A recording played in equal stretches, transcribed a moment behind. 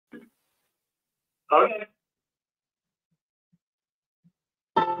Okay.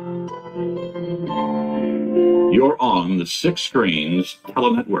 You're on the Six Screens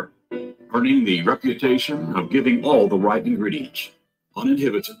Telenetwork, earning the reputation of giving all the right ingredients,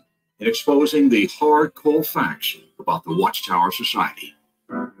 uninhibited, and exposing the hardcore facts about the Watchtower Society.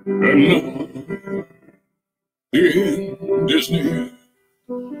 And in Disney.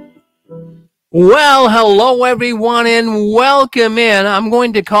 Well, hello everyone and welcome in. I'm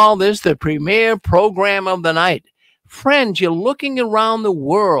going to call this the premier program of the night. Friends, you're looking around the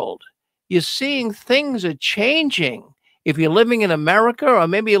world. You're seeing things are changing. If you're living in America or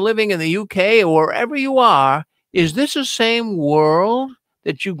maybe you're living in the UK or wherever you are, is this the same world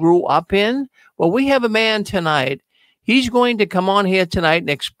that you grew up in? Well, we have a man tonight. He's going to come on here tonight and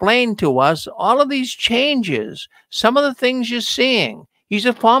explain to us all of these changes, some of the things you're seeing. He's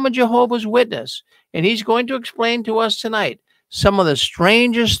a former Jehovah's Witness, and he's going to explain to us tonight some of the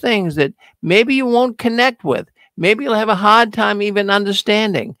strangest things that maybe you won't connect with. Maybe you'll have a hard time even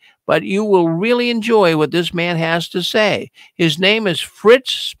understanding, but you will really enjoy what this man has to say. His name is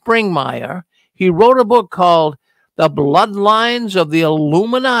Fritz Springmeier. He wrote a book called The Bloodlines of the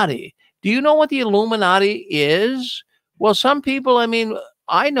Illuminati. Do you know what the Illuminati is? Well, some people,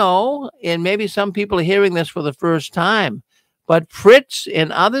 I know, and maybe some people are hearing this for the first time. But Fritz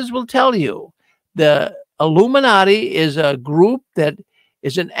and others will tell you the Illuminati is a group that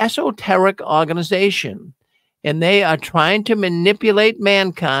is an esoteric organization, and they are trying to manipulate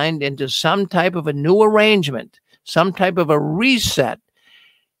mankind into some type of a new arrangement, some type of a reset.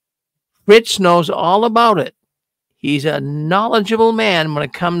 Fritz knows all about it. He's a knowledgeable man when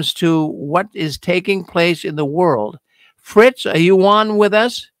it comes to what is taking place in the world. Fritz, are you on with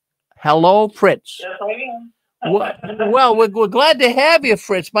us? Hello, Fritz. Yes, I am. Well, we're glad to have you,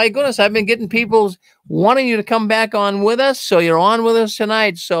 Fritz. My goodness, I've been getting people wanting you to come back on with us, so you're on with us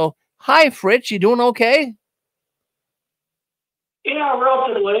tonight. So, hi, Fritz. You doing okay? Yeah,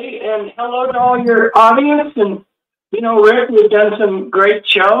 relatively. And hello to all your audience. And, Rick, we've done some great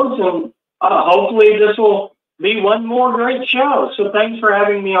shows, and hopefully this will be one more great show. So thanks for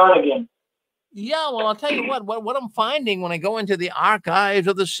having me on again. Yeah, well, I'll tell you what I'm finding when I go into the archives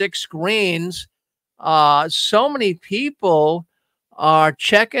of the Six Screens, so many people are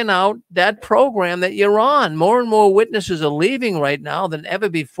checking out that program that you're on. More and more witnesses are leaving right now than ever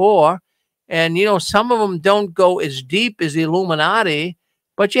before. And, some of them don't go as deep as the Illuminati,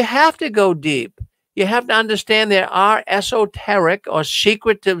 but you have to go deep. You have to understand there are esoteric or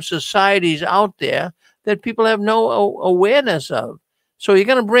secretive societies out there that people have no awareness of. So you're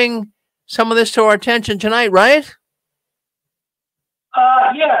going to bring some of this to our attention tonight, right?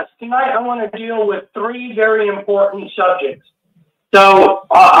 Yes, tonight I want to deal with three very important subjects. So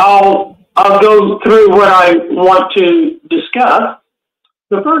I'll go through what I want to discuss.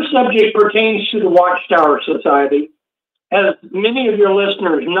 The first subject pertains to the Watchtower Society. As many of your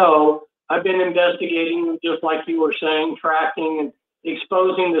listeners know, I've been investigating, just like you were saying, tracking and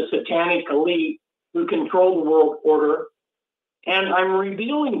exposing the satanic elite who control the world order. And I'm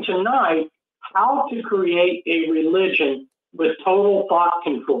revealing tonight how to create a religion with total thought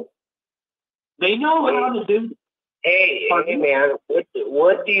control. They know how to do. Hey, man,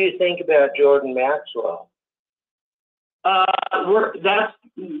 what do you think about Jordan Maxwell? That's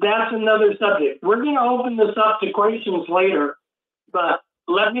another subject. We're going to open this up to questions later, but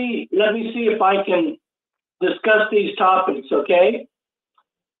let me see if I can discuss these topics, okay?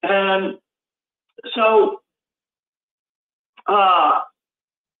 And so,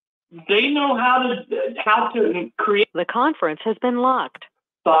 they know how to create. The conference has been locked.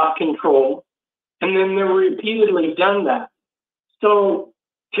 Thought control, and then they've repeatedly done that. So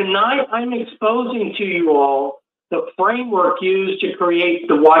tonight I'm exposing to you all the framework used to create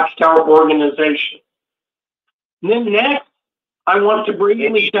the Watchtower organization. And then next, I want to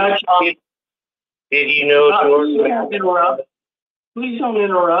briefly touch on. Did you know Jordan? Please don't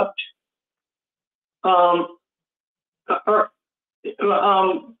interrupt.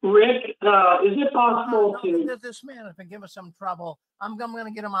 Rick, is it possible to? This man has been giving us some trouble. I'm going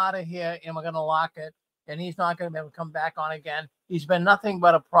to get him out of here, and we're going to lock it, and he's not going to be able to come back on again. He's been nothing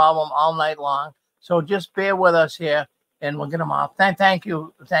but a problem all night long. So just bear with us here, and we'll get him off. Thank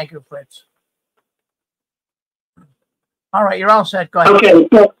you, Fritz. All right, you're all set. Go ahead.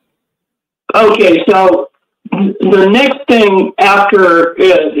 Okay. So the next thing after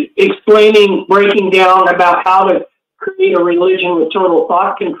breaking down about how to create a religion with total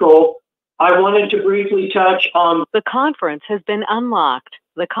thought control, I wanted to briefly touch on. The conference has been unlocked.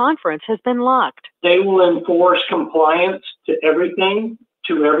 The conference has been locked. They will enforce compliance to everything,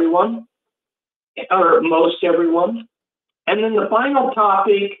 to everyone, or most everyone. And then the final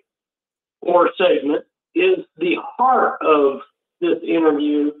topic or segment is the heart of this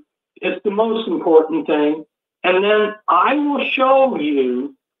interview. It's the most important thing. And then I will show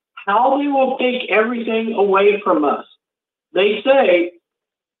you how they will take everything away from us. They say,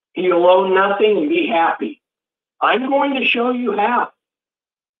 you'll own nothing and be happy. I'm going to show you how.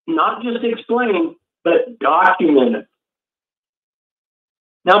 Not just explain, but document it.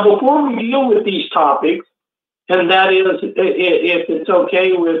 Now, before we deal with these topics, and that is, if it's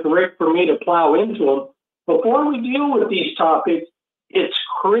okay with Rick for me to plow into them, before we deal with these topics, it's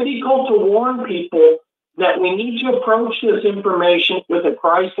critical to warn people that we need to approach this information with a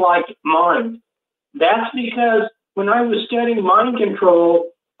Christ-like mind. That's because when I was studying mind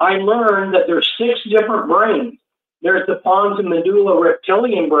control, I learned that there's 6 different brains. There's the pons and medulla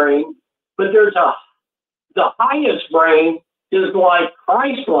reptilian brain, but the highest brain is like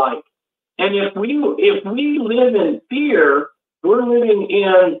Christ-like. And if we live in fear, we're living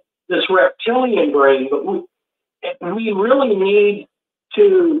in this reptilian brain, but we really need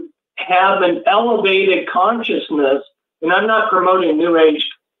to have an elevated consciousness. And I'm not promoting New Age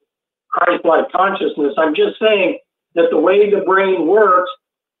Christ-like consciousness. I'm just saying that the way the brain works,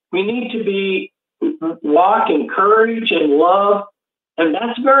 we need to walk in courage and love, and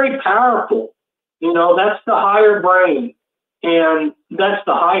that's very powerful. You know, that's the higher brain, and that's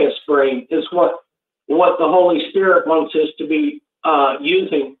the highest brain, is what the Holy Spirit wants us to be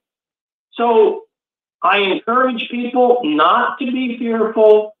using. So I encourage people not to be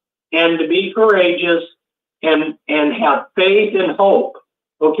fearful and to be courageous and have faith and hope.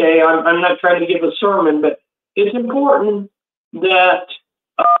 Okay, I'm not trying to give a sermon, but it's important that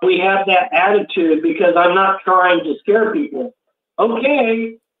we have that attitude, because I'm not trying to scare people.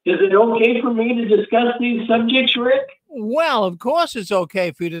 Okay, is it okay for me to discuss these subjects, Rick? Well, of course it's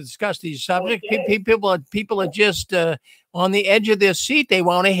okay for you to discuss these subjects. Okay. People are just on the edge of their seat. They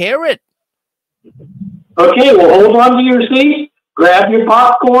want to hear it. Okay, well, hold on to your seat, grab your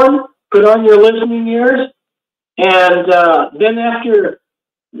popcorn, put on your listening ears, and then after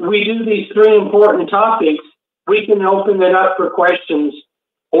we do these 3 important topics, we can open it up for questions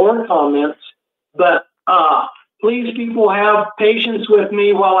or comments. But please, people, have patience with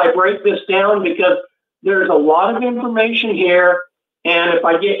me while I break this down, because there's a lot of information here, and if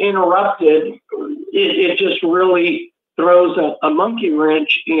I get interrupted, it just really throws a monkey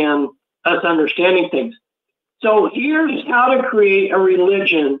wrench in us understanding things. So here's how to create a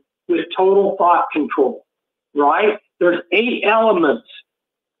religion with total thought control, right? There's 8 elements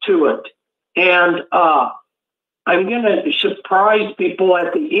to it. And I'm going to surprise people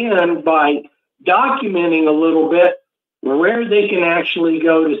at the end by documenting a little bit where they can actually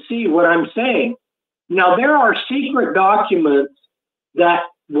go to see what I'm saying. Now, there are secret documents that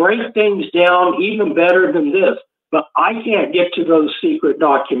break things down even better than this, but I can't get to those secret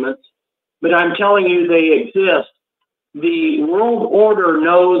documents. But I'm telling you, they exist. The world order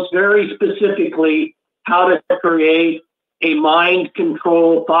knows very specifically how to create a mind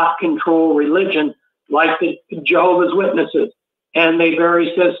control, thought control religion like the Jehovah's Witnesses. And they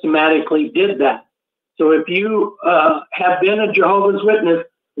very systematically did that. So if you have been a Jehovah's Witness,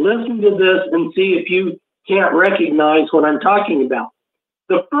 listen to this and see if you can't recognize what I'm talking about.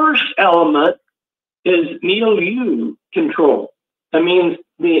 The first element is milieu control. That means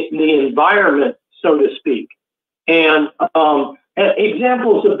the environment, so to speak. And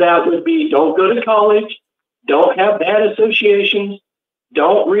examples of that would be: don't go to college, don't have bad associations,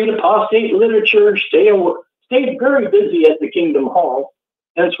 don't read apostate literature, stay very busy at the Kingdom Hall,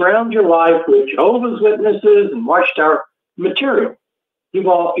 and surround your life with Jehovah's Witnesses and Watchtower material.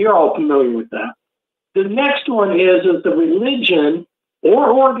 You're all familiar with that. The next one is the religion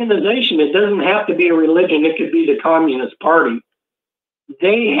or organization. It doesn't have to be a religion. It could be the Communist Party.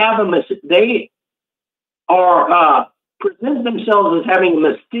 They present themselves as having a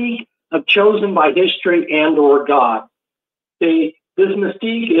mystique of chosen by history and or God. This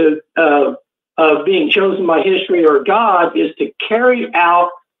mystique is of being chosen by history or God is to carry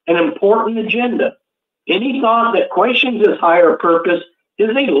out an important agenda. Any thought that questions its higher purpose is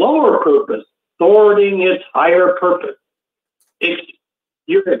a lower purpose, thwarting its higher purpose.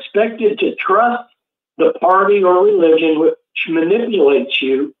 You're expected to trust the party or religion which manipulates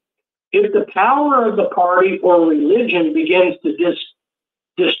you. If the power of the party or religion begins to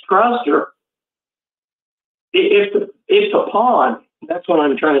distrust her, if the pawn, that's what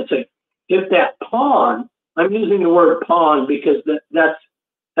I'm trying to say. If that pawn, I'm using the word pawn because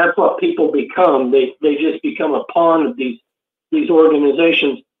that's what people become. They just become a pawn of these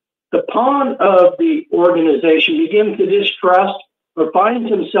organizations. The pawn of the organization begins to distrust or finds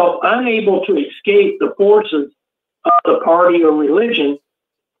himself unable to escape the forces of the party or religion.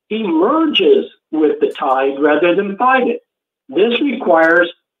 he merges with the tide rather than fight it. This requires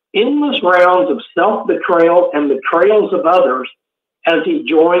endless rounds of self-betrayal and betrayals of others as he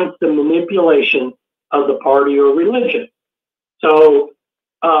joins the manipulation of the party or religion. So,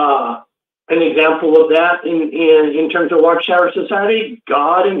 an example of that in terms of Watchtower Society,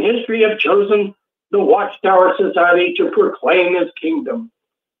 God and history have chosen the Watchtower Society to proclaim his kingdom.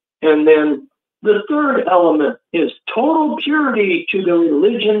 And then the third element is total purity to the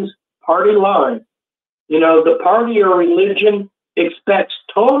religion's party line. You know, the party or religion expects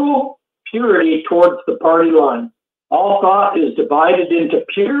total purity towards the party line. All thought is divided into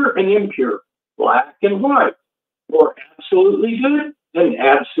pure and impure, black and white, or absolutely good and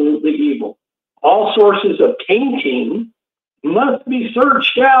absolutely evil. All sources of tainting must be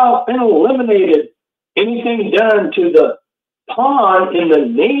searched out and eliminated. Anything done to the pawn in the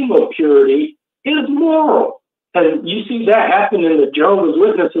name of purity is moral. And you see that happen in the Jehovah's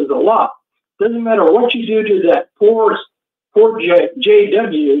Witnesses a lot. Doesn't matter what you do to that poor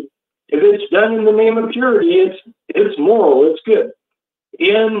JW, if it's done in the name of purity, it's moral, it's good.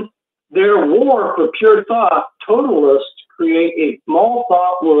 In their war for pure thought, totalists create a small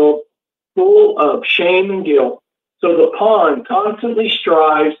thought world full of shame and guilt. So the pawn constantly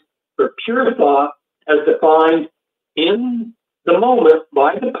strives for pure thought as defined in the moment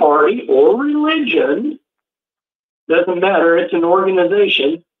by the party or religion. Doesn't matter, it's an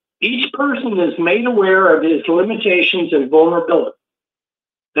organization. Each person is made aware of his limitations and vulnerability.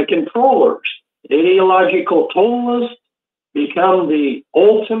 The controllers, ideological totalists, become the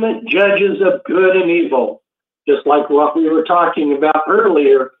ultimate judges of good and evil, just like what we were talking about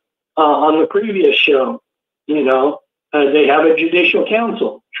earlier on the previous show. You know, they have a judicial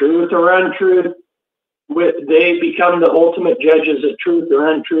council, truth or untruth. They become the ultimate judges of truth or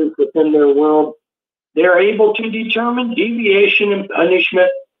untruth within their world. They're able to determine deviation and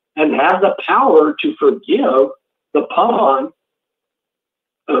punishment and have the power to forgive the pawn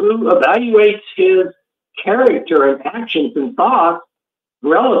who evaluates his character and actions and thoughts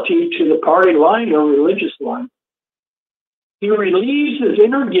relative to the party line or religious line. He relieves his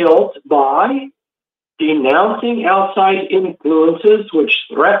inner guilt by denouncing outside influences which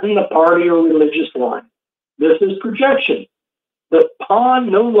threaten the party or religious line. This is projection. The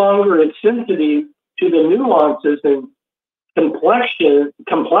pawn no longer is sensitive to the nuances and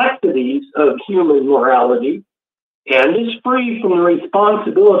complexities of human morality and is free from the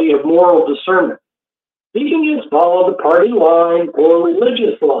responsibility of moral discernment. He can just follow the party line or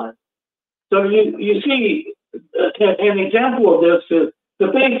religious line. So you see, an example of this is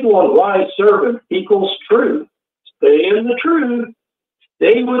the faithful and wise servant equals truth. Stay in the truth.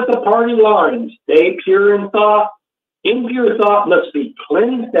 Stay with the party line. Stay pure in thought. Impure thought must be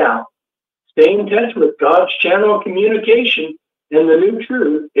cleansed out. Stay in touch with God's channel of communication and the new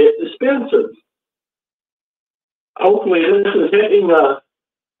truth it dispenses. Hopefully this is hitting a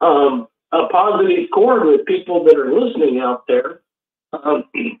positive chord with people that are listening out there.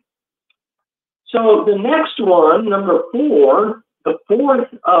 So the next one, number 4, the fourth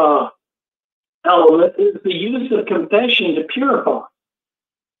element is the use of confession to purify.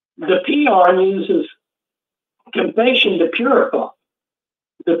 The peon uses confession to purify.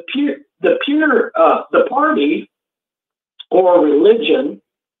 The party or religion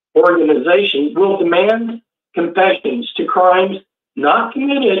organization will demand confessions to crimes not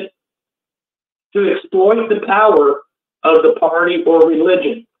committed to exploit the power of the party or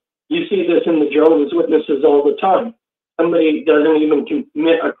religion. You see this in the Jehovah's Witnesses all the time. Somebody doesn't even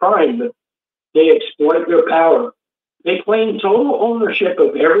commit a crime, but they exploit their power. They claim total ownership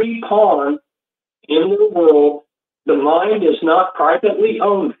of every pawn in the world. The mind is not privately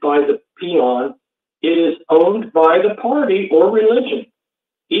owned by the peon. It is owned by the party or religion.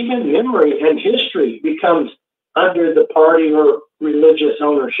 Even memory and history becomes under the party or religious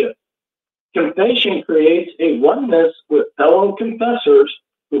ownership. Confession creates a oneness with fellow confessors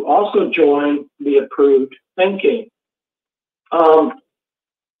who also join the approved thinking.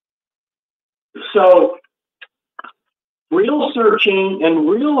 So, real searching and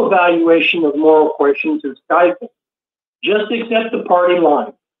real evaluation of moral questions is stifled. Just accept the party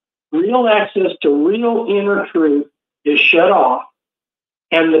line. Real access to real inner truth is shut off,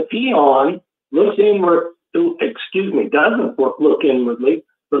 and the peon looks inward. Doesn't look inwardly,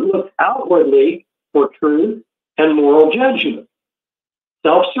 but looks outwardly for truth and moral judgment.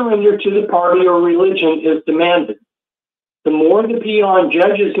 Self-surrender to the party or religion is demanded. The more the peon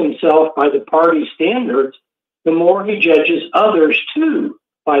judges himself by the party standards, the more he judges others too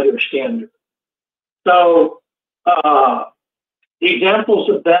by their standards. So, examples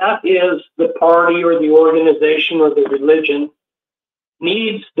of that is the party or the organization or the religion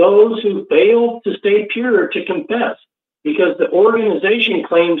needs those who fail to stay pure to confess, because the organization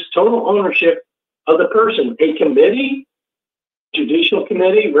claims total ownership of the person. A committee, judicial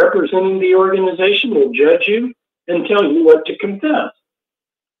committee representing the organization, will judge you and tell you what to confess.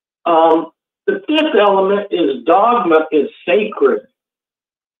 The fifth element is dogma is sacred.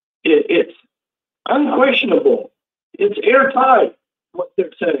 It's unquestionable. It's airtight, what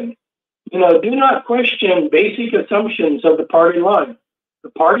they're saying. You know, do not question basic assumptions of the party line. The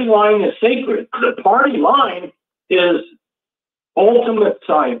party line is sacred. The party line is ultimate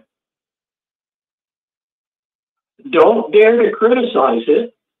science. Don't dare to criticize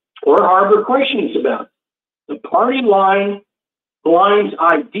it or harbor questions about it. The party line's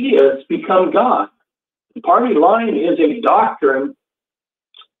ideas become God. The party line is a doctrine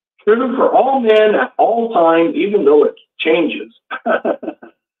true for all men at all time, even though it changes.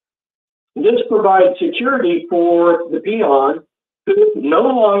 This provides security for the peon, who no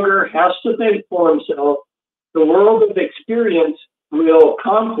longer has to think for himself. The world of experience will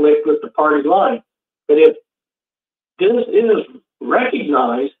conflict with the party line. But if this is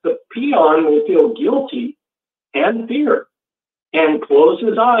recognized, the peon will feel guilty and fear and close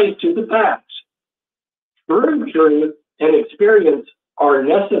his eyes to the facts. True truth and experience are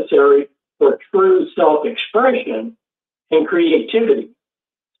necessary for true self-expression and creativity.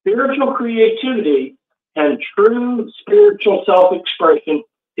 Spiritual creativity and true spiritual self-expression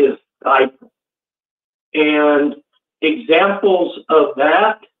is stifled. And examples of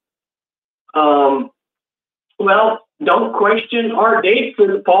that, well, don't question our date for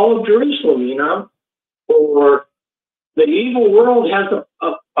the fall of Jerusalem, you know, or the evil world has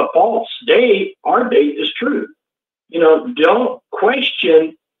a false date. Our date is true. You know, don't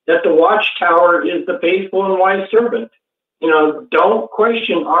question that the watchtower is the faithful and wise servant. You know, don't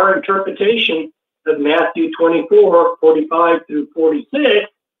question our interpretation of Matthew 24, 45 through 46,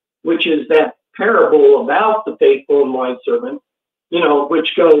 which is that parable about the faithful and wise servant, you know,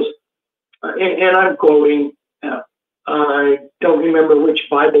 which goes, and I'm quoting, I don't remember which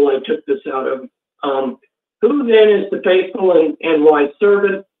Bible I took this out of. Who then is the faithful and wise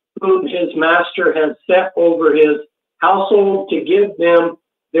servant whom his master has set over his household to give them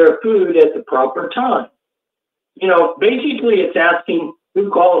their food at the proper time? You know, basically it's asking who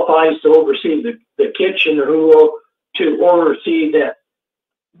qualifies to oversee the kitchen, or who will to oversee that.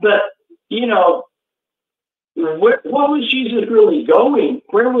 But, you know, what was Jesus really going?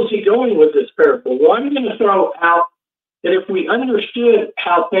 Where was he going with this parable? Well, I'm going to throw out that if we understood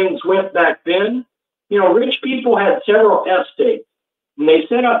how things went back then, you know, rich people had several estates, and they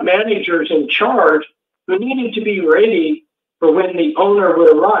set up managers in charge who needed to be ready for when the owner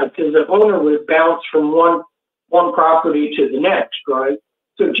would arrive, because the owner would bounce from one property to the next, right?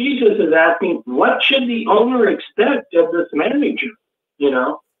 So Jesus is asking, what should the owner expect of this manager? You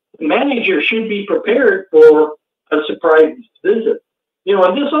know, the manager should be prepared for a surprise visit. You know,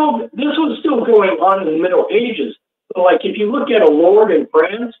 and this was still going on in the Middle Ages. So, like, if you look at a lord in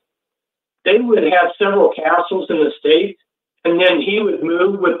France, they would have several castles and estates, and then he would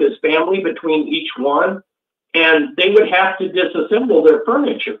move with his family between each one, and they would have to disassemble their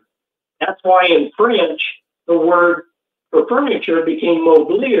furniture. That's why in French, the word for furniture became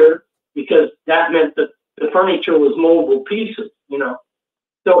mobilier, because that meant that the furniture was mobile pieces, you know.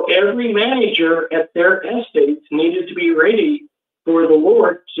 So every manager at their estates needed to be ready for the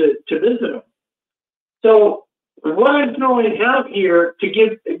Lord to visit them. So what I'm throwing out here to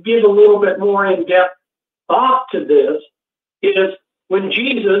give a little bit more in-depth thought to this is when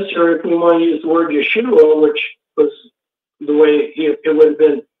Jesus, or if we want to use the word Yeshua, which was the way it would have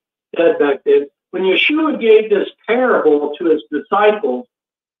been said back then, when Yeshua gave this parable to his disciples,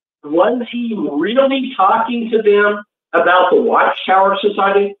 was he really talking to them about the Watchtower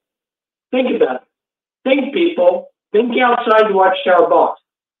Society? Think about it. Think, people. Think outside the Watchtower box.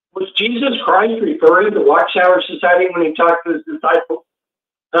 Was Jesus Christ referring to Watchtower Society when he talked to his disciples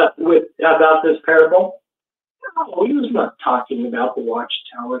about this parable? No, he was not talking about the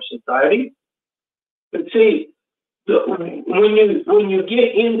Watchtower Society. But see, when you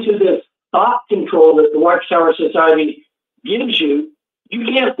get into this thought control that the Watchtower Society gives you, you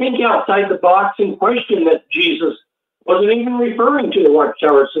can't think outside the box and question that Jesus wasn't even referring to the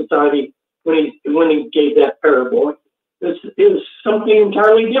Watchtower Society when he gave that parable. This is something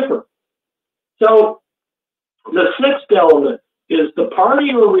entirely different. So the sixth element is the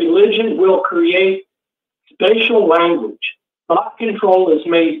party or religion will create spatial language. Thought control is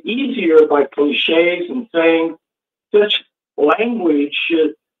made easier by cliches and saying such language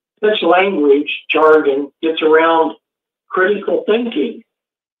jargon gets around critical thinking.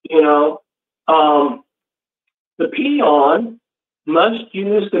 You know, the peon must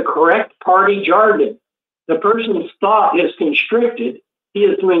use the correct party jargon. The person's thought is constricted. He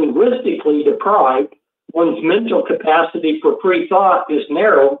is linguistically deprived. One's mental capacity for free thought is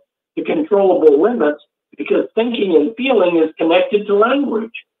narrowed to controllable limits because thinking and feeling is connected to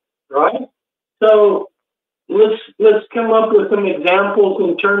language, right? So let's come up with some examples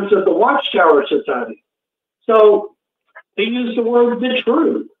in terms of the Watchtower Society. So they use the word the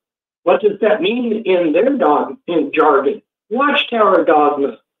truth. What does that mean in their jargon? Watchtower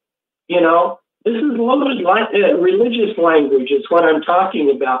dogma. You know, this is loaded religious language is what I'm talking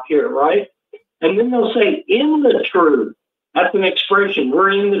about here, right? And then they'll say, in the truth. That's an expression.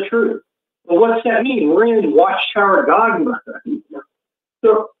 We're in the truth. Well, what's that mean? We're in Watchtower dogma.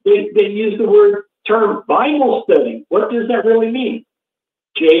 So they use the term Bible study. What does that really mean?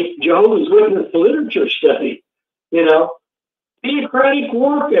 Jehovah's Witness literature study. You know, theocratic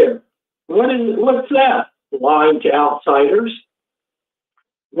warfare. What's that? Lying to outsiders.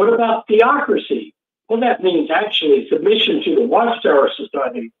 What about theocracy? Well, that means actually submission to the Watchtower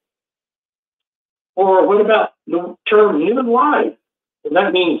Society. Or what about the term new life? Well,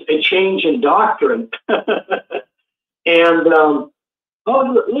 that means a change in doctrine. And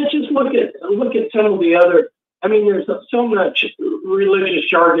let's just look at some of the other. I mean, there's so much religious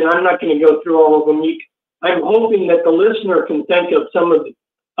jargon. I'm not going to go through all of them. I'm hoping that the listener can think of some of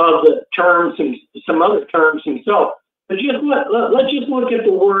the terms and some other terms himself. But let's just look at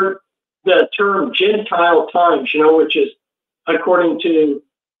the term Gentile times, you know, which is according to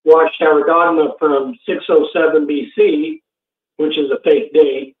Watchtower dogma from 607 BC, which is a fake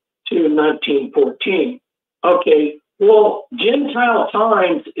date, to 1914. Okay, well, Gentile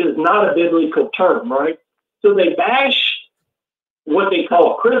times is not a biblical term, right? So they bash what they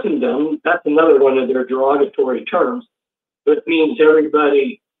call Christendom. That's another one of their derogatory terms. It means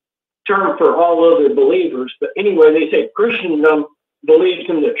everybody, term for all other believers. But anyway, they say Christendom believes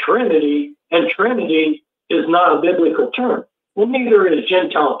in the Trinity, and Trinity is not a biblical term. Well, neither is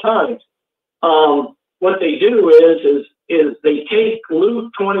Gentile times. What they do is they take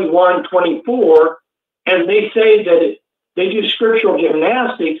Luke 21:24, and they say that they do scriptural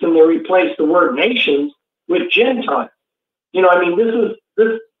gymnastics and they replace the word nations with Gentile. You know, I mean, this is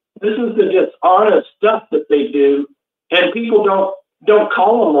the dishonest stuff that they do, and people don't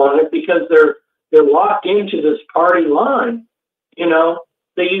call them on it because they're locked into this party line. You know,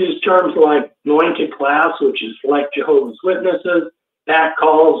 they use terms like anointed class, which is like Jehovah's Witnesses, back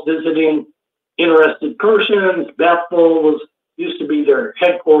calls, visiting interested persons. Bethel used to be their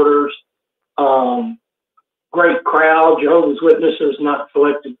headquarters. Great crowd, Jehovah's Witnesses not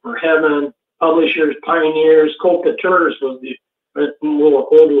selected for heaven. Publishers, pioneers, colporteurs was the little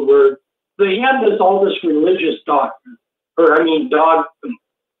older word. They have all this religious doctrine,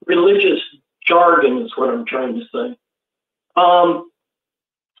 religious jargon is what I'm trying to say.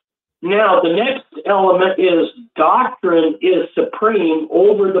 Now, the next element is doctrine is supreme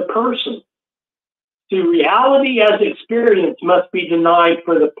over the person. See, reality as experience must be denied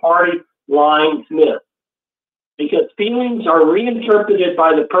for the party lines myth. Because feelings are reinterpreted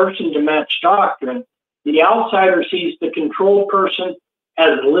by the person to match doctrine, the outsider sees the controlled person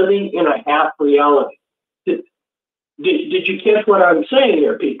as living in a half reality. Did you catch what I'm saying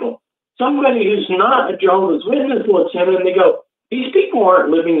here, people? Somebody who's not a Jehovah's Witness looks in and they go, these people aren't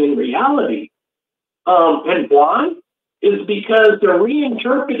living in reality. And why? Is because they're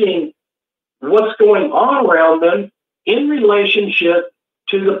reinterpreting what's going on around them in relationship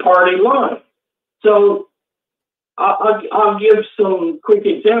to the party line. So I'll give some quick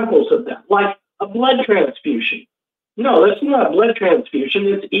examples of that, like a blood transfusion. No, that's not a blood transfusion.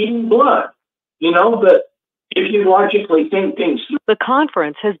 It's eating blood, you know, but if you logically think things through. The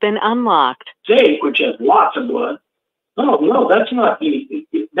conference has been unlocked. Steak, which has lots of blood. Oh, no, that's not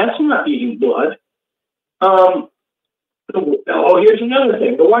eating blood. Here's another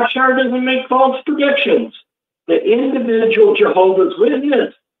thing. The Watchtower doesn't make false predictions. The individual Jehovah's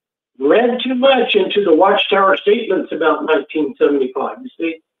Witness read too much into the Watchtower statements about 1975. You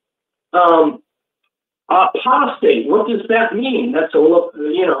see, apostate. What does that mean? That's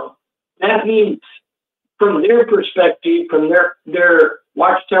that means from their perspective, from their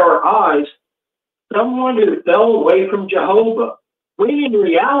Watchtower eyes, someone who fell away from Jehovah. When in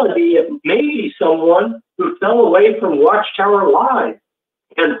reality, it may be someone who fell away from Watchtower lies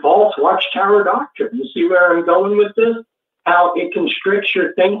and false Watchtower doctrine. You see where I'm going with this? How it constricts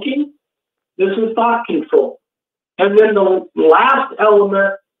your thinking? This is thought control. And then the last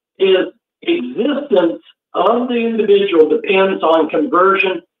element is existence of the individual depends on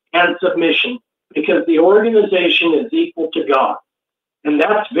conversion and submission because the organization is equal to God. And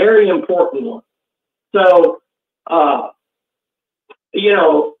that's very important one. So you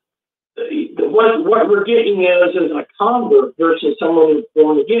know, what we're getting is a convert versus someone who's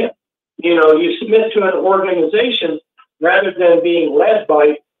born again. You know, you submit to an organization rather than being led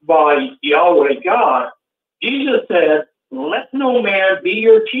by Yahweh God. Jesus said, "Let no man be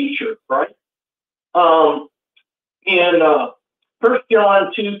your teacher," right? In 1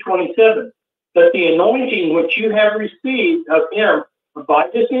 John 2:27, that the anointing which you have received of him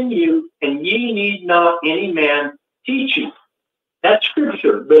abideth in you, and ye need not any man teach you. That's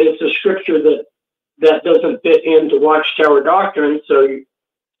scripture, but it's a scripture that doesn't fit into Watchtower doctrine, so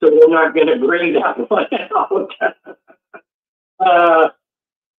we're not going to bring that one out.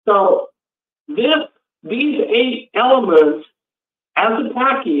 So these 8 elements as a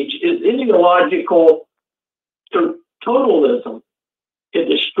package is ideological totalism. It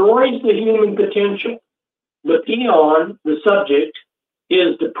destroys the human potential. The peon, the subject,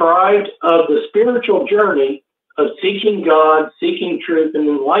 is deprived of the spiritual journey of seeking God, seeking truth, and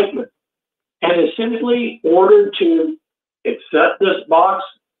enlightenment, and is simply ordered to accept this box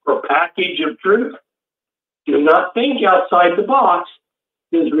or package of truth. Do not think outside the box.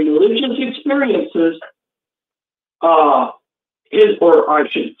 His religious experiences, or I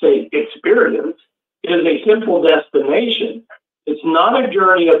should say experience, is a simple destination. It's not a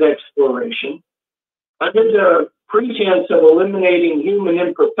journey of exploration. Under the pretense of eliminating human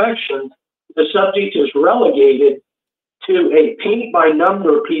imperfections, the subject is relegated to a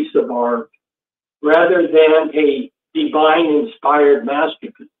paint-by-number piece of art rather than a divine-inspired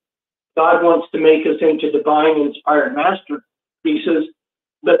masterpiece. God wants to make us into divine-inspired masterpieces,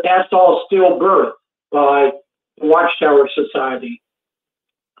 but that's all still birthed by the Watchtower Society.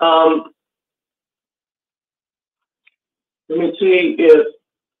 Let me see if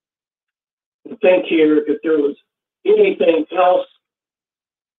there was anything else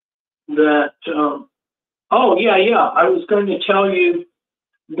that. Oh yeah. I was going to tell you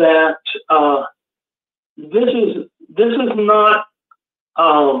that this is not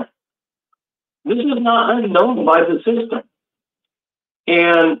unknown by the system,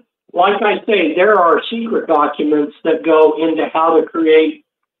 and like I say, there are secret documents that go into how to create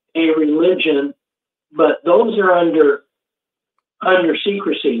a religion, but those are under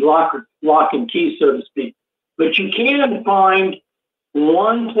secrecy, lock and key, so to speak. But you can find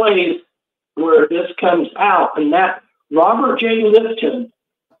one place where this comes out, and that Robert J. Lipton,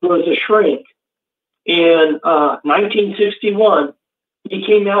 who was a shrink in 1961, he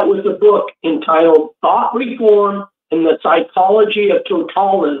came out with a book entitled Thought Reform and the Psychology of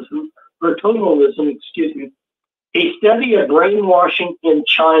Totalism, a study of brainwashing in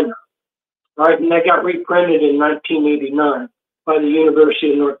China, right? And that got reprinted in 1989 by the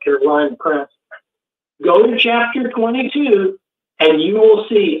University of North Carolina Press. Go to chapter 22, and you will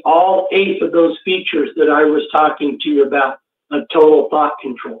see all 8 of those features that I was talking to you about of total thought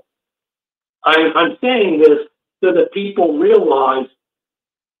control. I'm saying this so that people realize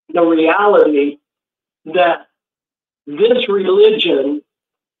the reality that this religion,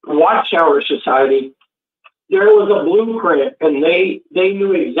 Watchtower Society, there was a blueprint, and they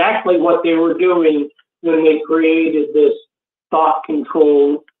knew exactly what they were doing when they created this thought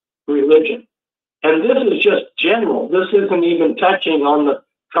control religion. And this is just general. This isn't even touching on the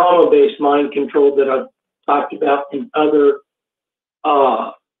trauma-based mind control that I've talked about in other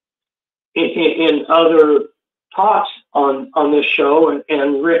talks on this show,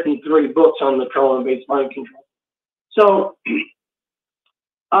 and written 3 books on the trauma-based mind control. So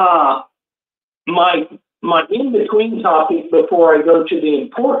my in-between topic before I go to the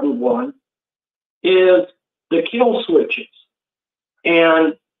important one is the kill switches.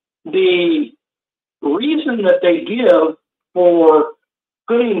 And the reason that they give for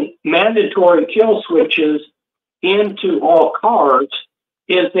putting mandatory kill switches into all cars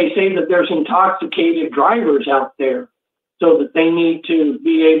is they say that there's intoxicated drivers out there, so that they need to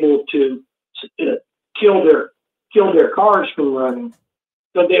be able to kill their cars from running.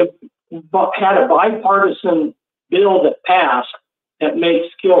 So they've had a bipartisan bill that passed that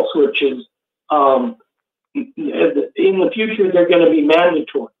makes kill switches. In the future, they're going to be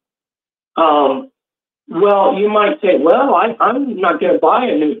mandatory. Well, you might say, well, I'm not going to buy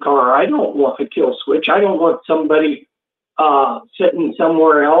a new car. I don't want a kill switch. I don't want somebody sitting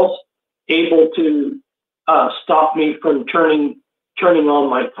somewhere else able to stop me from turning on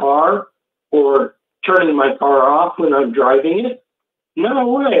my car or turning my car off when I'm driving it. No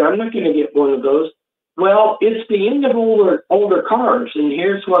way, I'm not going to get one of those. Well, it's the end of older cars, and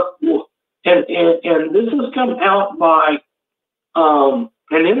here's what, and this has come out by an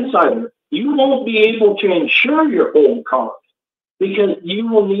insider. You won't be able to insure your old cars because you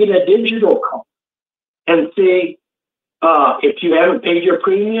will need a digital car. And see, If you haven't paid your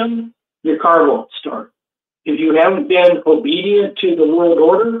premium, your car won't start. If you haven't been obedient to the world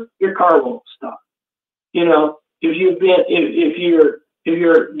order, your car won't start. You know, if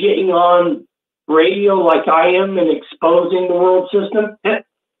you're getting on radio like I am and exposing the world system, got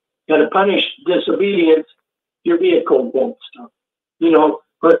to punish disobedience. Your vehicle won't stop. You know,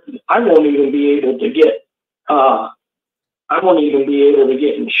 but I won't even be able to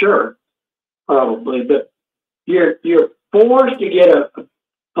get insured probably. But you're forced to get a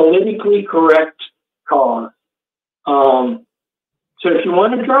politically correct car. So if you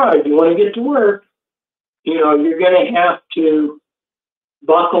want to drive, you want to get to work, you know, you're going to have to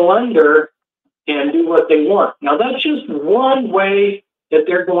buckle under and do what they want. Now, that's just one way that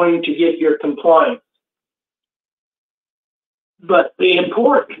they're going to get your compliance. But the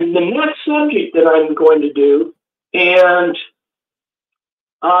next subject that I'm going to do, and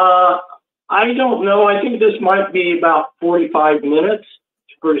I don't know, I think this might be about 45 minutes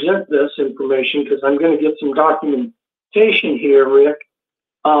to present this information because I'm going to get some documentation here, Rick.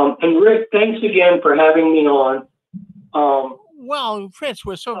 And Rick, thanks again for having me on. Well, Fritz,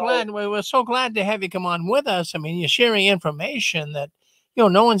 we're so glad to have you come on with us. I mean, you're sharing information that, you know,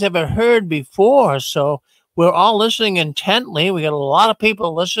 no one's ever heard before. So we're all listening intently. We got a lot of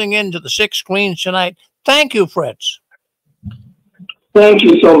people listening in to the 6 screens tonight. Thank you, Fritz. Thank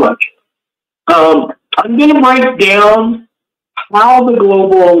you so much. I'm going to break down how the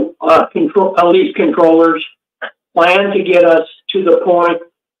global elite controllers plan to get us to the point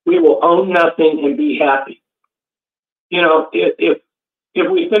we will own nothing and be happy. You know, if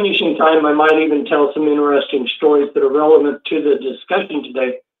we finish in time, I might even tell some interesting stories that are relevant to the discussion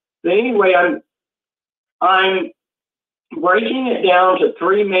today. But anyway, I'm breaking it down to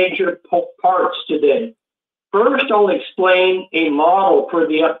 3 major parts today. First, I'll explain a model for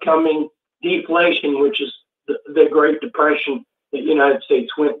the upcoming deflation, which is the Great Depression that the United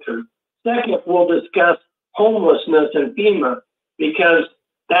States went through. Second, we'll discuss homelessness and FEMA because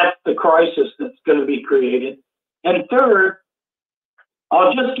that's the crisis that's going to be created. And third,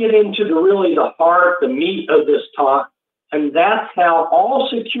 I'll just get into the heart, the meat of this talk, and that's how all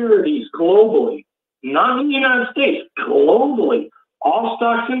securities globally, not in the United States, globally, all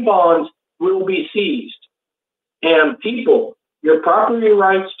stocks and bonds will be seized. And people, your property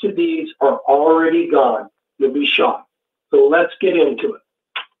rights to these are already gone. You'll be shot. So let's get into it.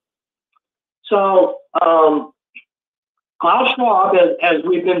 So Klaus Schwab, as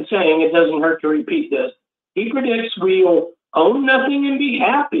we've been saying, it doesn't hurt to repeat this, he predicts we'll own nothing and be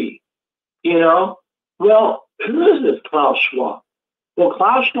happy. You know, well, who is this Klaus Schwab? Well,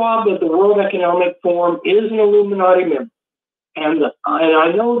 Klaus Schwab of the World Economic Forum is an Illuminati member. And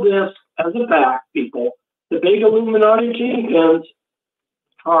I know this as a fact, people. The big Illuminati kingpins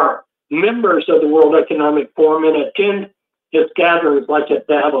are members of the World Economic Forum and attend its gatherings like at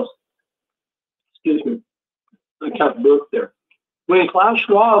Davos. Excuse me. I kind of broke there. When Klaus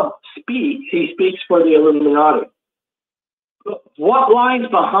Schwab speaks, he speaks for the Illuminati. But what lies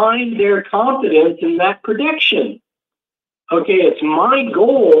behind their confidence in that prediction? Okay, it's my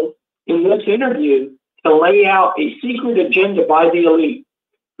goal in this interview to lay out a secret agenda by the elite.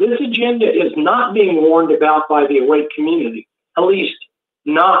 This agenda is not being warned about by the awake community, at least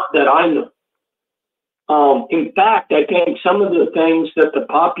not that I know. In fact, I think some of the things that the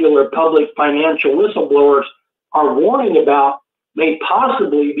popular public financial whistleblowers are warning about may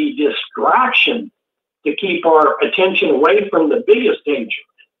possibly be distraction to keep our attention away from the biggest danger.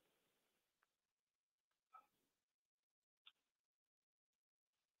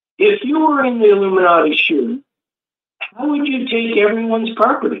 If you were in the Illuminati shoe, how would you take everyone's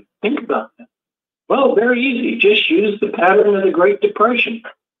property? Think about that. Well, very easy. Just use the pattern of the Great Depression,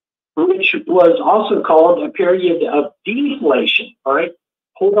 which was also called a period of deflation. All right?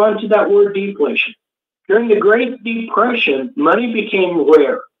 Hold on to that word deflation. During the Great Depression, money became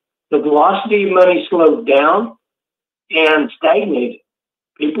rare. The velocity of money slowed down and stagnated.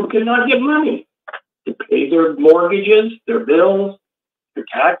 People could not get money to pay their mortgages, their bills, their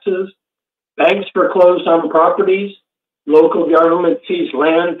taxes. Banks foreclosed on properties. Local government seized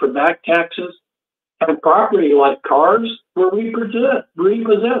land for back taxes. And property like cars were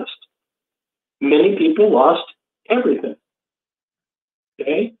repossessed. Many people lost everything.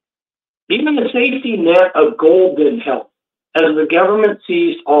 Okay? Even the safety net of gold didn't help, as the government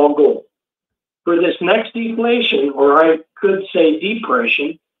seized all gold. For this next deflation, or I could say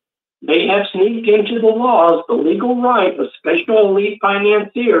depression, they have sneaked into the laws the legal right of special elite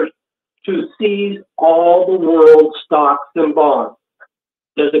financiers to seize all the world's stocks and bonds.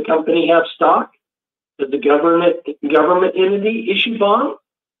 Does the company have stock? Does the government entity issue bonds?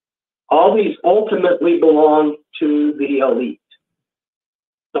 All these ultimately belong to the elite.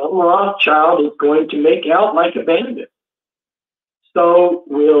 Some Rothschild is going to make out like a bandit. So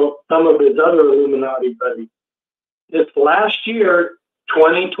will some of his other Illuminati buddies. This last year,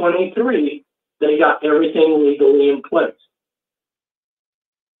 2023, they got everything legally in place.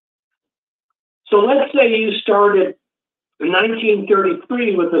 So let's say you started in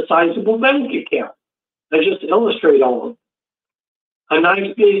 1933 with a sizable bank account. I just illustrate all of them. A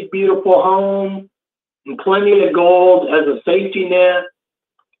nice, big, beautiful home, and plenty of gold as a safety net.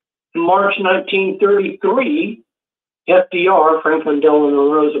 In March 1933, FDR, Franklin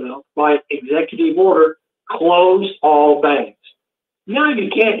Delano Roosevelt, by executive order, closed all banks. Now you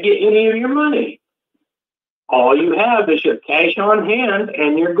can't get any of your money. All you have is your cash on hand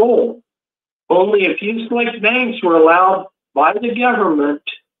and your gold. Only a few select banks were allowed by the government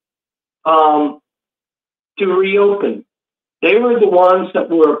to reopen. They were the ones that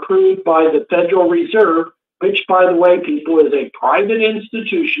were approved by the Federal Reserve, which, by the way, people, is a private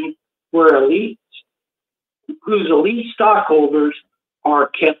institution where elites, whose elite stockholders are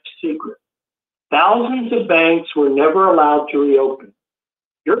kept secret. Thousands of banks were never allowed to reopen.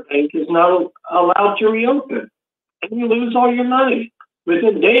 Your bank is not allowed to reopen, and you lose all your money.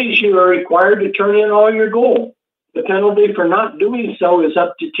 Within days, you are required to turn in all your gold. The penalty for not doing so is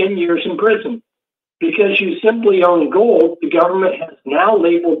up to 10 years in prison. Because you simply own gold, the government has now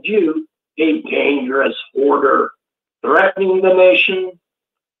labeled you a dangerous hoarder, threatening the nation.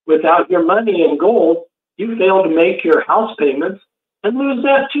 Without your money and gold, you fail to make your house payments and lose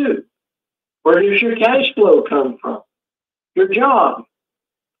that too. Where does your cash flow come from? Your job.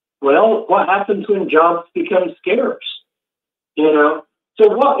 Well, what happens when jobs become scarce? You know, so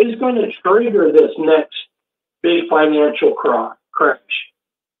what is going to trigger this next big financial crash?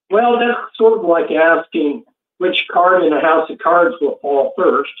 Well, that's sort of like asking which card in a house of cards will fall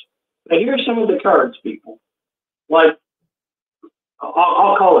first. But here's some of the cards, people. Like,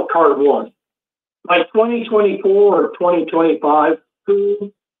 I'll call it card one. By 2024 or 2025,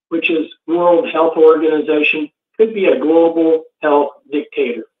 WHO, which is World Health Organization, could be a global health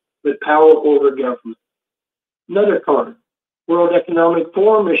dictator with power over government. Another card. World Economic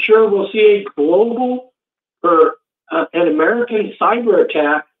Forum is sure we'll see a global or an American cyber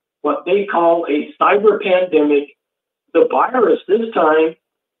attack, what they call a cyber pandemic. The virus this time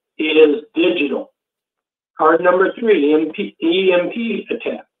is digital. Card number 3, EMP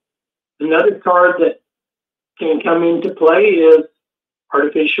attack. Another card that can come into play is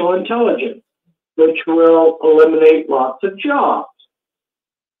artificial intelligence, which will eliminate lots of jobs.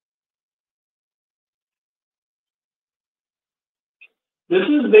 This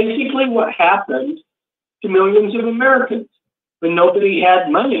is basically what happened to millions of Americans. When nobody had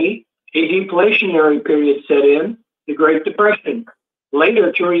money, a deflationary period set in, the Great Depression.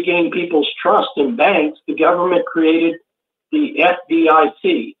 Later, to regain people's trust in banks, the government created the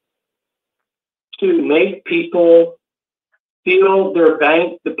FDIC to make people feel their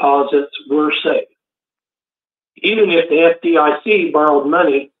bank deposits were safe. Even if the FDIC borrowed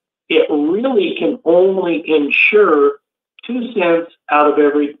money, it really can only insure 2 cents out of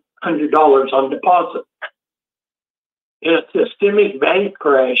every $100 on deposit. In a systemic bank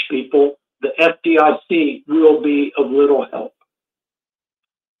crash, people, the FDIC will be of little help.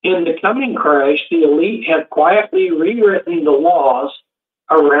 In the coming crash, the elite have quietly rewritten the laws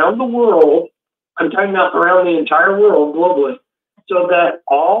around the world, I'm talking about around the entire world globally, so that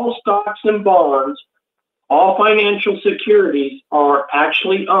all stocks and bonds, all financial securities are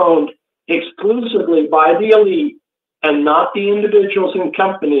actually owned exclusively by the elite and not the individuals and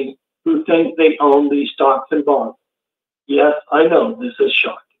companies who think they own these stocks and bonds. Yes, I know, this is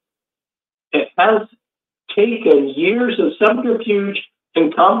shocking. It has taken years of subterfuge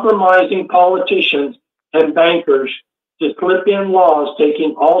and compromising politicians and bankers to slip in laws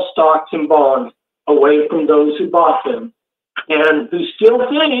taking all stocks and bonds away from those who bought them and who still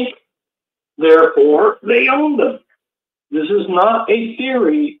think, therefore, they own them. This is not a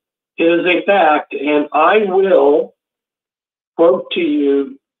theory, it is a fact, and I will quote to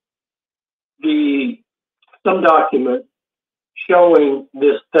you some document showing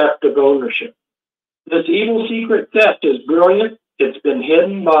this theft of ownership. This evil secret theft is brilliant. It's been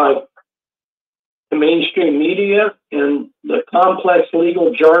hidden by the mainstream media and the complex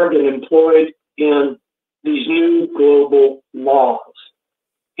legal jargon employed in these new global laws.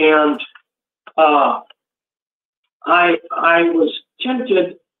 And I was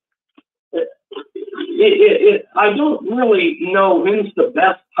tempted. I don't really know when's the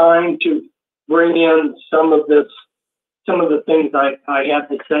best time to bring in some of the things I had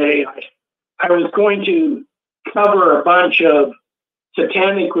to say. I was going to cover a bunch of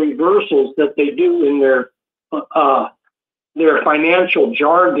satanic reversals that they do in their financial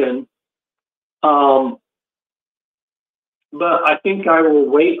jargon. But I think I will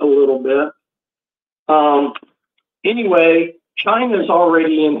wait a little bit. Anyway, China's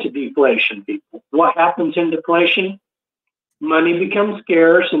already into deflation, people. What happens in deflation? Money becomes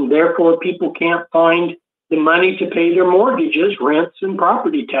scarce, and therefore people can't find the money to pay their mortgages, rents, and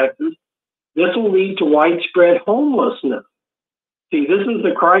property taxes. This will lead to widespread homelessness. See, this is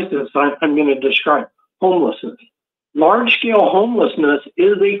the crisis I'm going to describe. Homelessness. Large-scale homelessness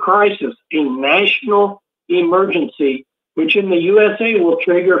is a crisis, a national emergency, which in the USA will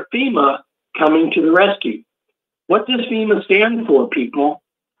trigger FEMA coming to the rescue. What does FEMA stand for, people?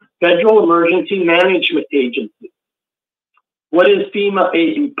 Federal Emergency Management Agency. What is FEMA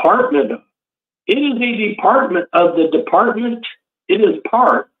a department of? It is a department of the department. It is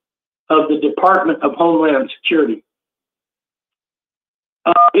part of the Department of Homeland Security.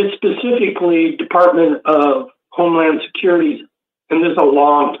 It's specifically Department of Homeland Security, and there's a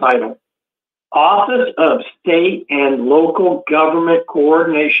long title. Office of State and Local Government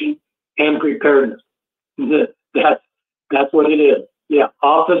Coordination and Preparedness. That's what it is. Yeah,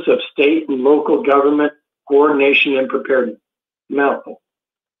 Office of State and Local Government Coordination and Preparedness. Mouthful.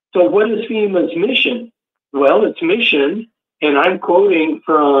 So what is FEMA's mission? Well, its mission, and I'm quoting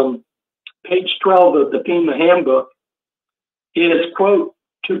from page 12 of the FEMA handbook, is, quote,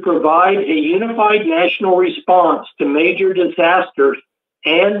 to provide a unified national response to major disasters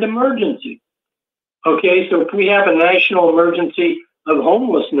and emergencies. Okay, so if we have a national emergency of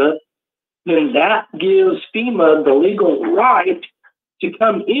homelessness, then that gives FEMA the legal right to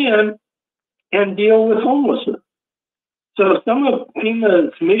come in and deal with homelessness. So some of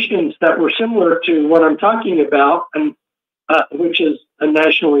FEMA's missions that were similar to what I'm talking about, and which is a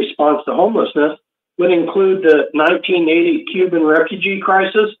national response to homelessness, would include the 1980 Cuban refugee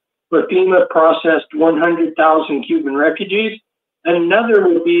crisis, where FEMA processed 100,000 Cuban refugees. Another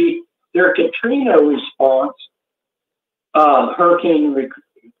would be their Katrina response, Hurricane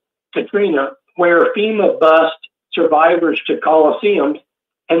Katrina, where FEMA bused survivors to coliseums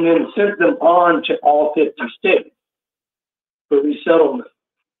and then sent them on to all 50 states for resettlement.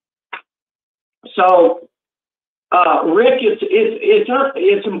 So, Rick,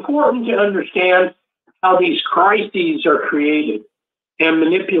 it's important to understand how these crises are created and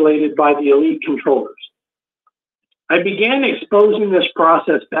manipulated by the elite controllers. I began exposing this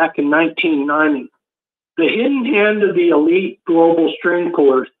process back in 1990. The hidden hand of the elite global string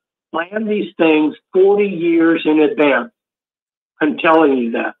pullers plan these things 40 years in advance. I'm telling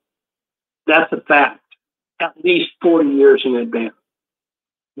you that. That's a fact. At least 40 years in advance.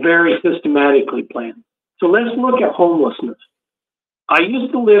 Very systematically planned. So let's look at homelessness. I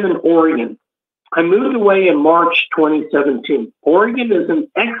used to live in Oregon. I moved away in March 2017. Oregon is an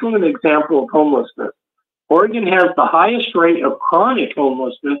excellent example of homelessness. Oregon has the highest rate of chronic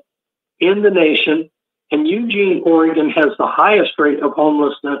homelessness in the nation, and Eugene, Oregon has the highest rate of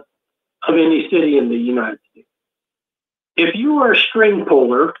homelessness of any city in the United States. If you are a string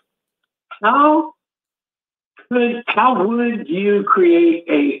puller, how would you create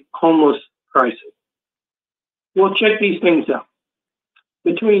a homeless crisis? Well, check these things out.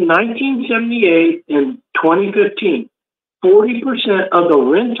 Between 1978 and 2015, 40% of the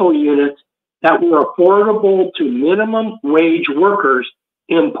rental units that were affordable to minimum wage workers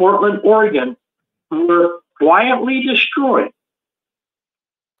in Portland, Oregon, were quietly destroyed.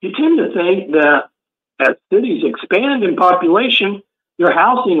 You tend to think that as cities expand in population, their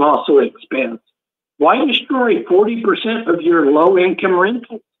housing also expands. Why destroy 40% of your low-income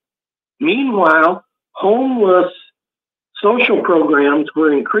rentals? Meanwhile, homeless social programs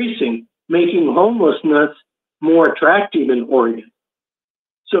were increasing, making homelessness more attractive in Oregon.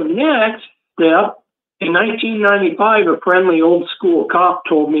 So next step, in 1995, a friendly old school cop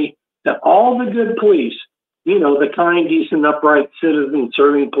told me that all the good police, you know, the kind, decent, upright citizens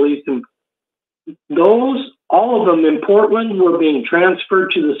serving police, and those, all of them in Portland, were being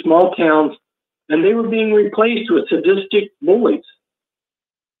transferred to the small towns, and they were being replaced with sadistic bullies.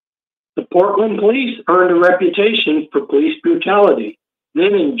 The Portland police earned a reputation for police brutality.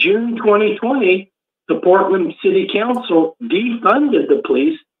 Then in June 2020, the Portland City Council defunded the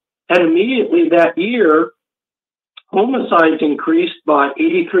police, and immediately that year, homicides increased by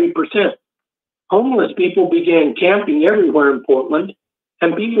 83%. Homeless people began camping everywhere in Portland,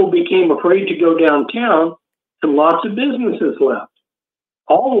 and people became afraid to go downtown, and lots of businesses left.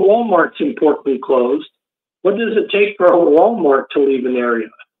 All the Walmarts in Portland closed. What does it take for a Walmart to leave an area?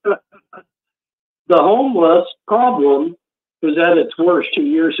 The homeless problem was at its worst 2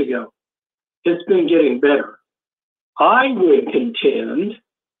 years ago. It's been getting better. I would contend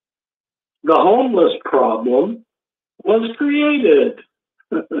the homeless problem was created.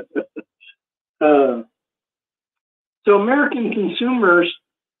 So American consumers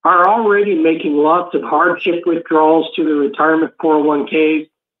are already making lots of hardship withdrawals to the retirement 401ks,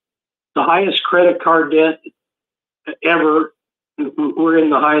 the highest credit card debt ever. We're in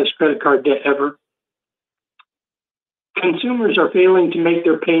the highest credit card debt ever. Consumers are failing to make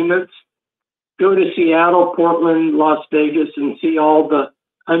their payments. Go to Seattle, Portland, Las Vegas, and see all the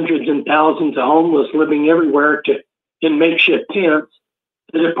hundreds and thousands of homeless living everywhere in makeshift tents.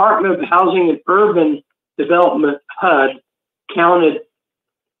 The Department of Housing and Urban Development, HUD, counted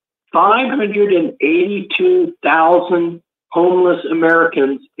 582,000 homeless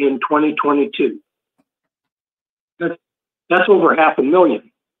Americans in 2022. That's over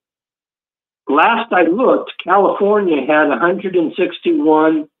 500,000. Last I looked, California had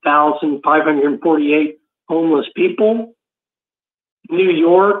 161,548 homeless people. New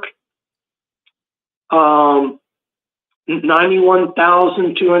York,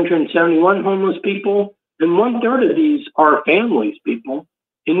 91,271 homeless people, and 1/3 of these are families, people.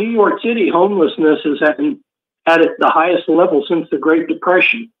 In New York City, homelessness is at the highest level since the Great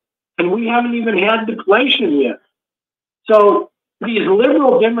Depression, and we haven't even had deflation yet. So these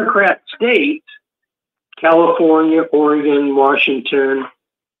liberal Democrat states, California, Oregon, Washington,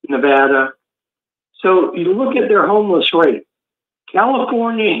 Nevada, so you look at their homeless rate.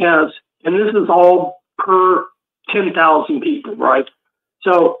 California has, and this is all per 10,000 people, right?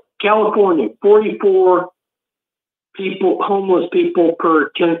 So California, 44 people, homeless people per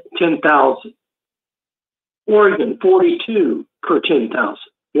 10,000. Oregon, 42 per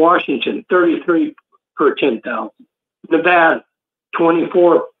 10,000. Washington, 33 per 10,000. Nevada,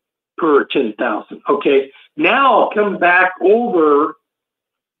 24 per 10,000. Okay, now I'll come back over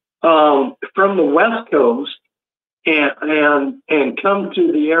from the West Coast and come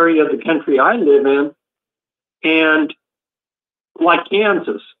to the area of the country I live in, and like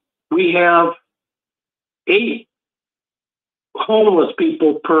Kansas, we have 8 homeless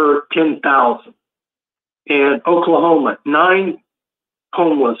people per 10,000, and Oklahoma 9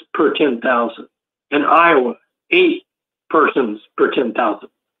 homeless per 10,000, and Iowa 8 persons per 10,000.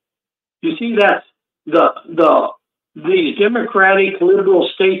 You see, that's these Democratic liberal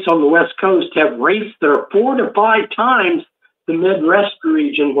states on the West Coast have raised their 4 to 5 times the Midwest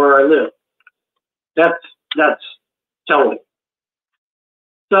region where I live. That's telling.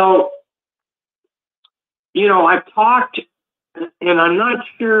 So, I've talked, and I'm not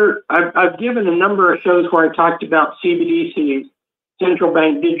sure, I've given a number of shows where I talked about CBDCs, central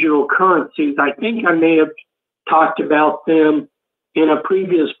bank digital currencies. I think I may have talked about them in a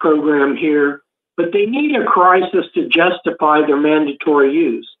previous program here, but they need a crisis to justify their mandatory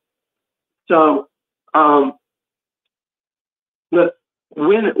use. So,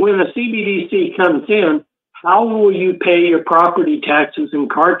 when a CBDC comes in, how will you pay your property taxes and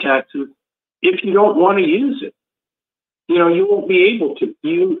car taxes if you don't want to use it? You won't be able to.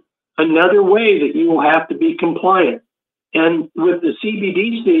 Another way that you will have to be compliant. And with the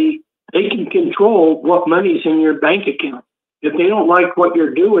CBDC, they can control what money's in your bank account. If they don't like what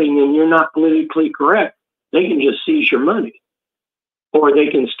you're doing and you're not politically correct, they can just seize your money, or they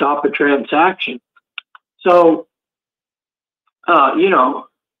can stop a transaction. So,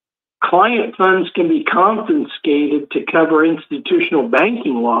 client funds can be confiscated to cover institutional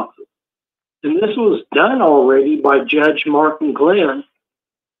banking losses. And this was done already by Judge Martin Glenn.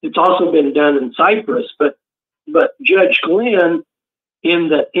 It's also been done in Cyprus, but Judge Glenn, in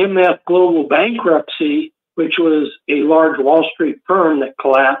the MF Global bankruptcy, which was a large Wall Street firm that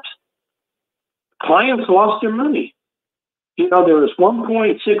collapsed, clients lost their money. There was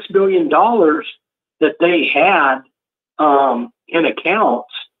 $1.6 billion that they had in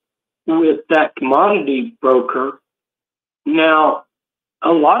accounts with that commodity broker. Now,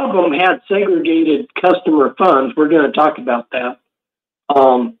 a lot of them had segregated customer funds. We're going to talk about that.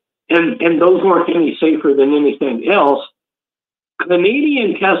 And those weren't any safer than anything else.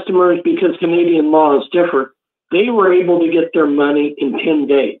 Canadian customers, because Canadian law is different, they were able to get their money in 10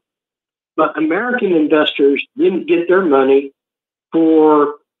 days. But American investors didn't get their money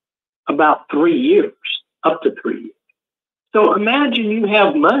for about 3 years, up to 3 years. So imagine you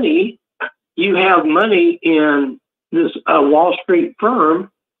have money in this Wall Street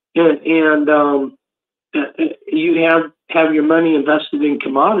firm, and you have your money invested in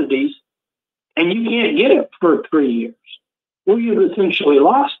commodities, and you can't get it for 3 years. Well, you've essentially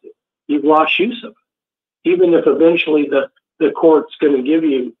lost it. You've lost use of it, even if eventually the court's going to give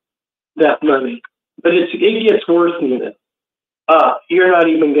you that money. But it gets worse than this. You're not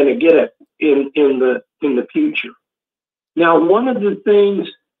even going to get it in the future. Now, one of the things,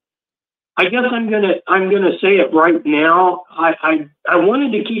 I guess I'm gonna say it right now. I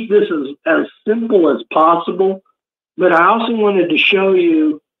wanted to keep this as simple as possible, but I also wanted to show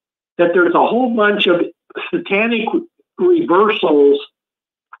you that there's a whole bunch of satanic reversals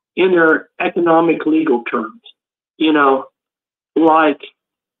in their economic legal terms. You know, like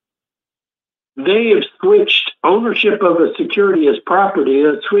they have switched ownership of a security as property,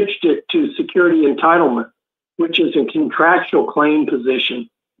 and switched it to security entitlement, which is a contractual claim position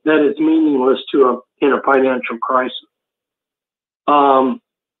that is meaningless in a financial crisis.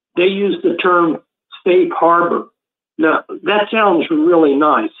 They use the term safe harbor. Now, that sounds really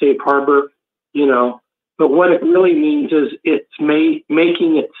nice, safe harbor, you know, but what it really means is it's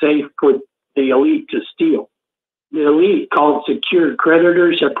making it safe for the elite to steal. The elite, called secured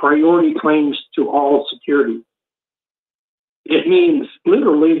creditors, have priority claims to all security. It means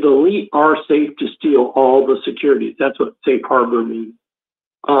literally the elite are safe to steal all the securities. That's what safe harbor means.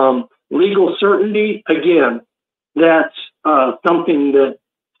 Legal certainty, again, that's something that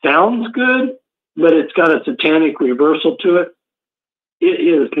sounds good, but it's got a satanic reversal to it. It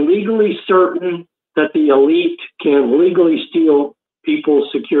is legally certain that the elite can legally steal people's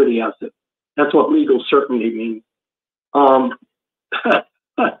security assets. That's what legal certainty means.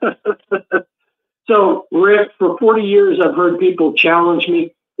 So, Rick, for 40 years, I've heard people challenge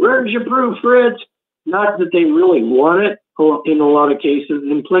me, where's your proof, Fritz? Not that they really want it in a lot of cases.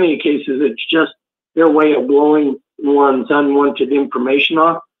 In plenty of cases, it's just their way of blowing one's unwanted information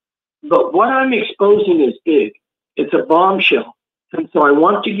off. But what I'm exposing is big. It's a bombshell. And so I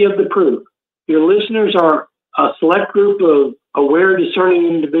want to give the proof. Your listeners are a select group of aware, discerning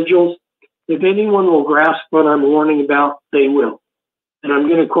individuals. If anyone will grasp what I'm warning about, they will. And I'm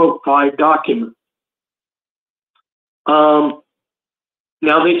going to quote 5 documents.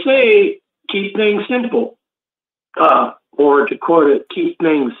 Now they say, keep things simple. Or to quote it, keep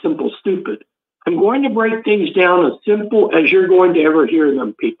things simple, stupid. I'm going to break things down as simple as you're going to ever hear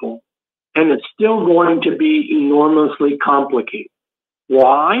them, people. And it's still going to be enormously complicated.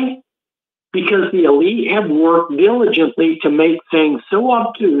 Why? Because the elite have worked diligently to make things so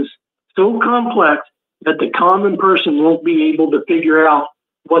obtuse, so complex, that the common person won't be able to figure out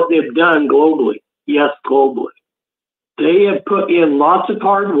what they've done globally. Yes, globally. They have put in lots of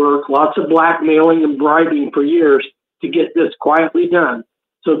hard work, lots of blackmailing and bribing for years to get this quietly done.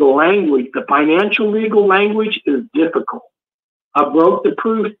 So the language, the financial legal language, is difficult. I broke the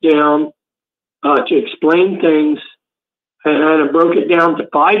proof down to explain things, and I broke it down to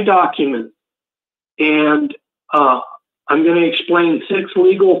 5 documents. And I'm going to explain 6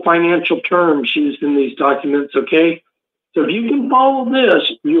 legal financial terms used in these documents, okay? So if you can follow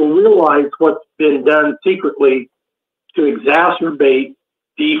this, you'll realize what's been done secretly to exacerbate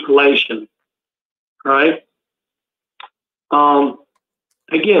deflation, right?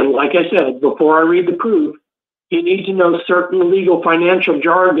 Again, like I said, before I read the proof, you need to know certain legal financial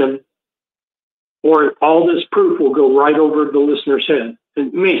jargon, or all this proof will go right over the listener's head.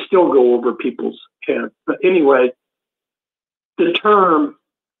 It may still go over people's heads. But anyway, the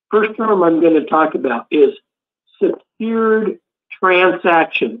first term I'm going to talk about is secured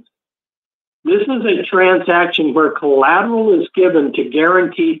transactions. This is a transaction where collateral is given to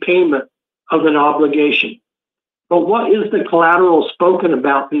guarantee payment of an obligation. But what is the collateral spoken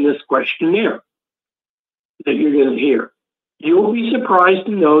about in this questionnaire that you're going to hear? You'll be surprised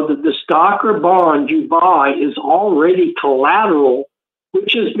to know that the stock or bond you buy is already collateral,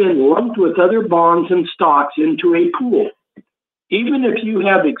 which has been lumped with other bonds and stocks into a pool. Even if you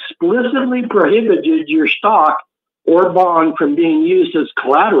have explicitly prohibited your stock or bond from being used as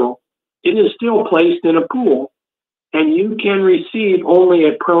collateral, it is still placed in a pool, and you can receive only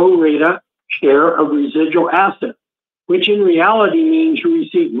a pro rata share of residual assets, which in reality means you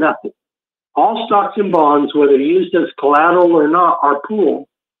receive nothing. All stocks and bonds, whether used as collateral or not, are pooled,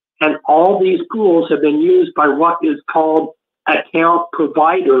 and all these pools have been used by what is called account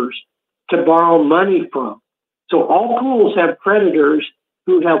providers to borrow money from. So all pools have creditors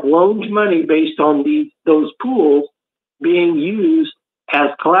who have loaned money based on those pools being used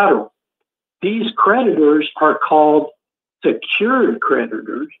as collateral. These creditors are called secured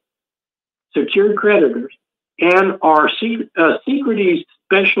creditors, and are Security's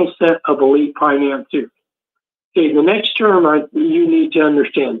special set of elite financiers. Okay, the next term you need to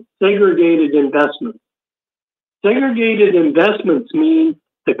understand, segregated investments. Segregated investments mean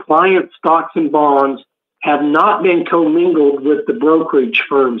the client's stocks and bonds have not been commingled with the brokerage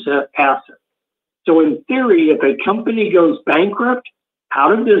firm's assets. So in theory, if a company goes bankrupt,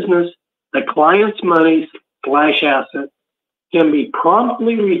 out of business, the client's money / assets can be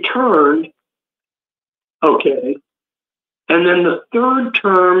promptly returned, okay, And then the third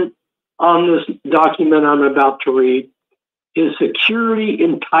term on this document I'm about to read is security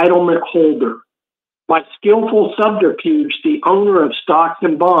entitlement holder. By skillful subterfuge, the owner of stocks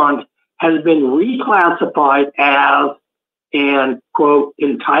and bonds has been reclassified as an, quote,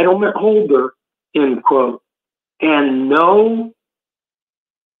 entitlement holder, end quote, and no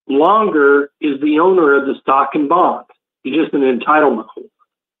longer is the owner of the stock and bonds. He's just an entitlement holder.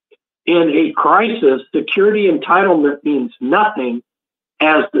 In a crisis, security entitlement means nothing,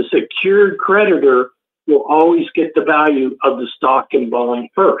 as the secured creditor will always get the value of the stock and bond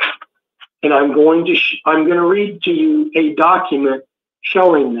first. And I'm going to read to you a document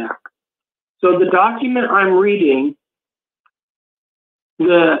showing that. So the document I'm reading,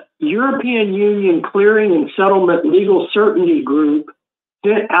 the European Union Clearing and Settlement Legal Certainty Group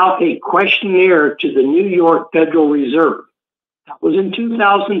sent out a questionnaire to the New York Federal Reserve. That was in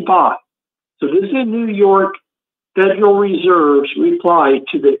 2005. So this is New York Federal Reserve's reply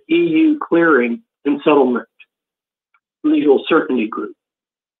to the EU Clearing and Settlement Legal Certainty Group.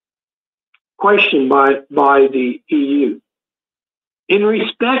 Question by the EU. In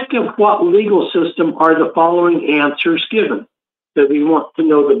respect of what legal system are the following answers given? That we want to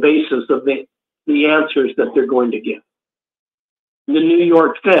know the basis of the answers that they're going to give. The New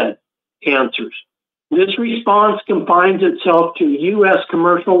York Fed answers. This response confines itself to U.S.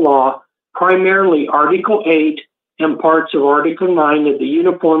 commercial law, primarily Article 8 and parts of Article 9 of the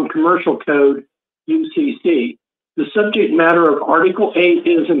Uniform Commercial Code, UCC. The subject matter of Article 8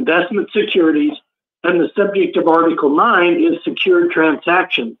 is investment securities, and the subject of Article 9 is secured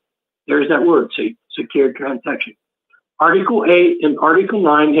transactions. There's that word, see, secured transaction. Article 8 and Article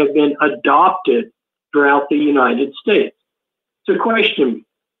 9 have been adopted throughout the United States. It's a question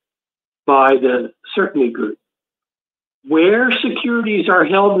by the Certainty Group. Where securities are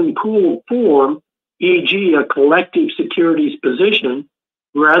held in pooled form, e.g. a collective securities position,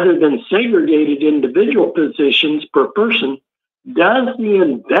 rather than segregated individual positions per person, does the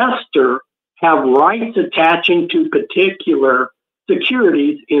investor have rights attaching to particular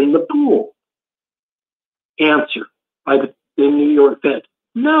securities in the pool? Answer by the New York Fed.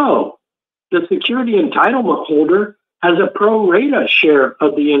 No. The security entitlement holder has a pro rata share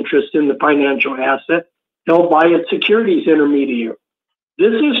of the interest in the financial asset held by its securities intermediary.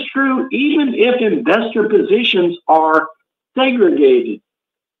 This is true even if investor positions are segregated.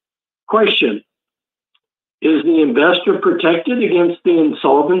 Question. Is the investor protected against the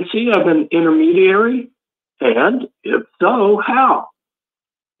insolvency of an intermediary? And if so, how?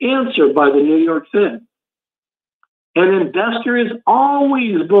 Answer by the New York Fed. An investor is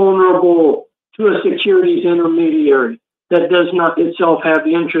always vulnerable to a securities intermediary that does not itself have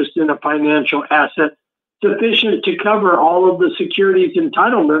interest in a financial asset sufficient to cover all of the securities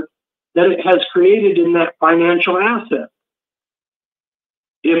entitlement that it has created in that financial asset.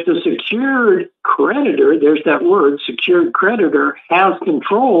 If the secured creditor, there's that word, secured creditor, has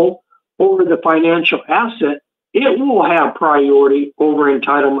control over the financial asset, it will have priority over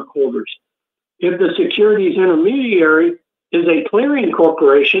entitlement holders. If the securities intermediary is a clearing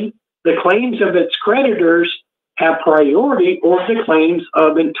corporation, the claims of its creditors have priority over the claims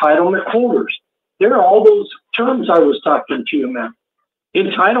of entitlement holders. There are all those terms I was talking to you about.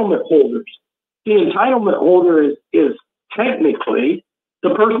 Entitlement holders. The entitlement holder is technically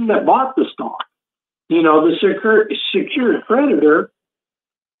the person that bought the stock. You know, the secured creditor,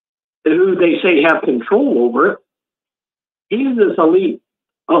 who they say have control over it, he's this elite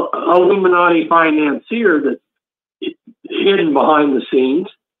Illuminati financier that's hidden behind the scenes.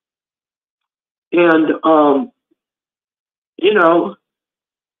 And, you know,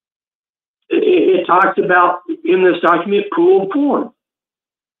 it talks about in this document pooled form,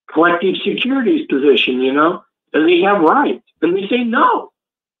 collective securities position, you know, does he have rights? And they say no,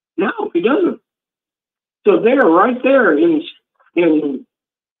 he doesn't. So they're right there in living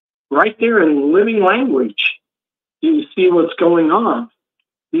language. You see what's going on.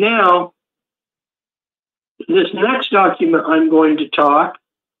 Now, this next document I'm going to talk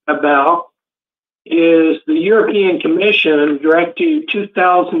about is the European Commission Directive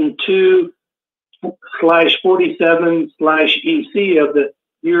 2002/47/EC of the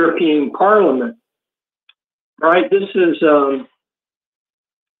European Parliament. Right? This is,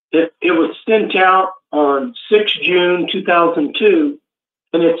 it was sent out on 6 June 2002,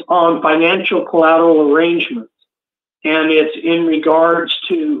 and it's on financial collateral arrangements. And it's in regards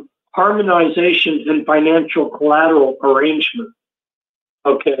to harmonization in financial collateral arrangements.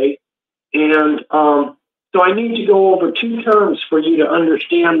 Okay? And so I need to go over two terms for you to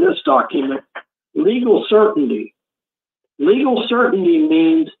understand this document. Legal certainty. Legal certainty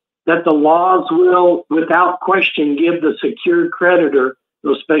means that the laws will, without question, give the secured creditor,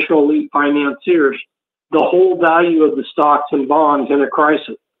 those special elite financiers, the whole value of the stocks and bonds in a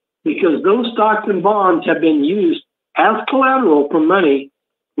crisis, because those stocks and bonds have been used as collateral for money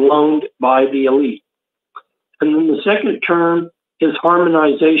loaned by the elite. And then the second term is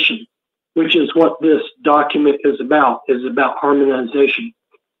harmonization, which is what this document is about harmonization.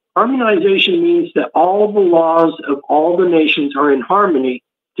 Harmonization means that all the laws of all the nations are in harmony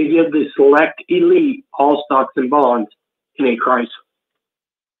to give the select elite all stocks and bonds in a crisis.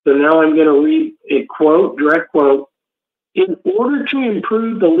 So now I'm going to read a quote, direct quote. In order to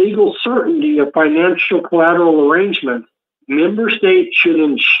improve the legal certainty of financial collateral arrangements, member states should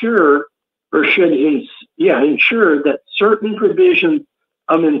ensure that certain provisions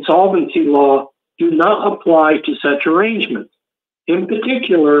of insolvency law do not apply to such arrangements. In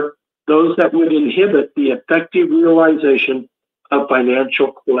particular, those that would inhibit the effective realization of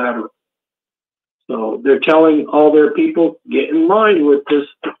financial collateral. So they're telling all their people, get in line with this,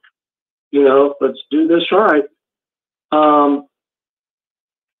 let's do this right. The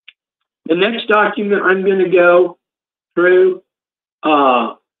next document I'm going to go through,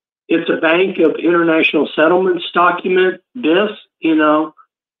 it's a Bank of International Settlements document,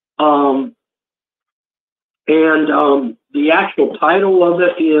 the actual title of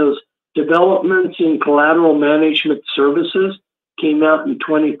it is Developments in Collateral Management Services, came out in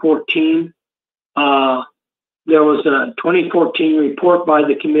 2014. There was a 2014 report by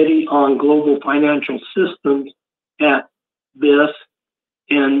the Committee on Global Financial Systems at this,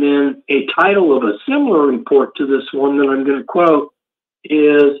 and then a title of a similar report to this one that I'm going to quote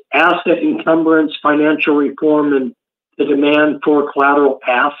is Asset Encumbrance, Financial Reform, and the Demand for Collateral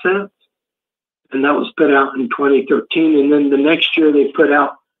Assets. And that was put out in 2013. And then the next year they put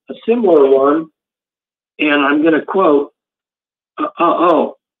out a similar one, and I'm going to quote,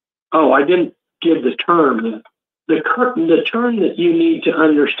 I didn't give the term. The term that you need to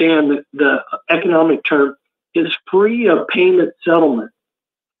understand, the economic term, is free of payment settlement.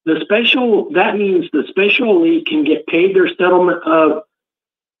 That means the special elite can get paid their settlement of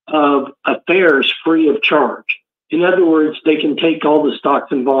affairs free of charge. In other words, they can take all the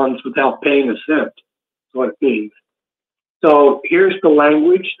stocks and bonds without paying a cent. That's what it means. So here's the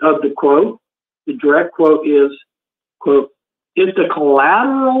language of the quote. The direct quote is, quote, if the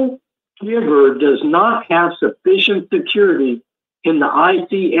collateral giver does not have sufficient security in the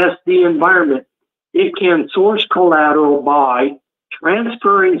ICSD environment, it can source collateral by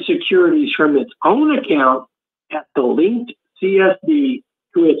transferring securities from its own account at the linked CSD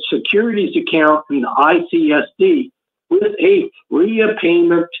to its securities account in the ICSD with a free of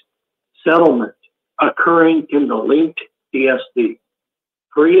payment settlement occurring in the linked CSD.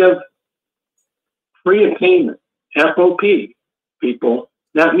 Free of payment, FOP, people.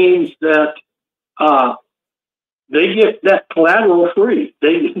 That means that they get that collateral free.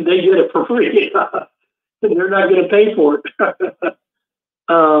 They get it for free. They're not going to pay for it.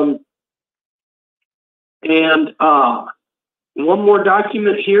 One more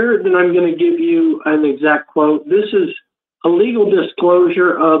document here, then I'm going to give you an exact quote. This is a legal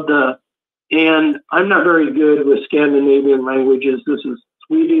disclosure of and I'm not very good with Scandinavian languages. This is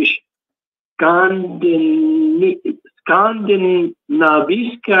Swedish,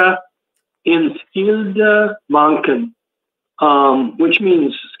 Skandinaviska Enskilda Banken, which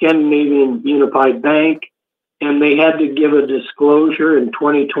means Scandinavian Unified Bank. And they had to give a disclosure in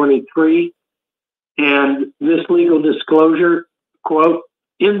 2023. And this legal disclosure, quote,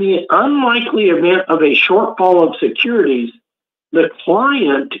 in the unlikely event of a shortfall of securities, the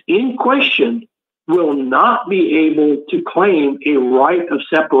client in question will not be able to claim a right of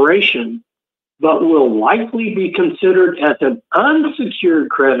separation, but will likely be considered as an unsecured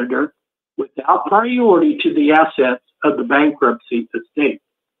creditor without priority to the assets of the bankruptcy estate.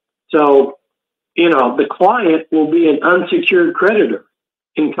 So, the client will be an unsecured creditor,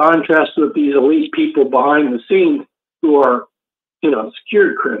 in contrast with these elite people behind the scenes who are,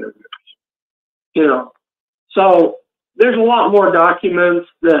 secured creditors. So there's a lot more documents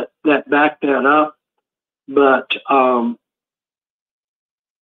that back that up, but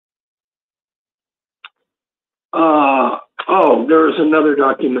there's another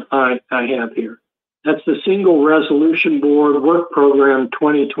document I have here. That's the Single Resolution Board Work Program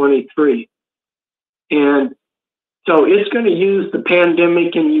 2023. And so it's going to use the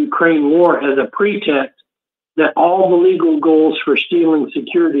pandemic and Ukraine war as a pretext that all the legal goals for stealing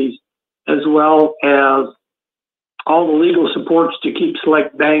securities, as well as all the legal supports to keep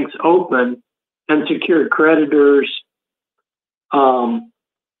select banks open and secured creditors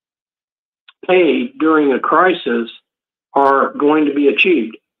paid during a crisis, are going to be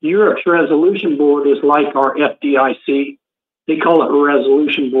achieved. Europe's resolution board is like our FDIC. They call it a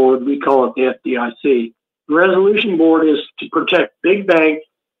resolution board. We call it the FDIC. The resolution board is to protect big banks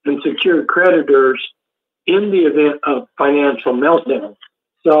and secured creditors in the event of financial meltdown.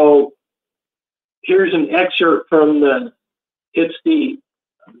 So here's an excerpt from the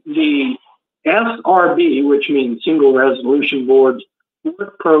SRB, which means Single Resolution Board's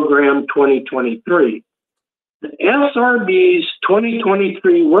Work Program 2023. The SRB's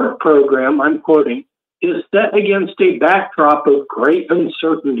 2023 work program, I'm quoting, is set against a backdrop of great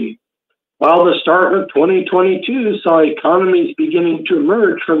uncertainty. While the start of 2022 saw economies beginning to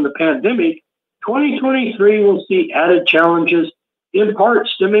emerge from the pandemic, 2023 will see added challenges, in part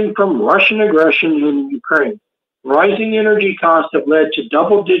stemming from Russian aggression in Ukraine. Rising energy costs have led to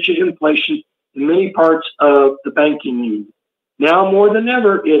double-digit inflation in many parts of the banking union. Now more than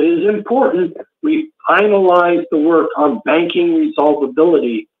ever, it is important we finalize the work on banking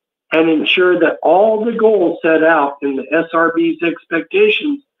resolvability and ensure that all the goals set out in the SRB's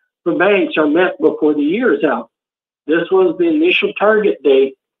expectations for banks are met before the year is out. This was the initial target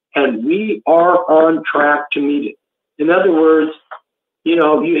date, and we are on track to meet it. In other words, you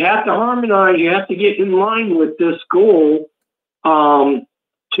know, you have to harmonize, you have to get in line with this goal to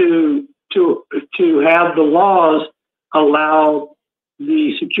have the laws allow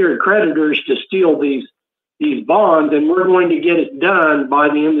the secured creditors to steal these bonds, and we're going to get it done by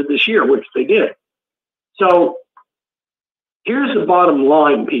the end of this year, which they did. So here's the bottom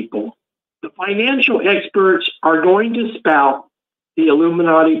line, people. The financial experts are going to spout the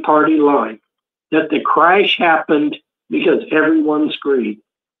Illuminati party line that the crash happened because everyone's greed.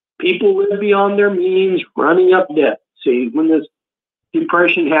 People live beyond their means, running up debt. See, when this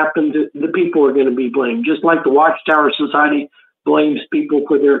depression happened, the people are going to be blamed, just like the Watchtower Society blames people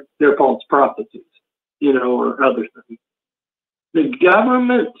for their false prophecies, you know, or other things. The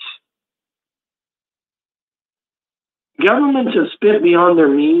governments have spent beyond their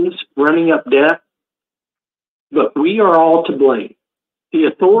means running up debt, but we are all to blame. The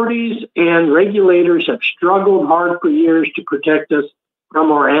authorities and regulators have struggled hard for years to protect us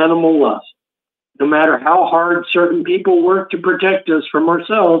from our animal lust. No matter how hard certain people work to protect us from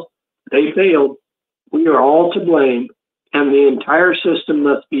ourselves, they failed. We are all to blame, and the entire system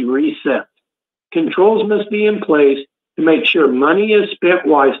must be reset. Controls must be in place to make sure money is spent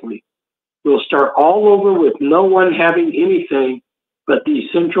wisely. We'll start all over with no one having anything but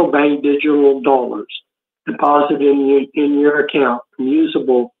these central bank digital dollars deposited in your account and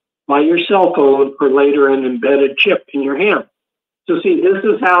usable by your cell phone or later an embedded chip in your hand. So see, this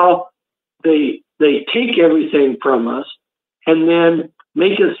is how they take everything from us and then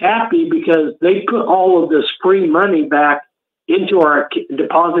make us happy because they put all of this free money back into our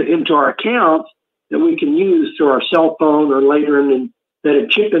deposit into our accounts that we can use through our cell phone or later an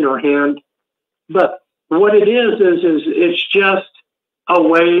embedded chip in our hand. But what it is it's just a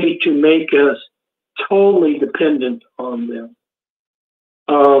way to make us totally dependent on them.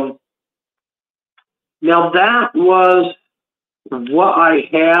 Now that was what I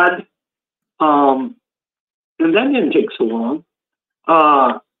had, and that didn't take so long,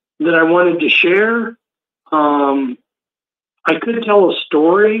 that I wanted to share. I could tell a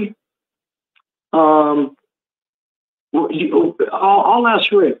story. I'll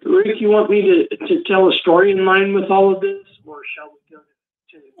ask Rick. Rick, you want me to tell a story in line with all of this, or shall we go to?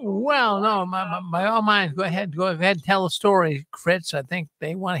 Well, no, by all means, go ahead, tell a story, Fritz. I think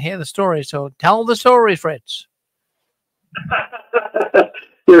they want to hear the story, so tell the story, Fritz.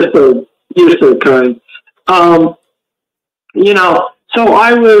 You're so kind. You know, so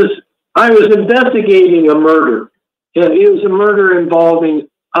I was investigating a murder. It was a murder involving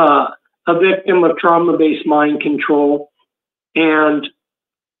a victim of trauma-based mind control, and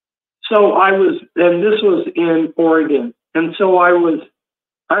so and this was in Oregon, and so I was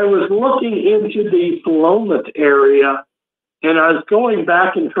looking into the Philomath area, and I was going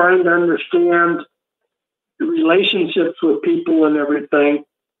back and trying to understand the relationships with people and everything.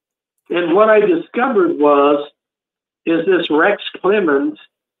 And what I discovered is this Rex Clemens.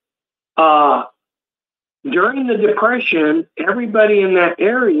 During the Depression, everybody in that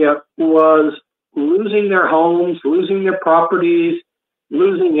area was losing their homes, losing their properties,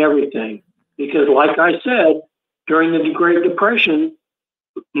 losing everything. Because like I said, during the Great Depression,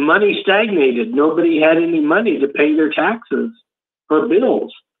 money stagnated. Nobody had any money to pay their taxes or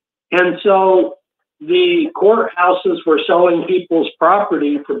bills. And so the courthouses were selling people's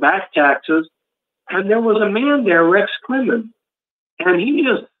property for back taxes. And there was a man there, Rex Clemens, and he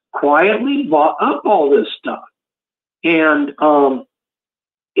just quietly bought up all this stuff. And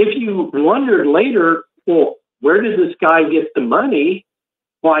if you wondered later, well, where did this guy get the money?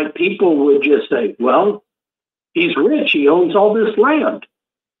 why people would just say, well, he's rich, he owns all this land.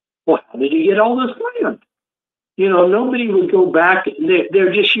 Well, how did he get all this land? You know, nobody would go back.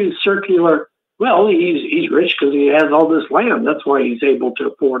 They're just use circular, well, he's rich because he has all this land. That's why he's able to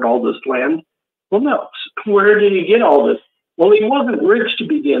afford all this land. Well, no. Where did he get all this? Well, he wasn't rich to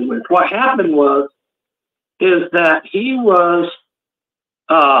begin with. What happened is that he was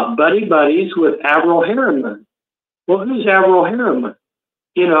buddies with Averell Harriman. Well, who's Averell Harriman?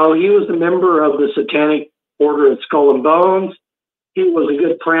 You know, he was a member of the Satanic Order of Skull and Bones. He was a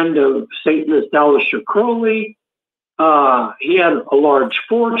good friend of Satanist Aleister Crowley. He had a large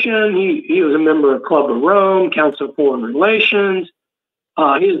fortune. He was a member of Club of Rome, Council of Foreign Relations.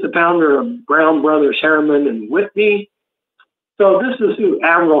 He is the founder of Brown Brothers Harriman and Whitney. So this is who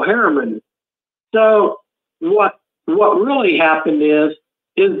Averell Harriman is. So what really happened is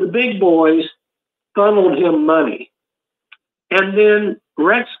the big boys funneled him money. And then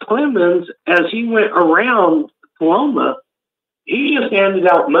Rex Clemens, as he went around Paloma, he just handed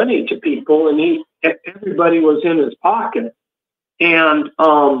out money to people, and everybody was in his pocket. And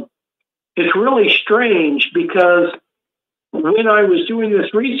it's really strange because when I was doing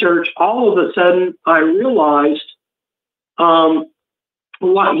this research, all of a sudden I realized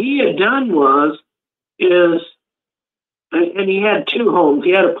what he had done is, and he had two homes.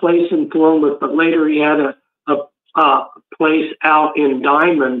 He had a place in Paloma, but later he had a place out in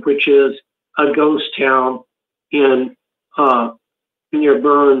Diamond, which is a ghost town in near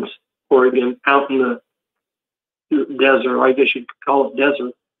Burns, Oregon, out in the desert. I guess you could call it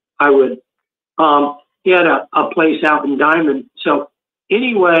desert. I would. He had a place out in Diamond. So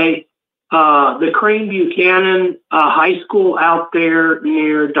anyway, the Crane Buchanan High School out there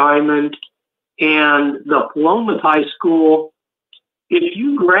near Diamond and the Paloma High School, if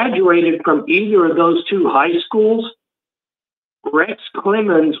you graduated from either of those two high schools, Rex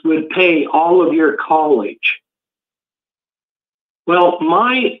Clemens would pay all of your college. Well,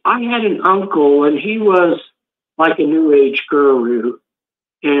 I had an uncle, and he was like a New Age guru,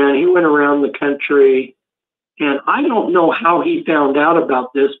 and he went around the country, and I don't know how he found out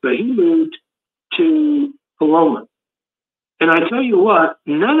about this, but he moved to Paloma. And I tell you what,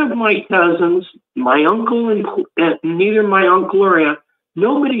 none of my cousins, my uncle, and neither my uncle or aunt,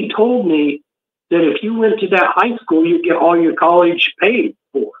 nobody told me that if you went to that high school, you'd get all your college paid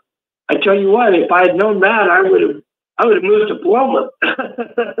for. I tell you what, if I had known that, I would have moved to Paloma.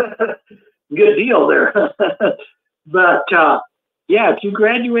 Good deal there. But yeah, if you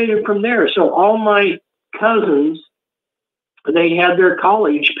graduated from there, so all my cousins, they had their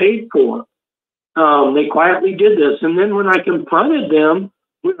college paid for. They quietly did this. And then when I confronted them,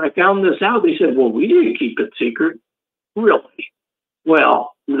 when I found this out, they said, well, we didn't keep it secret. Really?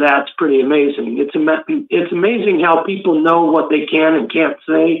 Well, that's pretty amazing. It's amazing how people know what they can and can't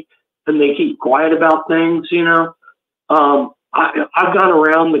say, and they keep quiet about things, you know. I've gone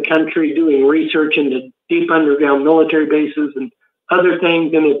around the country doing research into deep underground military bases and other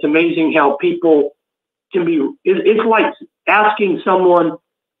things, and it's amazing how people can be. It's like asking someone,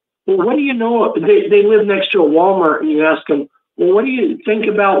 well, what do you know? They live next to a Walmart, and you ask them, well, what do you think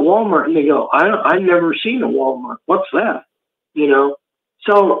about Walmart? And they go, I've never seen a Walmart. What's that? You know?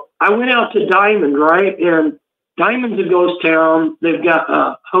 So I went out to Diamond, right? And Diamond's a ghost town. They've got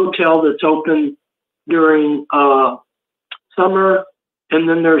a hotel that's open during summer, and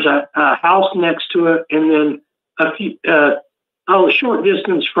then there's a house next to it, and then a short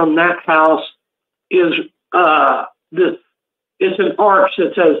distance from that house is it's an arch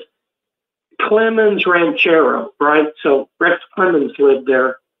that says Clemens Ranchero, right? So Rex Clemens lived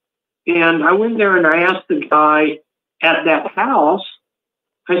there. And I went there and I asked the guy at that house,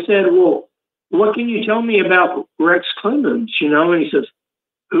 I said, well, what can you tell me about Rex Clemens, you know? And he says,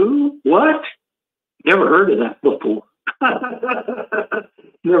 who? What? Never heard of that before.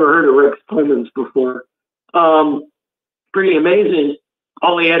 Never heard of Rex Clemens before. Pretty amazing.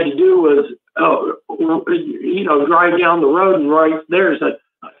 All he had to do was, drive down the road, and right there's a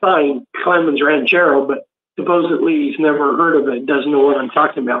sign, Clemens Ranchero, but supposedly he's never heard of it, doesn't know what I'm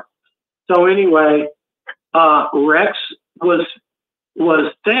talking about. So anyway, Rex was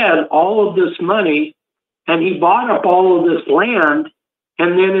fed all of this money, and he bought up all of this land,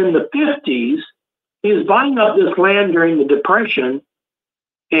 and then in the 50s, he was buying up this land during the Depression,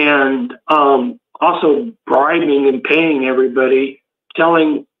 and also bribing and paying everybody,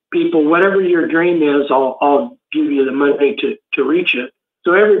 telling people, whatever your dream is, I'll give you the money to reach it.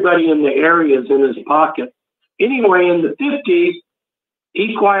 So everybody in the area is in his pocket. Anyway, in the 50s,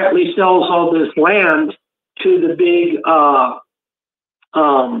 he quietly sells all this land to the big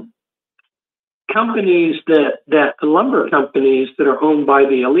companies that lumber companies that are owned by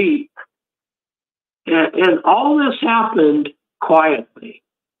the elite. And all this happened quietly.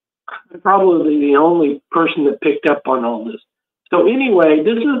 I'm probably the only person that picked up on all this. So anyway,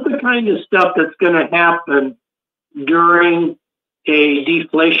 this is the kind of stuff that's going to happen during a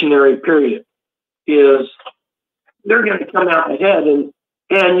deflationary period. Is they're going to come out ahead, and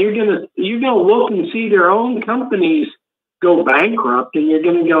you're going to look and see their own companies go bankrupt, and you're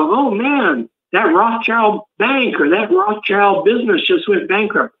going to go, oh man, that Rothschild bank or that Rothschild business just went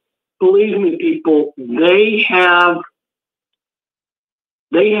bankrupt. Believe me, people, they have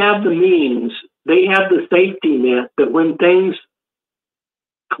the means, they have the safety net that when things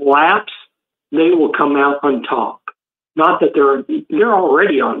collapse, they will come out on top. Not that they're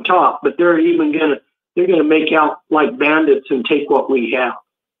already on top, but they're gonna make out like bandits and take what we have.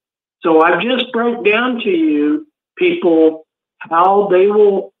 So I've just broke down to you, people, how they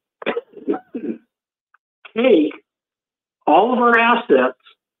will take all of our assets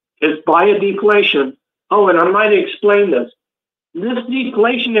is by a deflation. Oh, and I might explain this. This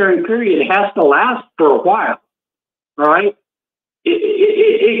deflationary period has to last for a while, right?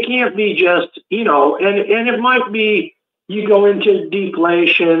 It can't be just, and it might be you go into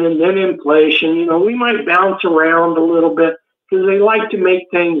deflation and then inflation. We might bounce around a little bit because they like to make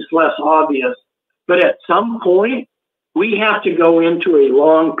things less obvious. But at some point, we have to go into a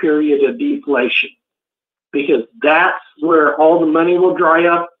long period of deflation because that's where all the money will dry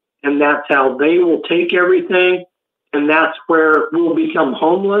up, and that's how they will take everything, and that's where we'll become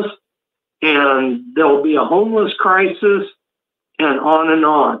homeless, and there'll be a homeless crisis, and on and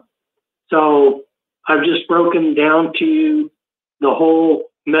on. So I've just broken down to you the whole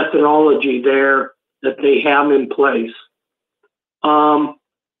methodology there that they have in place.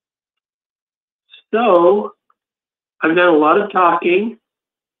 So I've done a lot of talking.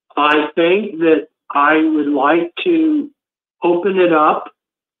 I think that I would like to open it up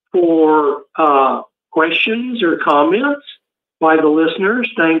for questions or comments by the listeners.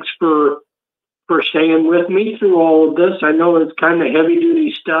 Thanks for staying with me through all of this. I know it's kind of heavy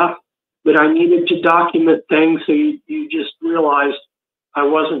duty stuff, but I needed to document things so you just realized I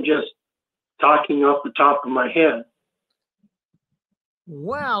wasn't just talking off the top of my head.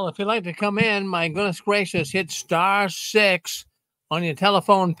 Well, if you'd like to come in, my goodness gracious, hit *6 on your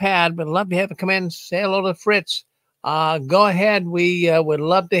telephone pad. We'd love to have you come in, say hello to Fritz. Go ahead. We would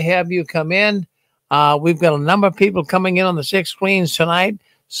love to have you come in. We've got a number of people coming in on the 6 screens tonight.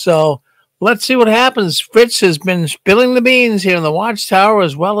 So let's see what happens. Fritz has been spilling the beans here in the Watchtower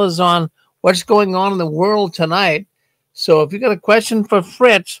as well as on what's going on in the world tonight. So if you've got a question for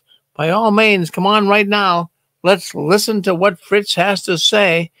Fritz, by all means, come on right now. Let's listen to what Fritz has to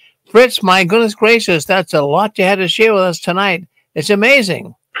say. Fritz, my goodness gracious, that's a lot you had to share with us tonight. It's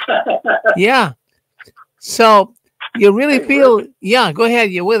amazing. Yeah. So you really feel, yeah, go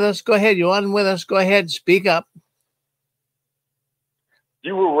ahead. You're with us. Go ahead. You're on with us. Go ahead. Speak up.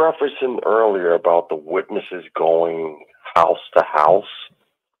 You were referencing earlier about the witnesses going house to house.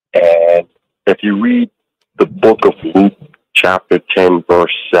 And if you read the book of Luke, chapter 10,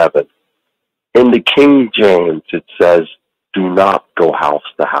 verse 7, in the King James, it says, do not go house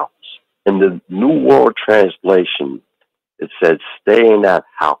to house. In the New World Translation, it says, stay in that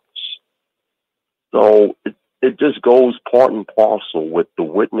house. So it just goes part and parcel with the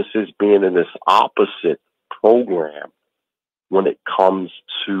witnesses being in this opposite program when it comes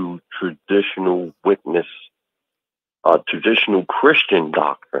to traditional witness, traditional Christian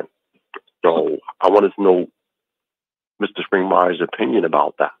doctrine. So I wanted to know Mr. Springmeier's opinion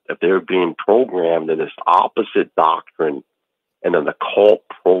about that. If they're being programmed in this opposite doctrine and an occult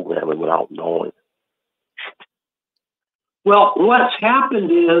programming without knowing. Well, what's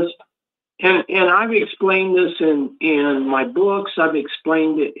happened is, and I've explained this in my books, I've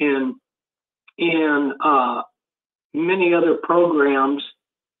explained it in many other programs,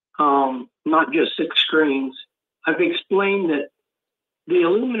 not just 6 screens. I've explained that the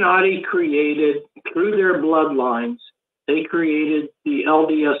Illuminati created, through their bloodlines, they created the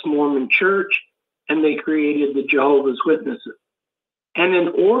LDS Mormon Church, and they created the Jehovah's Witnesses. And in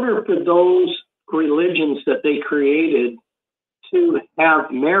order for those religions that they created to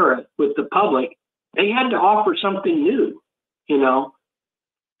have merit with the public, they had to offer something new,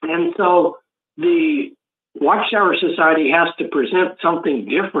 And so the Watchtower Society has to present something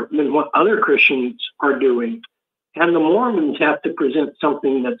different than what other Christians are doing. And the Mormons have to present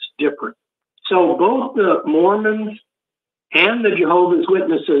something that's different. So both the Mormons and the Jehovah's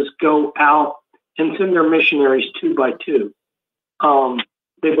Witnesses go out and send their missionaries 2 by 2.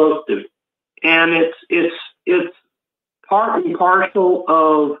 They both do. And it's part and parcel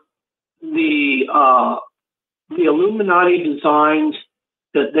of the Illuminati designs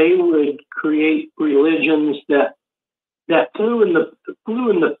that they would create religions that flew in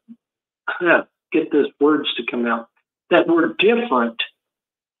the get those words to come out, that were different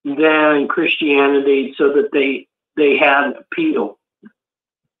than Christianity, so that they had appeal.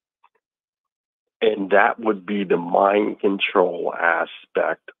 And that would be the mind control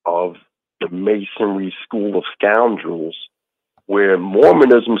aspect of the Masonry school of scoundrels, where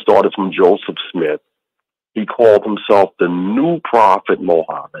Mormonism started from Joseph Smith. He called himself the new prophet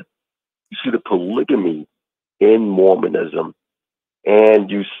Mohammed. You see the polygamy in Mormonism,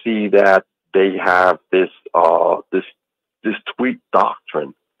 and you see that they have this tweaked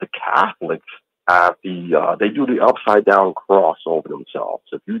doctrine. The Catholics have they do the upside down cross over themselves.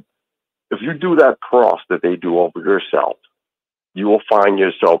 If you do that cross that they do over yourself, you will find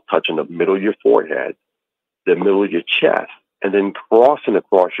yourself touching the middle of your forehead, the middle of your chest, and then crossing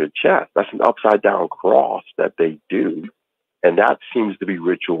across your chest. That's an upside down cross that they do, and that seems to be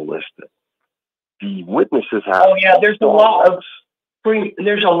ritualistic. The witnesses have. Oh yeah, there's a lot of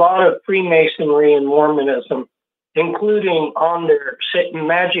Freemasonry in Mormonism, including on their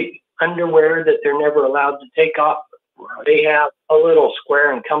magic underwear that they're never allowed to take off. They have a little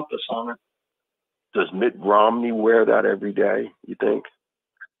square and compass on it. Does Mitt Romney wear that every day, you think?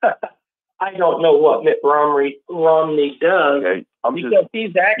 I don't know what Mitt Romney does, okay, because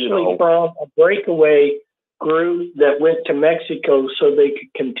he's actually from a breakaway group that went to Mexico so they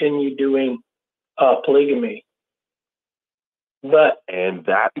could continue doing polygamy. And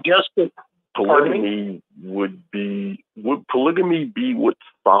that polygamy would polygamy be what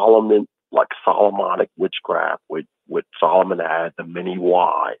Solomon, like Solomonic witchcraft, with Solomon had the many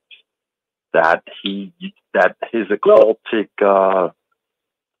wives, that his occultic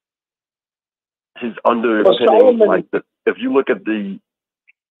his underpinning, like if you look at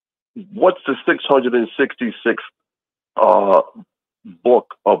what's the 666th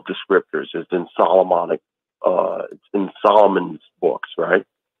book of the scriptures? It's in Solomonic. It's in Solomon's books, right?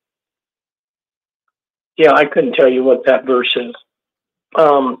 Yeah, I couldn't tell you what that verse is.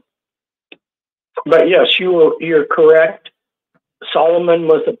 But yes, you're correct. Solomon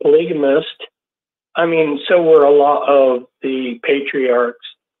was a polygamist. I mean, so were a lot of the patriarchs.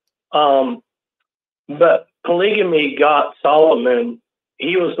 But polygamy got Solomon.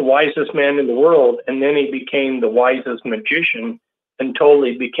 He was the wisest man in the world, and then he became the wisest magician and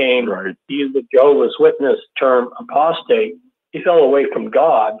totally became, to use the Jehovah's Witness term, apostate. He fell away from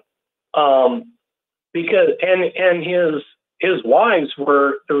God, because his wives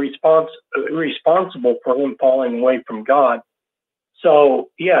were responsible for him falling away from God. So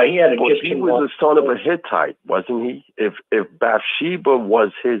yeah, he had Egyptian. He was the son of a Hittite, wasn't he? If Bathsheba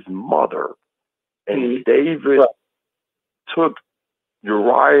was his mother, and David took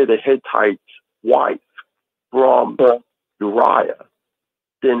Uriah the Hittite's wife from Uriah,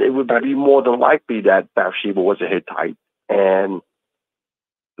 then it would be more than likely that Bathsheba was a Hittite, and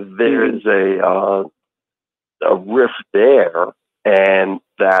there's a rift there, and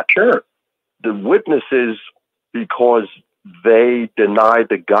that the witnesses, because they deny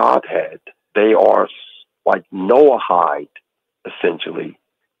the Godhead, they are like Noahide, essentially.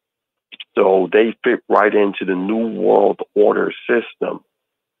 So they fit right into the New World Order system,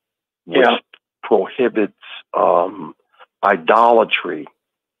 which prohibits idolatry.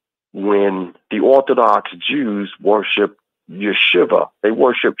 When the Orthodox Jews worship Yeshiva, they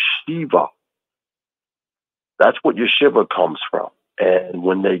worship Shiva. That's what Yeshiva comes from. And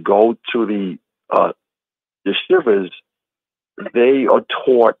when they go to the Yeshivas, they are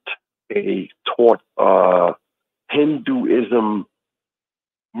taught Hinduism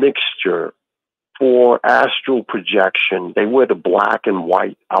mixture for astral projection. They wear the black and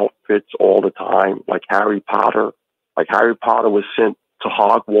white outfits all the time, like Harry Potter. Like Harry Potter was sent to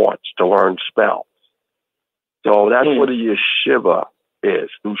Hogwarts to learn spells. So that's what a yeshiva is,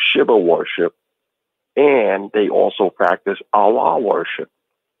 through Shiva worship. And they also practice Allah worship.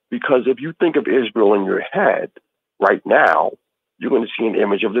 Because if you think of Israel in your head right now, you're going to see an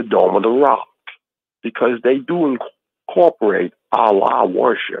image of the Dome of the Rock, because they do incorporate Allah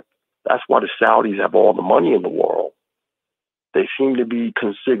worship. That's why the Saudis have all the money in the world. They seem to be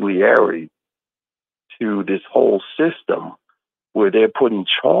consigliere to this whole system where they're put in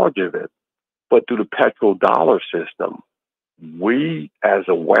charge of it. But through the petrodollar system, we as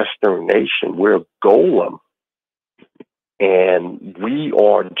a Western nation, we're a golem. And we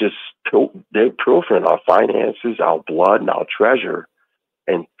are just, they're pilfering our finances, our blood, and our treasure,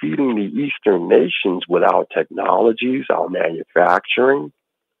 and feeding the Eastern nations with our technologies, our manufacturing.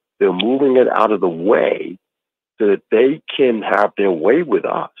 They're moving it out of the way so that they can have their way with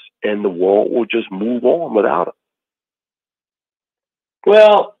us. and the world will just move on without him.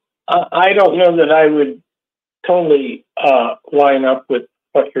 Well, I don't know that I would totally line up with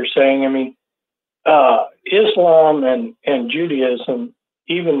what you're saying. I mean, Islam and Judaism,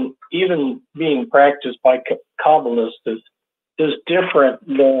 even being practiced by Kabbalists, is different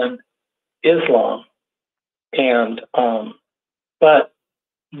than Islam, and but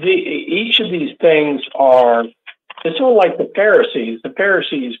each of these things are. It's sort of like the Pharisees. The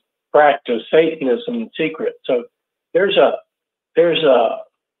Pharisees practice Satanism in secret. So there's a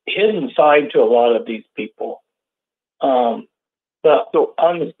hidden side to a lot of these people. But So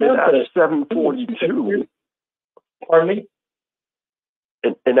on the in surface, Acts 7:42, pardon me?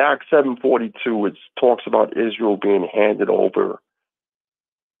 in Acts 7:42, it talks about Israel being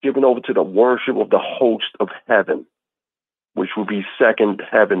given over to the worship of the host of heaven, which would be second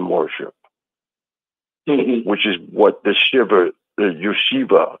heaven worship, which is what the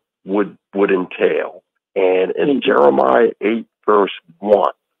yeshiva would entail. And in Jeremiah 8, verse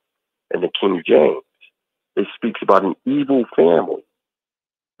 1, in the King James, it speaks about an evil family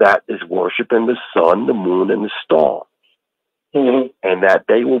that is worshiping the sun, the moon, and the stars, and that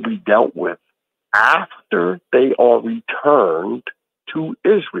they will be dealt with after they are returned to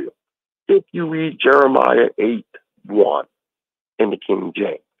Israel. If you read Jeremiah 8, 1 in the King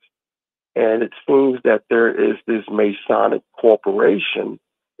James. And it seems that there is this Masonic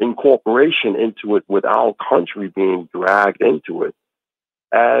incorporation into it, with our country being dragged into it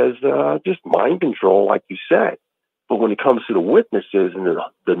as just mind control, like you said. But when it comes to the witnesses and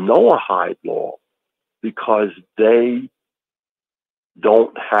the Noahide law, because they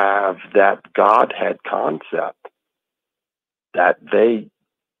don't have that Godhead concept, that they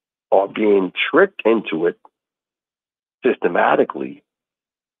are being tricked into it systematically.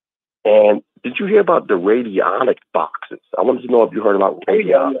 And did you hear about the radionic boxes? I wanted to know if you heard about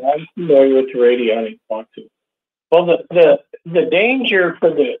radionic. Yeah, I'm familiar with the radionic boxes. Well, the danger for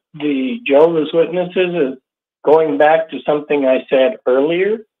the Jehovah's Witnesses is going back to something I said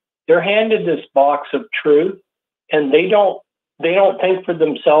earlier. They're handed this box of truth, and they don't think for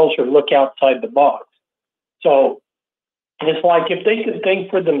themselves or look outside the box. So it's like if they could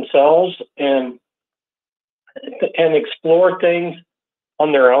think for themselves and explore things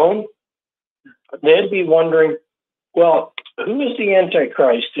on their own, they'd be wondering, well, who is the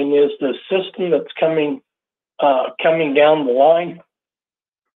Antichrist, and is the system that's coming down the line,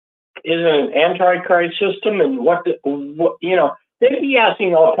 is it an Antichrist system, and what they'd be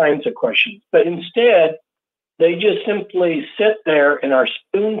asking all kinds of questions. But instead, they just simply sit there and are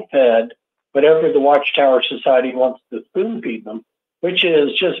spoon-fed whatever the Watchtower Society wants to spoon-feed them, which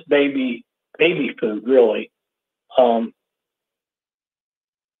is just baby food, really.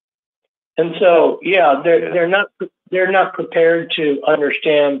 And so, yeah, they're not prepared to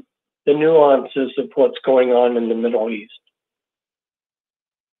understand the nuances of what's going on in the Middle East.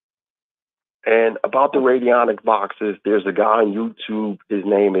 And about the radionic boxes, there's a guy on YouTube. His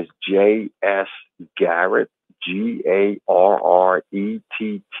name is J.S. Garrett, Garrett,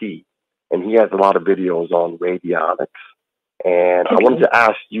 and he has a lot of videos on radionics. And I wanted to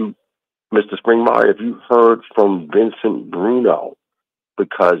ask you, Mr. Springmeier, if you heard from Vincent Bruno,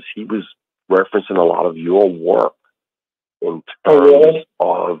 because he was referencing a lot of your work in terms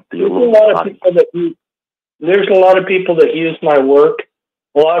of the Illuminati. There's a lot of people that use my work.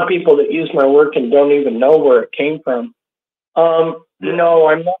 A lot of people that use my work and don't even know where it came from. No,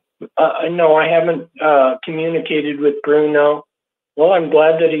 I'm not. No, I haven't communicated with Bruno. Well, I'm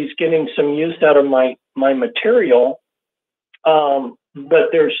glad that he's getting some use out of my material.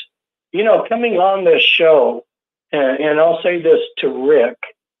 But there's, coming on this show, and I'll say this to Rick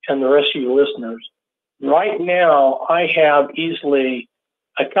and the rest of you listeners. Right now, I have easily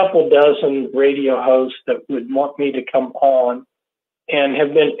a couple dozen radio hosts that would want me to come on, and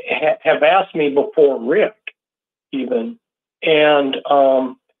have asked me before Rick even, and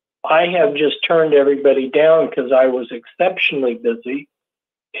I have just turned everybody down because I was exceptionally busy,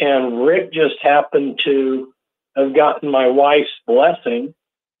 and Rick just happened to have gotten my wife's blessing.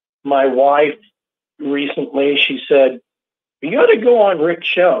 My wife recently, she said, "You got to go on Rick's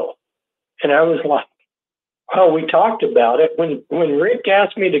show," and I was like, "Oh, we talked about it." When Rick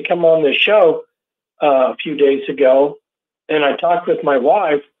asked me to come on the show a few days ago, and I talked with my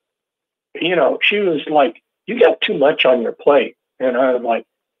wife, she was like, "You got too much on your plate," and I was like,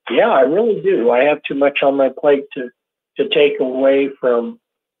 "Yeah, I really do. I have too much on my plate to take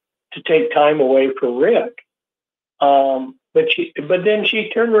time away for Rick." But then she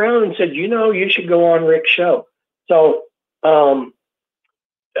turned around and said, "You should go on Rick's show." So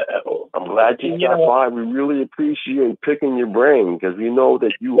I'm glad you stopped by. We really appreciate picking your brain because we know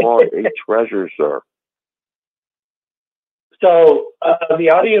that you are a treasure, sir. So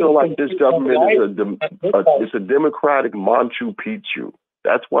the audience, I feel like this government is it's a democratic Machu Picchu.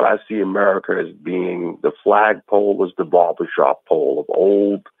 That's what I see America as being. The flagpole is the barbershop pole of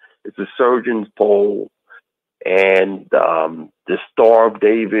old. It's the surgeon's pole. And the Star of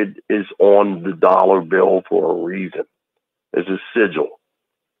David is on the dollar bill for a reason. It's a sigil.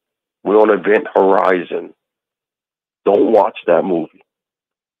 We're on Event Horizon. Don't watch that movie.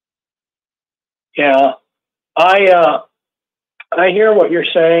 Yeah, I hear what you're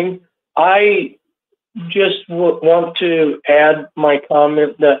saying. I just want to add my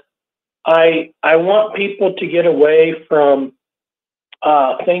comment that I want people to get away from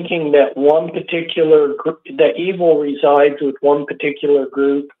thinking that one particular that evil resides with one particular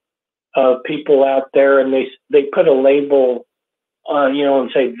group of people out there, and they put a label,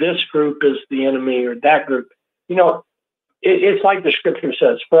 and say this group is the enemy or that group. It's like the scripture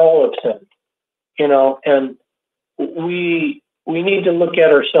says, for all have sinned. And we need to look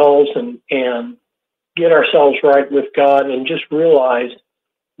at ourselves and get ourselves right with God, and just realize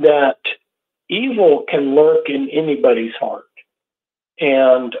that evil can lurk in anybody's heart.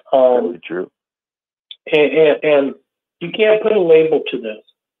 And Very true. And you can't put a label to this.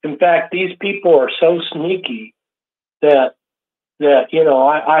 In fact, these people are so sneaky that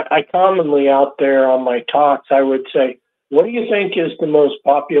I commonly out there on my talks, I would say, what do you think is the most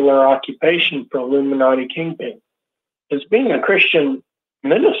popular occupation for Illuminati kingpin? It's being a Christian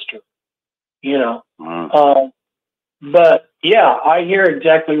minister, But yeah, I hear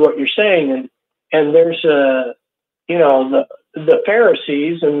exactly what you're saying, and there's the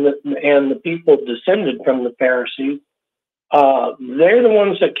Pharisees and the people descended from the Pharisees. They're the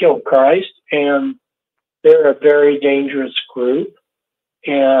ones that killed Christ, and they're a very dangerous group.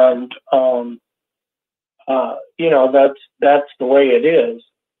 And that's the way it is.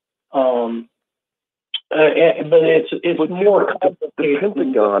 But it's more complicated. The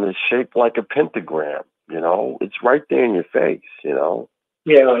Pentagon is shaped like a pentagram. It's right there in your face. Yeah.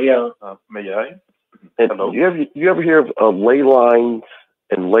 May I? And Hello. you ever hear of ley lines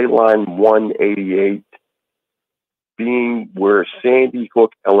and ley line 188 being where Sandy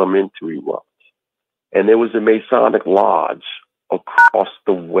Hook Elementary was? And there was a Masonic lodge across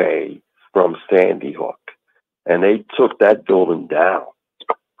the way from Sandy Hook, and they took that building down.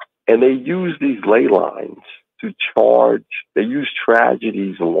 And they used these ley lines to charge. They used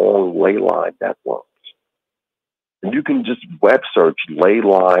tragedies along ley line networks. And you can just web search ley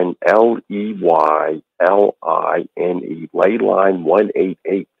line, Leyline, ley line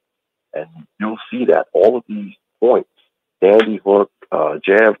 188, and you'll see that all of these points, Sandy Hook,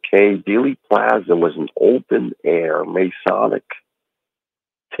 JFK, Dealey Plaza was an open air Masonic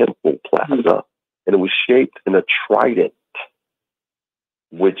temple plaza, and it was shaped in a trident,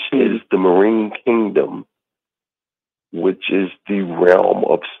 which is the Marine Kingdom, which is the realm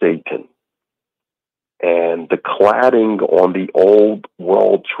of Satan. And the cladding on the old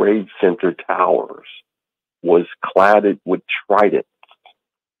World Trade Center towers was cladded with tridents.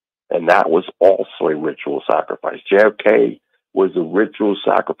 And that was also a ritual sacrifice. JFK was a ritual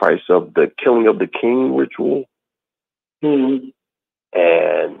sacrifice of the killing of the king ritual. Mm-hmm.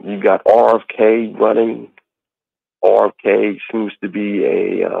 And you got RFK running. RFK seems to be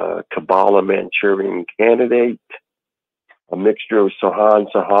a Kabbalah Manchurian candidate, a mixture of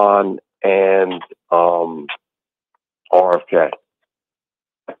Sirhan and RFK.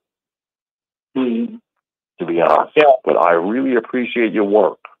 Mm-hmm. To be honest, yeah. But I really appreciate your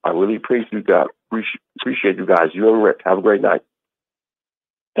work. I really appreciate you guys. You and Rick, have a great night.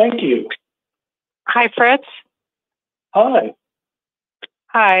 Thank you. Hi, Fritz. Hi.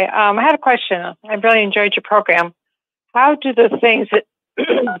 Hi. I had a question. I really enjoyed your program. How do the things that,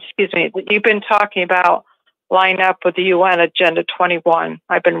 that you've been talking about line up with the UN Agenda 21?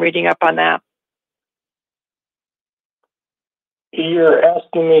 I've been reading up on that. You're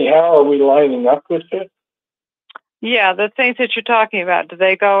asking me how are we lining up with it? Yeah, the things that you're talking about, do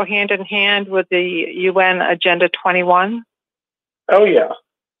they go hand in hand with the UN Agenda 21? Oh, yeah.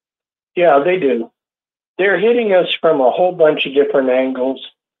 Yeah, they do. They're hitting us from a whole bunch of different angles,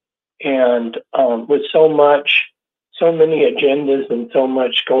 and with so many agendas and so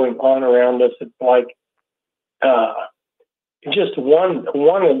much going on around us, it's like just one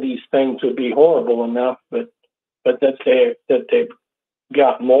of these things would be horrible enough, but that they've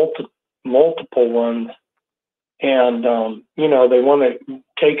got multiple ones. And, they want to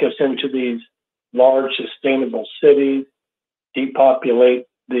take us into these large sustainable cities, depopulate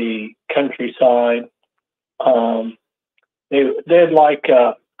the countryside. They'd like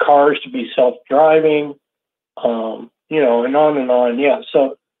cars to be self-driving, and on and on. Yeah,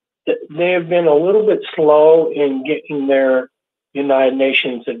 so they have been a little bit slow in getting their United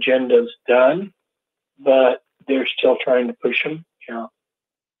Nations agendas done, but they're still trying to push them. Yeah,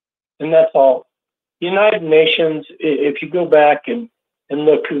 and that's all. United Nations, if you go back and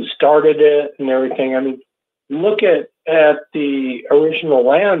look who started it and everything, I mean, look at the original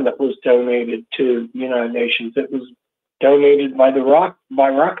land that was donated to the United Nations. It was donated by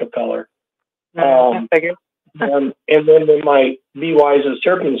Rockefeller. And then in my Be Wise as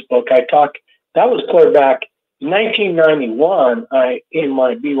Serpents book, I talk, that was clear back in 1991. In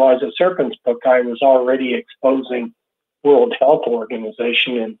my Be Wise as Serpents book, I was already exposing World Health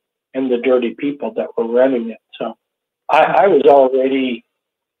Organization and the dirty people that were running it. So I was already,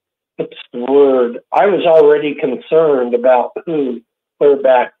 what's the word? I was already concerned about who clear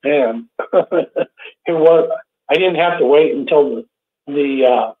back then. I didn't have to wait until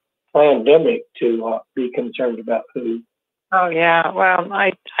the pandemic to be concerned about who. Oh, yeah. Well,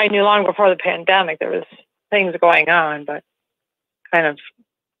 I knew long before the pandemic there was things going on, but kind of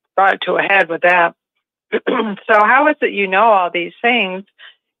brought it to a head with that. So how is it you know all these things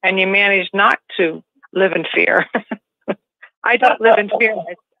and you manage not to live in fear? I don't live in fear.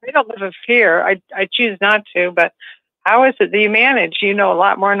 I don't live in fear. I choose not to, but how is it that you manage? You know a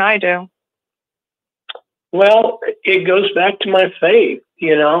lot more than I do. Well, it goes back to my faith,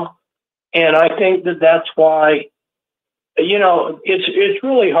 and I think that's why, it's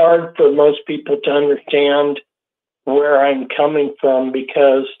really hard for most people to understand where I'm coming from,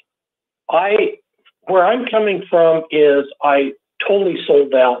 because where I'm coming from is I totally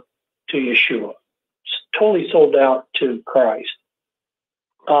sold out to Yeshua, totally sold out to Christ.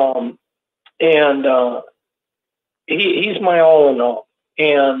 He's my all in all.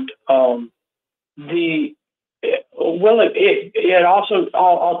 And it also,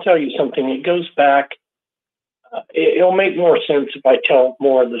 I'll tell you something. It goes back. It'll make more sense if I tell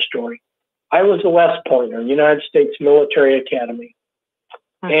more of the story. I was a West Pointer, United States Military Academy,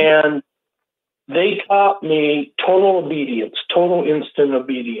 and they taught me total obedience, total instant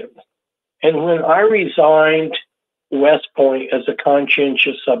obedience. And when I resigned West Point as a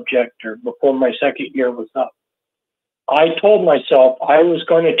conscientious objector before my second year was up, I told myself I was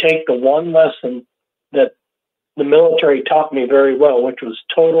going to take the one lesson that the military taught me very well, which was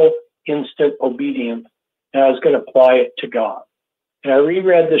total instant obedience, and I was going to apply it to God. And I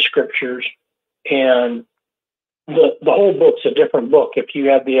reread the scriptures, and the whole book's a different book if you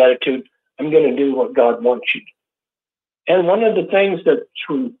have the attitude, I'm going to do what God wants you to. And one of the things that's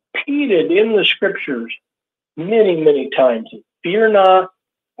repeated in the scriptures many, many times is fear not,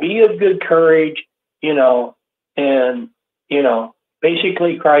 be of good courage, and,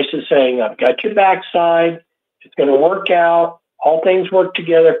 basically Christ is saying, I've got your backside. It's going to work out. All things work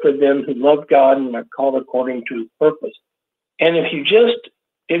together for them who love God and are called according to his purpose. And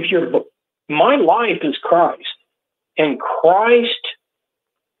my life is Christ, and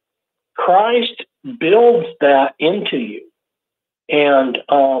Christ builds that into you. And,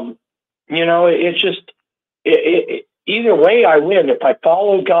 it's just, either way I win. If I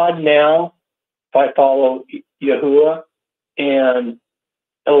follow God now, if I follow Yahuwah and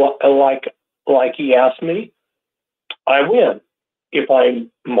like he asked me, I win. If I'm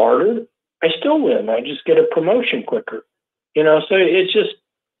martyred, I still win. I just get a promotion quicker. So it's just,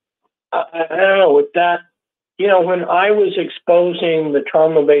 I don't know, with that, when I was exposing the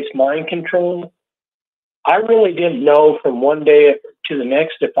trauma-based mind control, I really didn't know from one day to the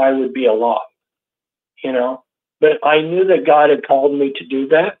next if I would be alive, But I knew that God had called me to do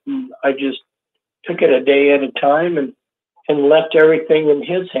that, and I just took it a day at a time and left everything in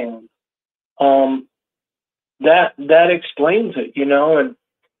his hands. That explains it, and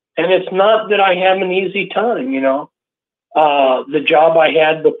it's not that I have an easy time, the job I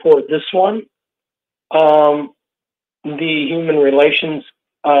had before this one, the human relations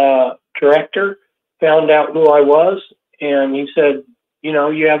director found out who I was, and he said,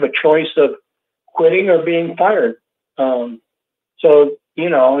 you have a choice of quitting or being fired. So,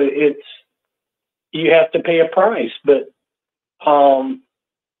 you have to pay a price, but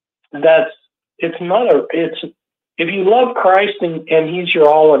if you love Christ and he's your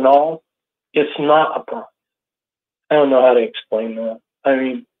all in all, it's not a price. I don't know how to explain that. I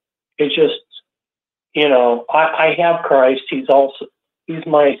mean, it's just, I have Christ. He's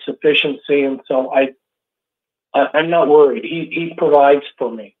my sufficiency. And so I'm not worried. He provides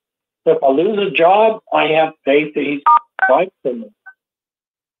for me. So if I lose a job, I have faith that he's provides for me.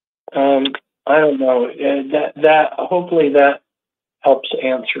 I don't know. That hopefully that helps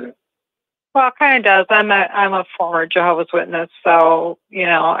answer it. Well, it kind of does. I'm a former Jehovah's Witness, so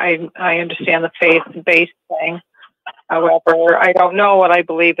I understand the faith-based thing. However, I don't know what I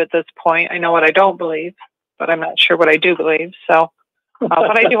believe at this point. I know what I don't believe, but I'm not sure what I do believe. So,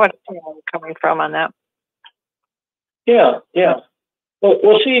 but I do understand where you're coming from on that. Yeah.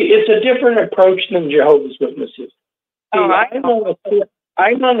 Well, see, it's a different approach than Jehovah's Witnesses. See,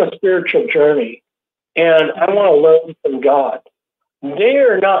 I'm on a spiritual journey, and I want to learn from God. They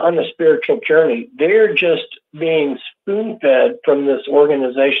are not on a spiritual journey. They're just being spoon-fed from this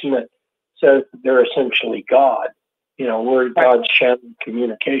organization that says they're essentially God. We're God's channel of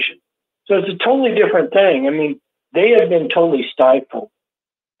communication. So it's a totally different thing. I mean, they have been totally stifled.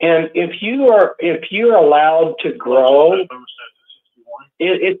 And if you're allowed to grow,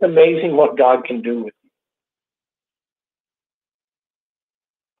 it's amazing what God can do with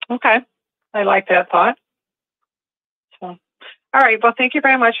you. Okay. I like that thought. So, all right. Well, thank you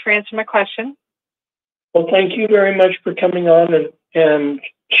very much for answering my question. Well, thank you very much for coming on and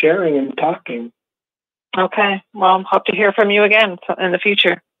sharing and talking. Okay. Well, hope to hear from you again in the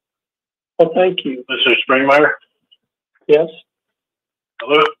future. Well, thank you. Mr. Springmeier? Yes?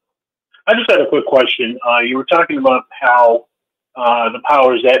 Hello? I just had a quick question. You were talking about how the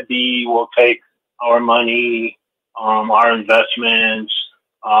powers that be will take our money, our investments.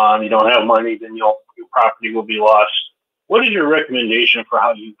 You don't have money, then your property will be lost. What is your recommendation for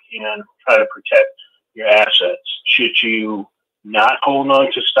how you can try to protect your assets? Should you not hold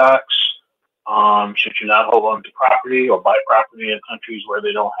on to stocks? Should you not hold on to property or buy property in countries where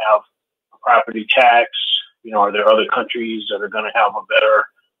they don't have a property tax? Are there other countries that are going to have a better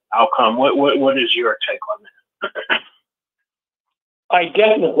outcome? What is your take on that? I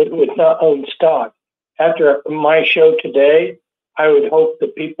definitely would not own stock. After my show today, I would hope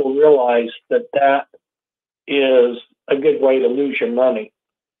that people realize that is a good way to lose your money.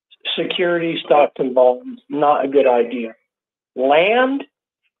 Security, stocks, and bonds, not a good idea. Land,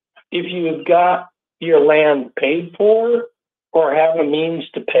 if you've got your land paid for or have a means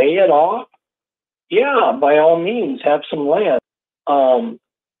to pay it off, yeah, by all means, have some land. But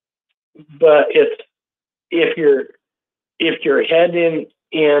if you're heading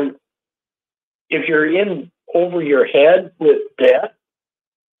in, if you're in over your head with debt,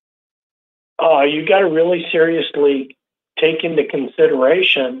 you got to really seriously take into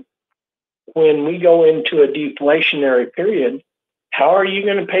consideration when we go into a deflationary period, how are you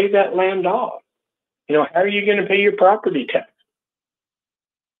going to pay that land off? How are you going to pay your property tax?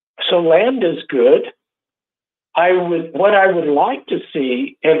 So land is good. What I would like to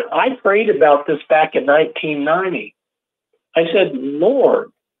see, and I prayed about this back in 1990. I said,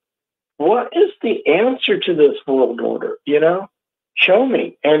 Lord, what is the answer to this world order? Show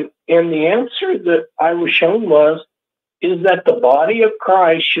me. And the answer that I was shown is that the body of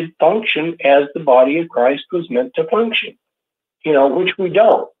Christ should function as the body of Christ was meant to function, which we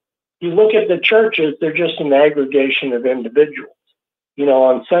don't. You look at the churches, they're just an aggregation of individuals.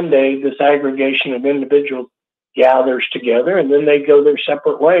 On Sunday, this aggregation of individuals gathers together and then they go their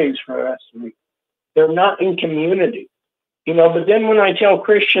separate ways for the rest of the week. They're not in community. But then when I tell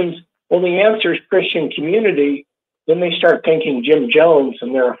Christians, well, the answer is Christian community, then they start thinking Jim Jones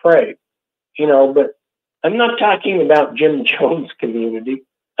and they're afraid. But I'm not talking about Jim Jones community.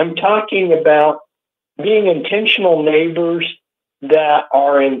 I'm talking about being intentional neighbors that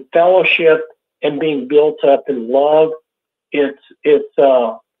are in fellowship and being built up in love. It's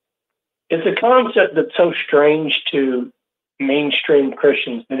a concept that's so strange to mainstream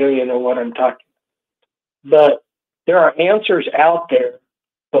Christians. They don't even know what I'm talking about. But there are answers out there,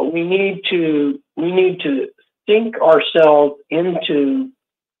 but we need to sink ourselves into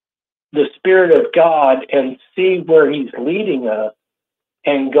the Spirit of God and see where He's leading us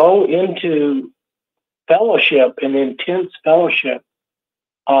and go into fellowship and intense fellowship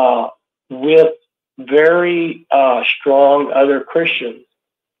with very strong other Christians.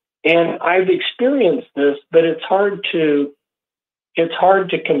 And I've experienced this, but it's hard to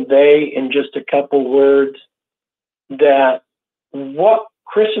convey in just a couple words that what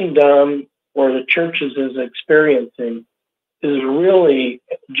Christendom or the churches is experiencing is really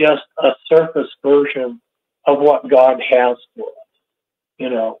just a surface version of what God has for us,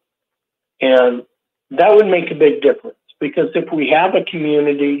 and that would make a big difference, because if we have a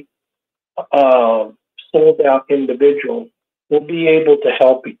community of sold out individuals, we'll be able to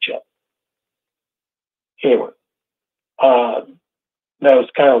help each other. Anyway, that was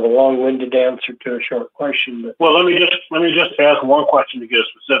kind of a long-winded answer to a short question. But well, let me just ask one question to get a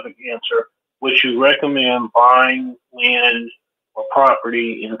specific answer. Would you recommend buying land or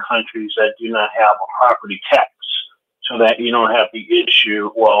property in countries that do not have a property tax so that you don't have the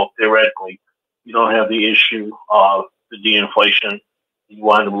issue, well, theoretically, you don't have the issue of the de-inflation. You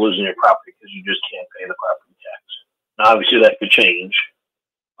wind up losing your property because you just can't pay the property tax. Now, obviously, that could change.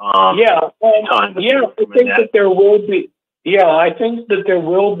 I think that there will be. Yeah, I think that there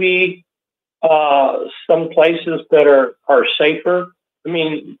will be some places that are safer. I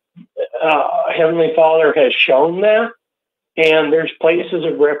mean, Heavenly Father has shown that, and there's places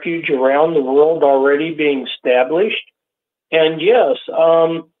of refuge around the world already being established. And yes,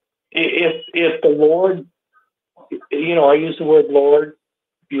 if the Lord, I use the word Lord,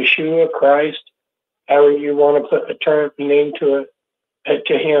 Yeshua, Christ, however you want to put a term name to it,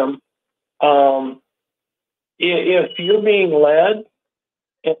 to Him. If you're being led,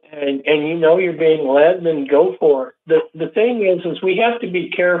 and you're being led, then go for it. The thing is we have to be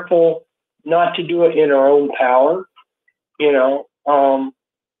careful not to do it in our own power.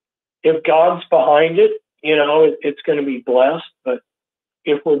 If God's behind it, it's going to be blessed. But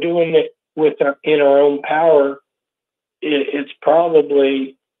if we're doing it in our own power, it's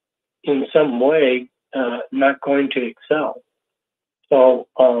probably in some way not going to excel. So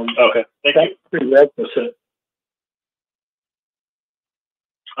okay, thank that's you. prerequisite.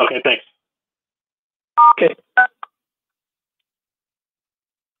 Okay, thanks. Okay.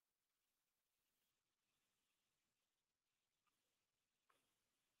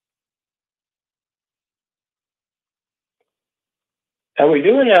 How we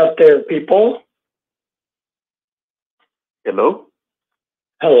doing out there, people? Hello?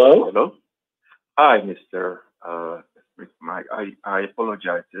 Hello? Hello? Hi, Mr. Fritz. I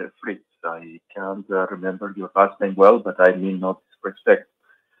apologize, Fritz. I can't remember your last name well, but I mean no disrespect.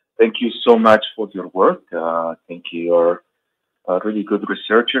 Thank you so much for your work. I think you're a really good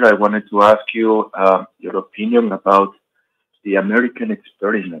researcher. I wanted to ask you your opinion about the American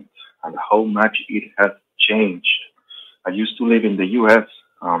experiment and how much it has changed. I used to live in the U.S.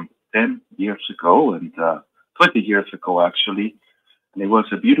 10 years ago, and 20 years ago, actually. And it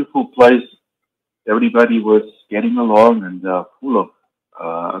was a beautiful place. Everybody was getting along and full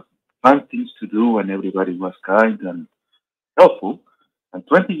of fun things to do, and everybody was kind and helpful. And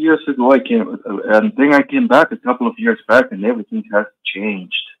 20 years ago, and then I came back a couple of years back, and everything has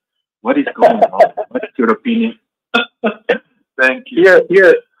changed. What is going on? What's your opinion? Thank you.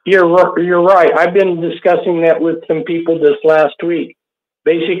 You're right. I've been discussing that with some people this last week.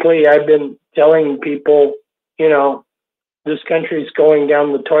 Basically, I've been telling people, this country's going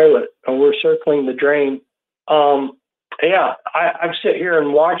down the toilet and we're circling the drain. I've sit here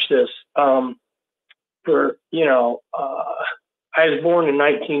and watched this I was born in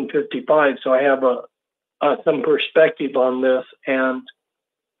 1955, so I have some perspective on this. And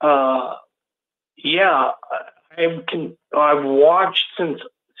I've watched since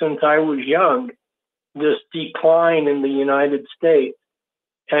I was young this decline in the United States,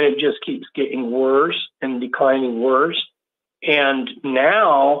 and it just keeps getting worse and declining worse. And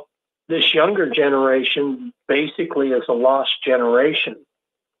now this younger generation basically is a lost generation.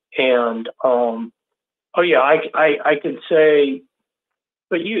 And I could say,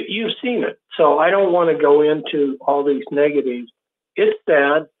 but you've seen it, so I don't want to go into all these negatives. It's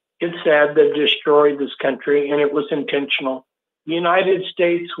sad. It's sad they destroyed this country, and it was intentional. The United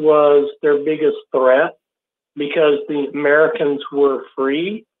States was their biggest threat because the Americans were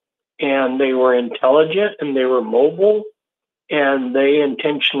free, and they were intelligent, and they were mobile, and they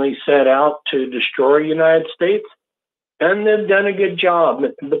intentionally set out to destroy the United States. And they've done a good job,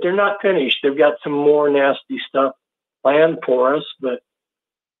 but they're not finished. They've got some more nasty stuff planned for us. But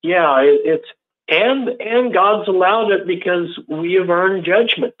and God's allowed it because we have earned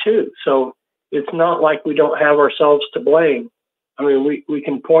judgment too. So it's not like we don't have ourselves to blame. I mean, we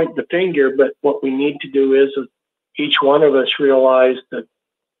can point the finger, but what we need to do is each one of us realize that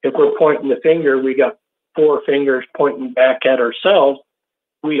if we're pointing the finger, we got four fingers pointing back at ourselves.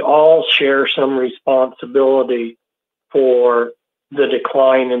 We all share some responsibility for the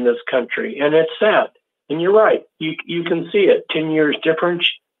decline in this country. And it's sad. And you're right. You can see it. 10 years difference,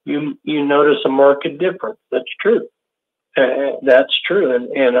 you notice a marked difference. That's true. That's true.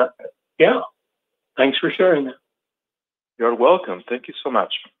 And thanks for sharing that. You're welcome. Thank you so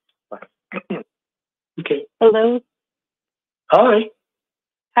much. Bye. Okay. Hello. Hi.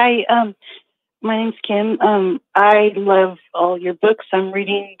 Hi. My name's Kim. I love all your books. I'm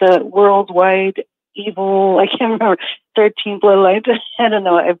reading the Worldwide Evil, I can't remember, 13 Bloodlines. I don't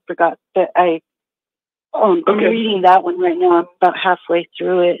know, I forgot. But I'm reading that one right now. I'm about halfway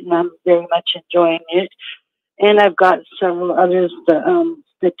through it, and I'm very much enjoying it. And I've got several others, the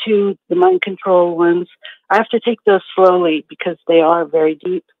mind control ones. I have to take those slowly because they are very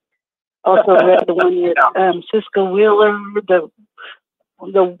deep. also read the one with Cisco Wheeler,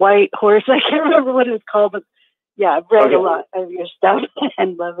 the white horse. I can't remember what it was called, but yeah, I've read a lot of your stuff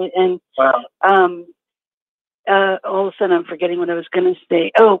and love it. And all of a sudden I'm forgetting what I was going to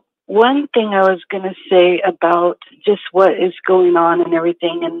say. Oh, one thing I was going to say about just what is going on and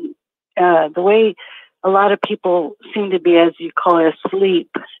everything, and the way a lot of people seem to be, as you call it, asleep.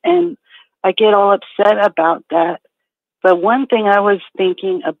 And I get all upset about that. But one thing I was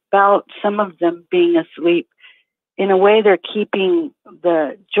thinking about some of them being asleep, in a way they're keeping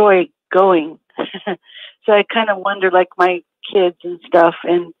the joy going. So I kind of wonder, like my kids and stuff,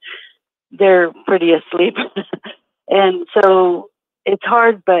 and they're pretty asleep. And so it's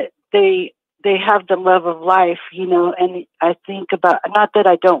hard, but they have the love of life, you know, and I think about, not that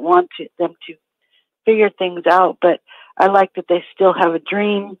I don't want them to figure things out, but I like that they still have a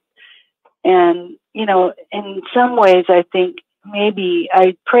dream. And, you know, in some ways, I think maybe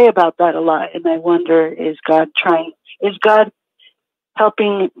I pray about that a lot, and I wonder, is God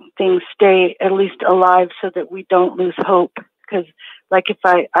helping things stay at least alive so that we don't lose hope? Because, like, if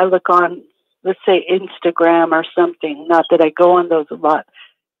I look on, let's say, Instagram or something, not that I go on those a lot,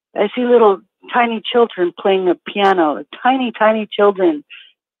 I see little tiny children playing a piano, tiny children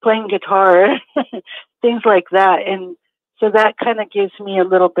playing guitar, things like that. And so that kind of gives me a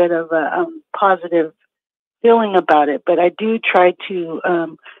little bit of a positive feeling about it. But I do try to,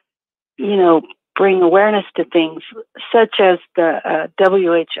 you know, bring awareness to things such as the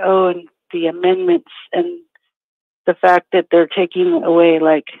WHO and the amendments, and the fact that they're taking away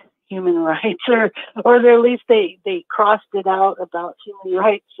like human rights, or at least they crossed it out about human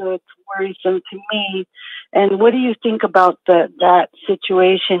rights. So it's worrisome to me. And what do you think about that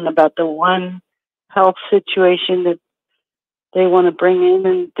situation, about the One Health situation that they want to bring in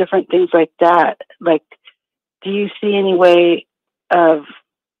and different things like that? Like, do you see any way of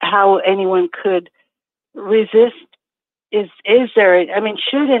how anyone could resist? Is there, I mean,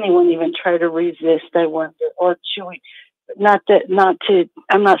 should anyone even try to resist, I wonder? Or should we, I'm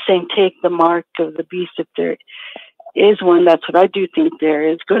not saying take the mark of the beast if there is one. That's what I do think there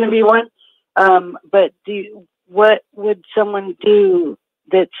is going to be one. But what would someone do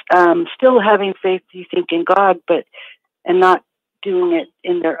that's still having faith, do you think, in God, and not doing it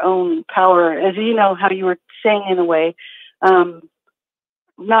in their own power? As you know, how you were saying, in a way,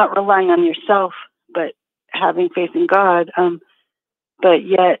 not relying on yourself, but having faith in God, but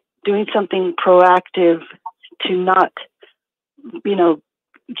yet doing something proactive to not, you know,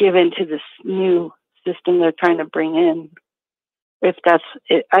 give into this new system they're trying to bring in. If that's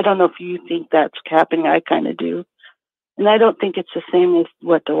it, I don't know if you think that's happening. I kind of do. And I don't think it's the same as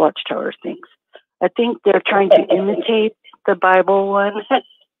what the Watchtower thinks. I think they're trying to imitate the Bible one.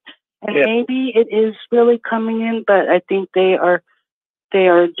 And maybe it is really coming in, but I think they're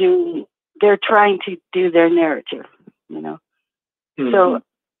trying to do their narrative, you know? Mm-hmm. So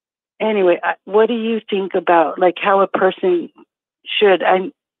anyway, what do you think about, like, how a person should,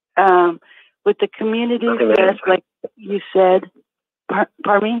 with the community, like you said,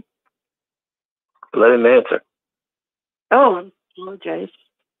 pardon me? Let him answer. Oh, I apologize.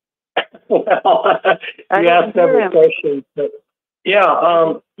 Well, you asked several questions, but yeah,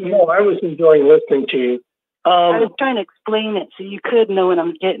 I was enjoying listening to you. I was trying to explain it so you could know what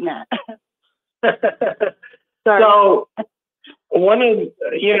I'm getting at. Sorry. So, one of,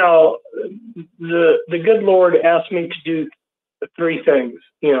 the good Lord asked me to do three things.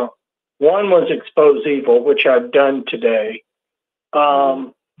 You know, one was expose evil, which I've done today.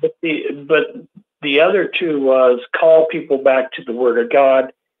 But the other two was call people back to the Word of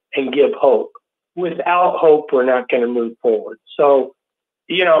God and give hope. Without hope, we're not going to move forward. So,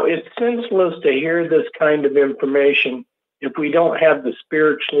 it's senseless to hear this kind of information if we don't have the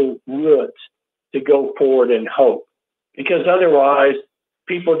spiritual roots to go forward in hope. Because otherwise,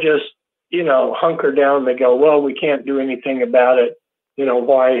 people just, hunker down and they go, well, we can't do anything about it.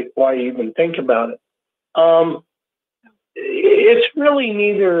 Why even think about it? It's really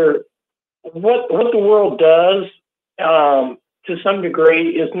neither what the world does, to some degree,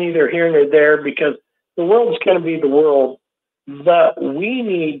 is neither here nor there, because the world's going to be the world. But we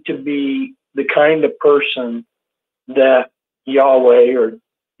need to be the kind of person that Yahweh or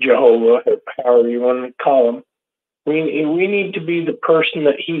Jehovah, or however you want to call him, we need to be the person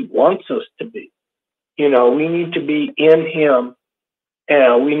that he wants us to be. We need to be in him,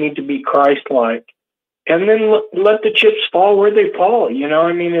 and we need to be Christ-like. And then let the chips fall where they fall. He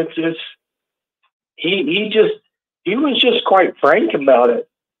was just quite frank about it.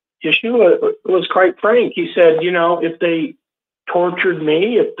 Yeshua was quite frank. He said, if they tortured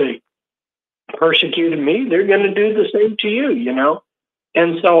me, if they persecuted me, they're going to do the same to you,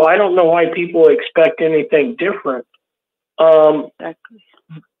 And so I don't know why people expect anything different. Exactly.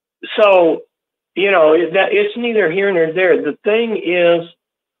 So, it's neither here nor there. The thing is,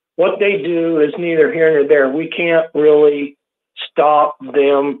 what they do is neither here nor there. We can't really stop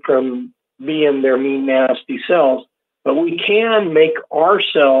them from being their mean, nasty selves, but we can make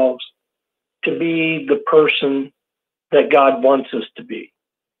ourselves to be the person that God wants us to be.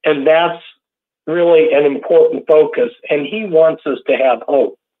 And that's really an important focus. And He wants us to have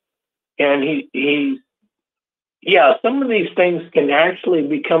hope. And some of these things can actually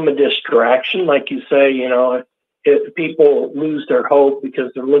become a distraction. Like you say, if people lose their hope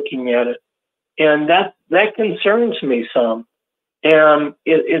because they're looking at it. And that concerns me some. And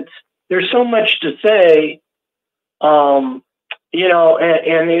there's so much to say, and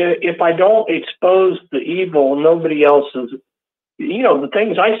if I don't expose the evil, nobody else is, the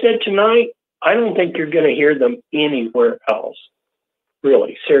things I said tonight, I don't think you're going to hear them anywhere else.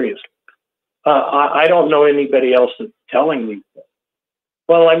 Really, seriously. I don't know anybody else that's telling me that.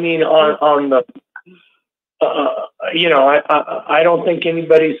 Well, I mean, on the, I don't think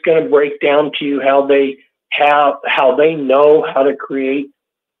anybody's going to break down to you how they know how to create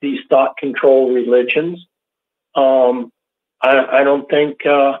these thought control religions. I don't think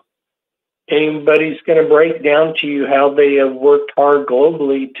anybody's going to break down to you how they have worked hard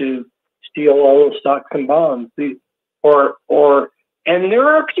globally to steal all the stocks and bonds. And there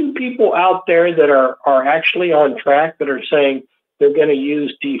are a few people out there that are actually on track that are saying they're going to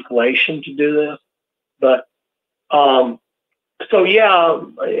use deflation to do this. But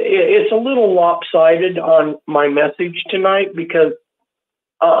it's a little lopsided on my message tonight because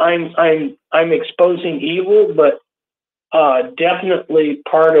I'm exposing evil, but definitely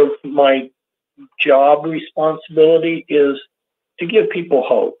part of my job responsibility is to give people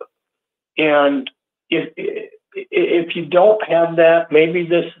hope. And if you don't have that, maybe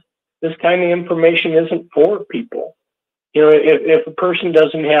this kind of information isn't for people. If a person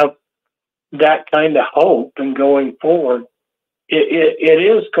doesn't have that kind of hope and going forward, it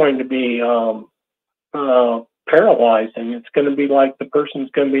is going to be paralyzing. It's going to be like the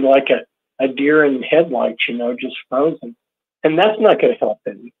person's going to be like a deer in headlights, just frozen. And that's not going to help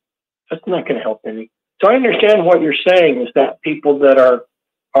any. That's not going to help any. So I understand what you're saying is that people that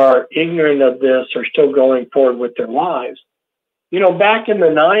are ignorant of this are still going forward with their lives. Back in the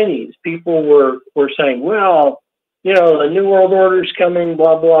 90s, people were saying, well, the New World Order's coming,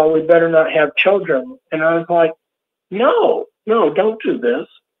 blah, blah, we better not have children. And I was like, no, don't do this.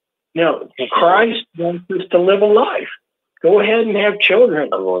 Christ wants us to live a life. Go ahead and have children.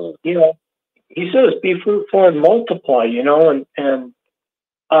 He says, be fruitful and multiply, and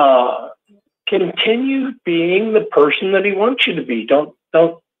continue being the person that He wants you to be. Don't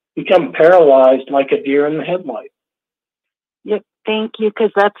become paralyzed like a deer in the headlight. Yep, thank you,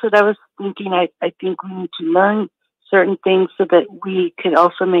 because that's what I was thinking. I think we need to learn certain things so that we could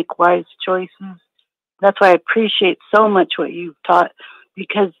also make wise choices. That's why I appreciate so much what you've taught,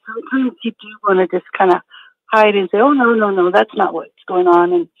 because sometimes you do want to just kind of hide and say, oh, no, that's not what's going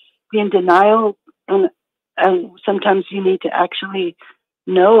on, and be in denial. And sometimes you need to actually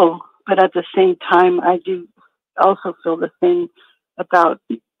know. But at the same time, I do also feel the thing about,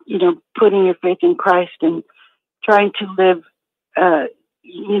 putting your faith in Christ and trying to live,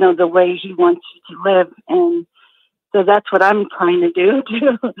 the way He wants you to live. And so that's what I'm trying to do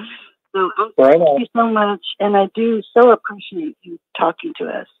too. So thank you so much. And I do so appreciate you talking to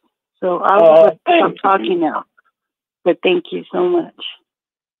us. So I'll stop talking now. But thank you so much.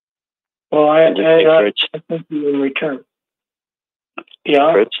 Well, I thank you in return.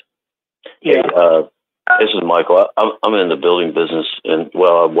 Yeah. Fritz? Yeah. This is Michael. I'm in the building business, and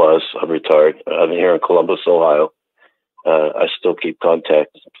I'm retired. I'm here in Columbus, Ohio. I still keep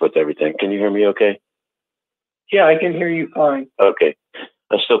contact with everything. Can you hear me okay? Yeah, I can hear you fine. Okay.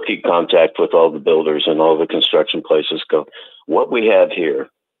 I still keep contact with all the builders and all the construction places. What we have here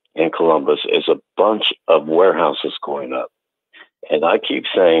in Columbus is a bunch of warehouses going up. And I keep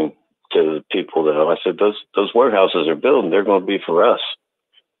saying to the people I said, those warehouses are building, they're going to be for us.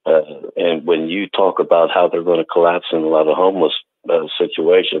 And when you talk about how they're going to collapse in a lot of homeless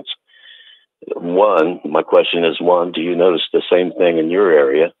situations, my question is, do you notice the same thing in your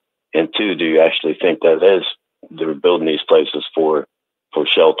area? And two, do you actually think that they're building these places for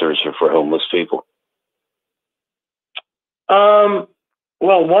shelters or for homeless people? Well,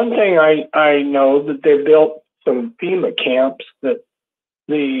 one thing I know that they built some FEMA camps that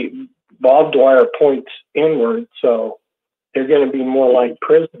the barbed wire points inward, so they're going to be more like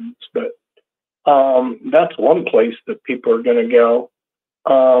prisons. But that's one place that people are going to go.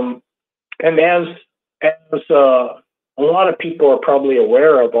 And as a a lot of people are probably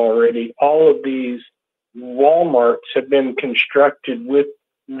aware of already, all of these Walmarts have been constructed with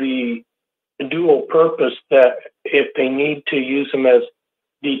the dual purpose that if they need to use them as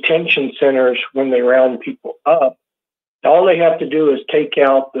detention centers when they round people up, all they have to do is take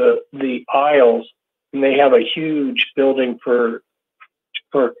out the aisles, and they have a huge building for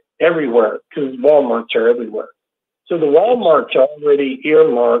everywhere, because Walmarts are everywhere. So the Walmarts are already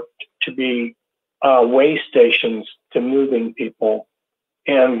earmarked to be way stations to moving people,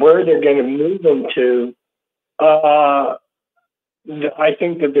 and where they're going to move them to, I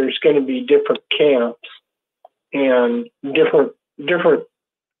think that there's going to be different camps and different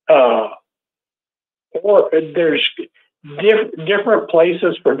or there's different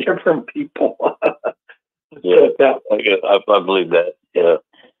places for different people. Yeah, I believe that. Yeah.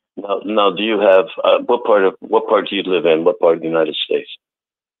 Now, do you have what part do you live in? What part of the United States?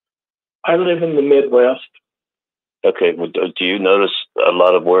 I live in the Midwest. Okay. Well, do you notice a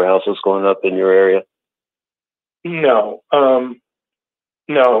lot of warehouses going up in your area? No.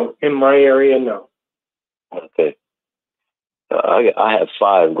 No. In my area, no. Okay. I have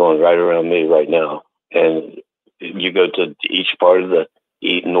 5 going right around me right now, and you go to each part of the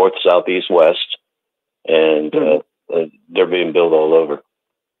north, south, east, west, and they're being built all over.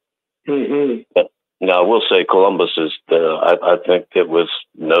 Mm-hmm. Now, I will say Columbus is I think it was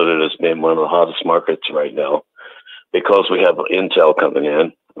noted as being one of the hottest markets right now because we have Intel coming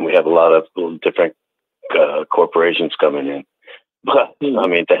in, and we have a lot of different corporations coming in. But, I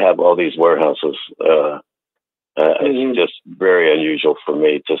mean, to have all these warehouses, it's just very unusual for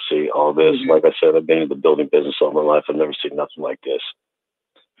me to see all this. Like I said, I've been in the building business all my life. I've never seen nothing like this.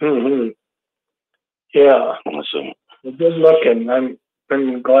 Yeah. Awesome. Well, good looking. I'm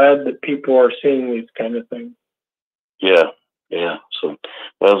glad that people are seeing these kind of things. Yeah. So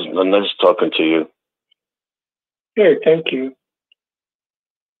that was nice talking to you. Hey, thank you.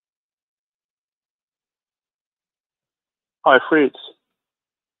 Hi, Fritz.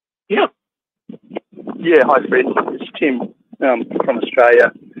 Yeah. Yeah, hi, Fritz. It's Tim from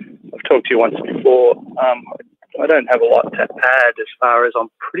Australia. I've talked to you once before. I don't have a lot to add as far as I'm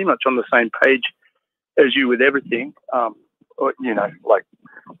pretty much on the same page as you with everything. You know, like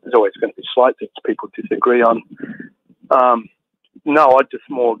there's always going to be slight things people disagree on. No, I'd just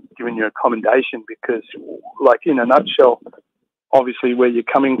more giving you a commendation because, like, in a nutshell, obviously where you're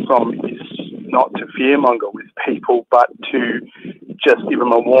coming from is not to fearmonger with people, but to just give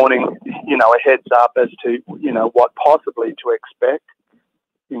them a warning, you know, a heads up as to, you know, what possibly to expect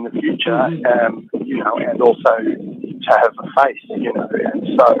in the future, you know, and also to have a face, you know,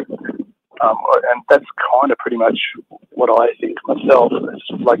 and so, and that's kind of pretty much what I think myself.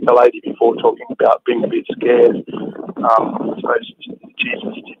 It's like the lady before talking about being a bit scared. I suppose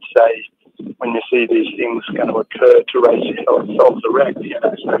Jesus did say, when you see these things going to occur, to raise yourselves erect, you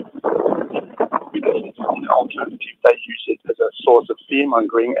know, so because it's an alternative, they use it as a source of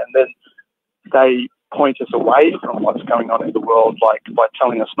fear-mongering, and then they point us away from what's going on in the world, like by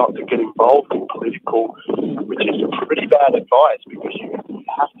telling us not to get involved in political, which is pretty bad advice because you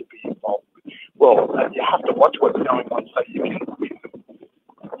have to be involved. Well, you have to watch what's going on so you can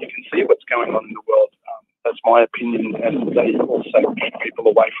see what's going on in the world. That's my opinion, and they also keep people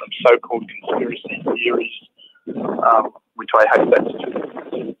away from so-called conspiracy theories, which I hate that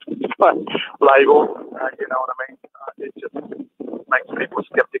label. You know what I mean? It just makes people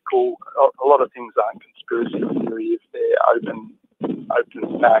skeptical. A lot of things aren't conspiracy theory if they're open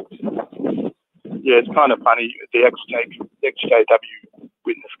fact. Yeah, it's kind of funny. The XJW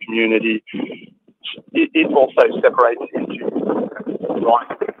witness community, it also separates into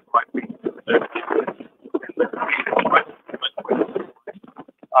right-wing conservative.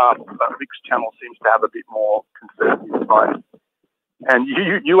 But Rick's channel seems to have a bit more conservative side. And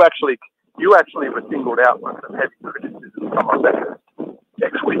you actually were singled out for some heavy criticism from our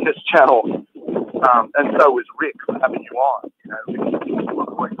ex-witness channel, and so was Rick for having you on. You know,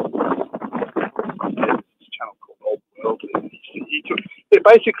 this channel called Old World.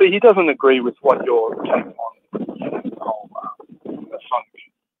 Basically, he doesn't agree with what you're taking on, you know, the whole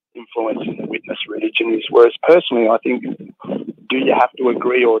Masonic influence in the witness religion is. Whereas personally, I think, do you have to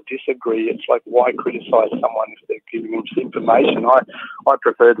agree or disagree? It's like, why criticize someone if they're giving them information? I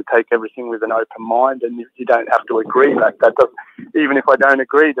prefer to take everything with an open mind, and you don't have to agree. Like that doesn't, even if I don't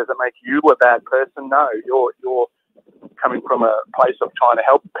agree, does it make you a bad person? No, you're coming from a place of trying to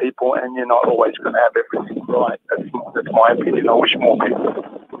help people, and you're not always going to have everything right. That's my opinion. I wish more people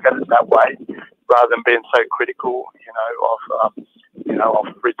look at it that way, rather than being so critical, you know, of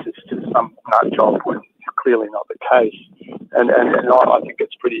Fritz as to some nut job when it's clearly not the case. And I think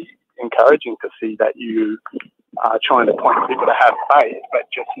it's pretty encouraging to see that you trying to point people to have faith, but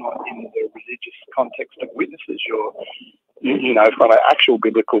just not in the religious context of witnesses. You know, from an actual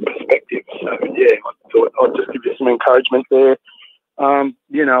biblical perspective. So yeah, I thought I'd just give you some encouragement there.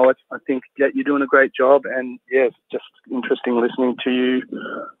 You know, I think you're doing a great job, and yeah, it's just interesting listening to you.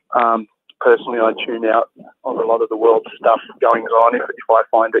 Personally, I tune out on a lot of the world stuff going on. If I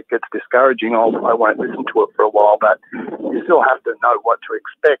find it gets discouraging, I won't listen to it for a while. But you still have to know what to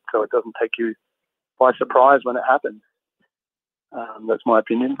expect, so it doesn't take you by surprise when it happens. That's my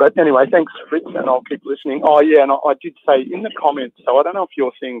opinion. But anyway, thanks, Fritz, and I'll keep listening. Oh yeah, and I did say in the comments. So I don't know if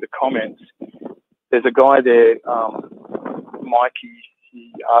you're seeing the comments. There's a guy there, Mikey.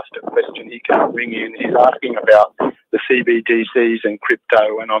 He asked a question. He can't ring in. He's asking about the CBDCs and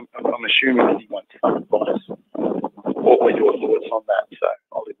crypto, and I'm assuming that he wants some advice. What were your thoughts on that? So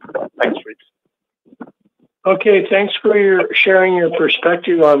I'll leave it there. Thanks, Fritz. Okay, thanks for sharing your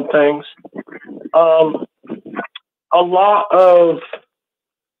perspective on things. A lot of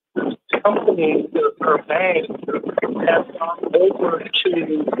companies or banks have gone over to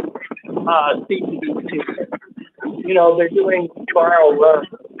CBDC. You know, they're doing trial runs.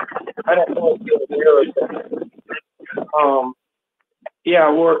 I don't know if you're aware of that.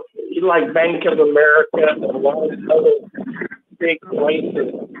 Yeah, we're like Bank of America and a lot of other big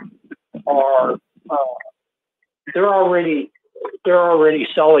places are they're already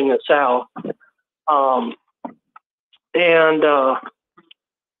selling us out. And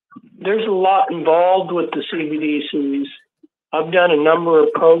there's a lot involved with the CBDCs. I've done a number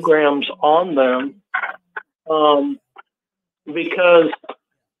of programs on them because,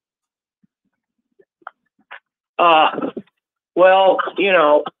 well, you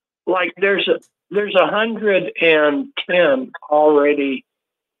know, like there's 110 already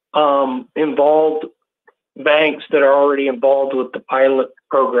involved banks that are already involved with the pilot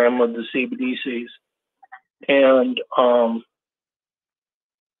program with the CBDCs. And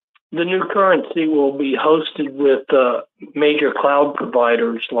the new currency will be hosted with major cloud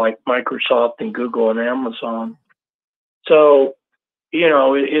providers like Microsoft and Google and Amazon. So, you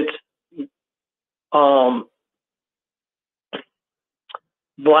know, it's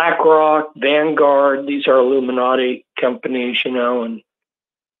BlackRock, Vanguard, these are Illuminati companies, you know,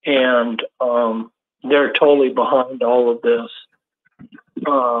 and they're totally behind all of this.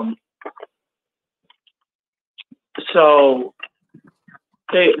 So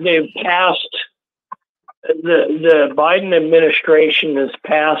they've passed, the Biden administration has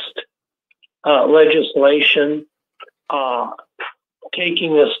passed legislation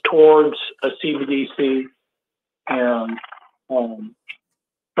taking us towards a CBDC, and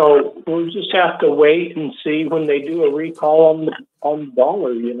so we'll just have to wait and see when they do a recall on the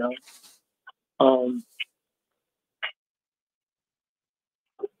dollar, you know.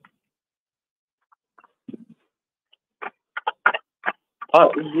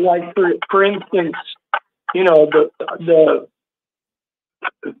 Like for instance, you know, the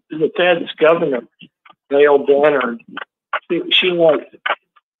Fed's governor, Gail Bannard, she like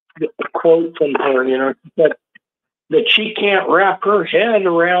a quote from her, you know, that she can't wrap her head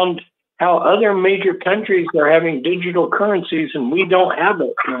around how other major countries are having digital currencies and we don't have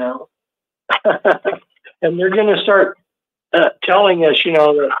it, you know. And they're going to start telling us, you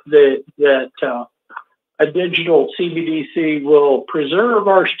know, that a digital CBDC will preserve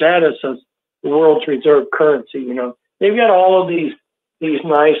our status as the world's reserve currency. You know, they've got all of these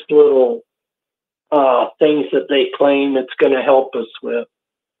nice little things that they claim it's going to help us with.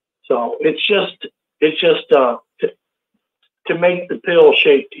 So it's just to make the pill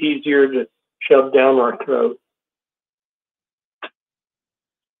shaped easier to shove down our throat.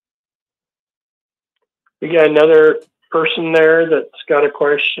 We got another person there that's got a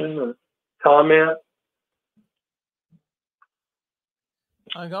question or comment.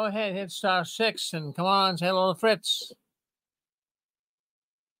 Go ahead, hit *6 and come on, say hello to Fritz.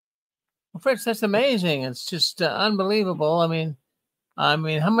 Well, Fritz, that's amazing. It's just unbelievable. I mean, how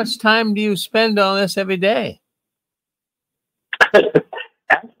much time do you spend on this every day?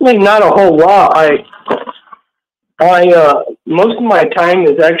 Actually, not a whole lot. I most of my time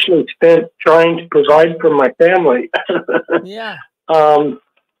is actually spent trying to provide for my family. Yeah.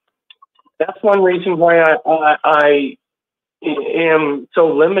 That's one reason why I am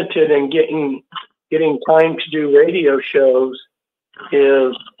so limited in getting time to do radio shows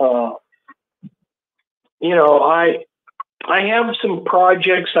is, you know, I have some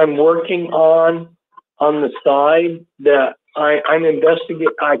projects I'm working on the side that I'm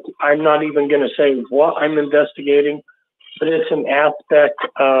investigating. I'm not even going to say what I'm investigating, but it's an aspect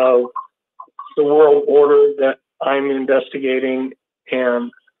of the world order that I'm investigating.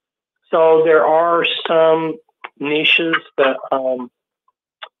 And so there are some niches that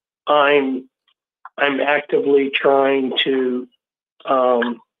I'm actively trying to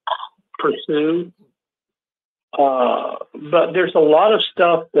pursue. But there's a lot of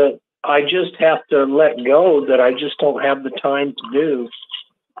stuff that I just have to let go that I just don't have the time to do.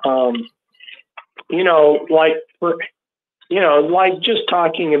 Like just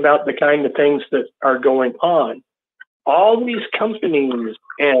talking about the kind of things that are going on. All these companies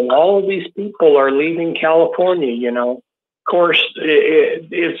and all of these people are leaving California, Of course,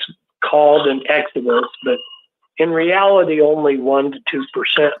 it's called an exodus, but in reality, only 1% to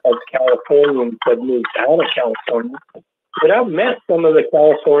 2% of Californians have moved out of California. But I've met some of the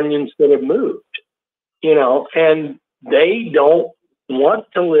Californians that have moved, and they don't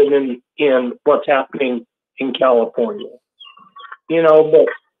want to live in what's happening in California, but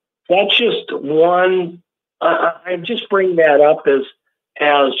that's just one. I just bring that up as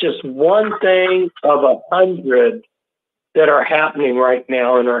just one thing of 100 that are happening right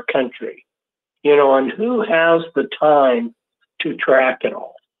now in our country, and who has the time to track it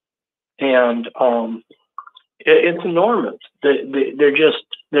all? And it's enormous.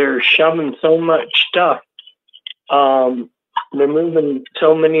 They're shoving so much stuff. They're moving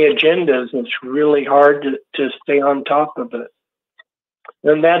so many agendas. It's really hard to stay on top of it.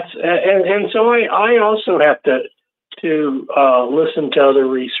 And so I also have to listen to other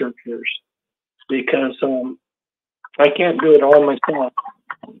researchers because I can't do it all myself.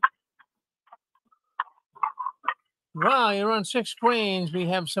 Well, you're on 6 screens. We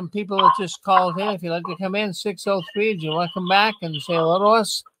have some people that just called in. If you'd like to come in, 603, do you want to come back and say hello to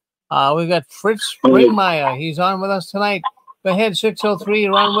us? We've got Fritz Springmeier. He's on with us tonight. Go ahead, 603,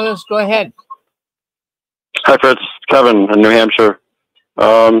 you're on with us. Go ahead. Hi, Fritz. Kevin in New Hampshire.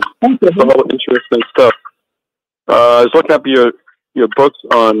 Some interesting stuff. I was looking up your books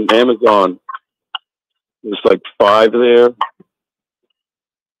on Amazon. There's like 5 there.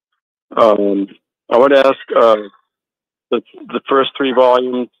 I want to ask the first 3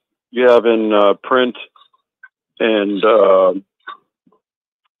 volumes you have in print and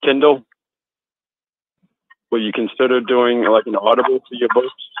Kindle. Will you consider doing like an Audible for your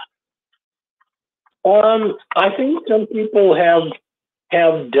books? I think some people have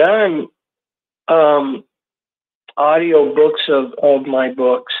done audio books of my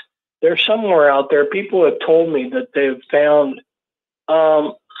books. They're somewhere out there. People have told me that they've found,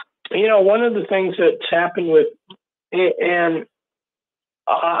 one of the things that's happened with, and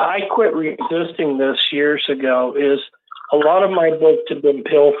I quit resisting this years ago, is a lot of my books have been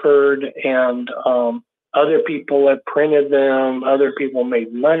pilfered and other people have printed them. Other people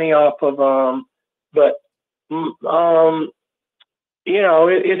made money off of them. But,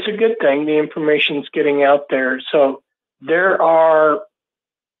 it's a good thing. The information's getting out there. So there are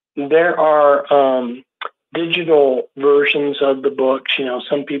digital versions of the books.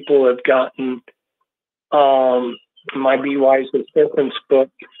 Some people have gotten my Be Wise with Serpents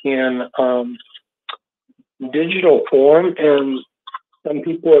book in digital form, and some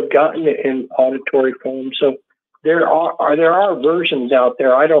people have gotten it in auditory form. So there are versions out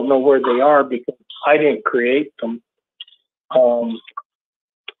there. I don't know where they are because I didn't create them. And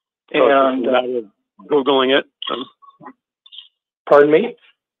Googling it. Pardon me?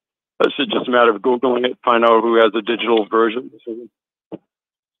 It's just a matter of Googling it, find out who has a digital version.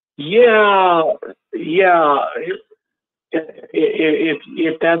 Yeah.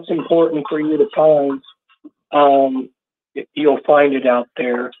 If that's important for you to find, you'll find it out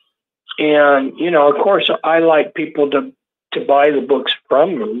there. And, of course, I like people to buy the books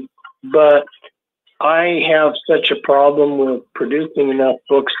from me, but I have such a problem with producing enough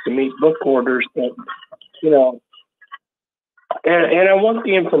books to meet book orders that, and I want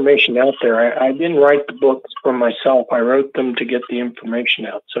the information out there. I didn't write the books for myself. I wrote them to get the information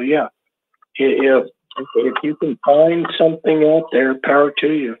out. So, yeah, if you can find something out there, power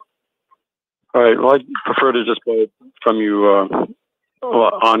to you. All right. Well, I prefer to just buy it from you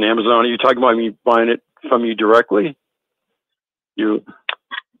on Amazon. Are you talking about me buying it from you directly?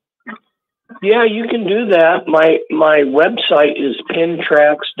 Yeah, you can do that. My website is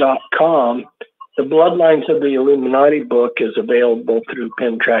pentracks.com. The Bloodlines of the Illuminati book is available through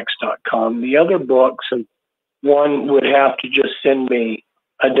pentracks.com. The other books, one would have to just send me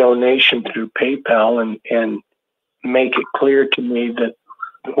a donation through PayPal and make it clear to me that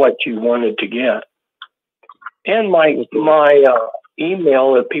what you wanted to get. And my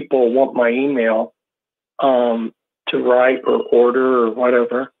email, if people want my email to write or order or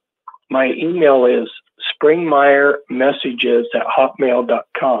whatever, my email is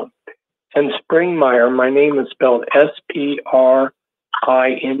springmeiermessages@hotmail.com. And Springmeier, my name is spelled Springmeier,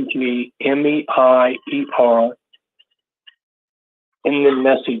 and then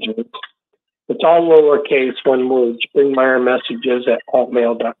messages. It's all lowercase, one word, Springmeier Messages at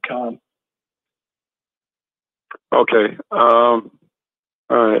hotmail.com. Okay. All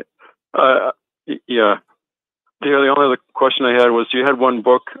right. Yeah. The only other question I had was, you had one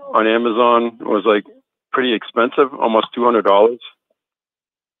book on Amazon. It was like pretty expensive, almost $200.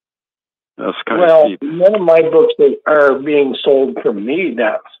 That's kind of steep. None of my books that are being sold from me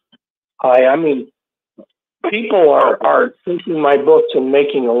that's high. I mean, people are taking my books and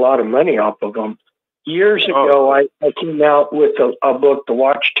making a lot of money off of them. Years ago, I came out with a book, The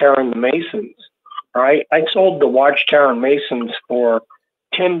Watchtower and the Masons. Right? I sold The Watchtower and Masons for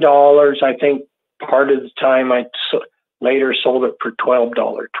 $10. I think part of the time I later sold it for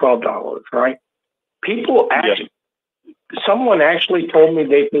 $12, right? People actually, someone actually told me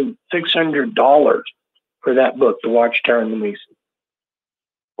they paid $600 for that book, The Watchtower and the Masons.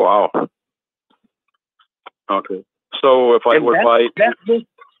 Wow. Okay. So if I would buy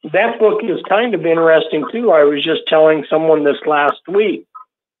that book is kind of interesting too. I was just telling someone this last week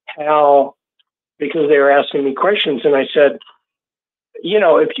how, because they were asking me questions, and I said, you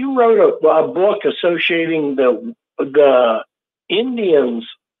know, if you wrote a book associating the Indians,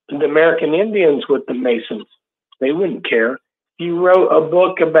 the American Indians with the Masons, they wouldn't care. If you wrote a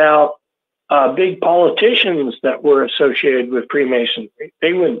book about big politicians that were associated with Freemasonry,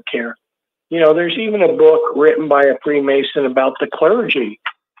 they wouldn't care. You know, there's even a book written by a Freemason about the clergy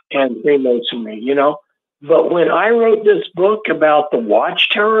and Freemasonry, you know. But when I wrote this book about the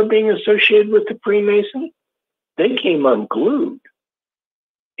Watchtower being associated with the Freemasons, they came unglued.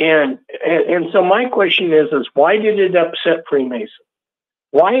 And so my question is why did it upset Freemasons?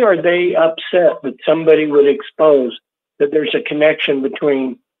 Why are they upset that somebody would expose that there's a connection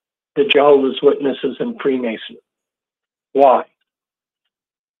between the Jehovah's Witnesses and Freemasons? Why?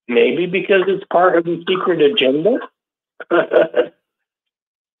 Maybe because it's part of a secret agenda?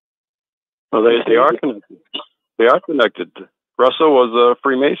 Well, they are connected. They are connected. Russell was a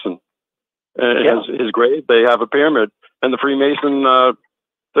Freemason. And his grave, they have a pyramid. And the Freemason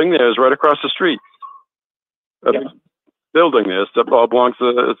thing there is right across the street. A big building there. It all belongs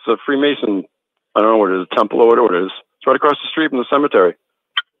to, it's a Freemason, I don't know what it is, temple or whatever it is. It's right across the street from the cemetery.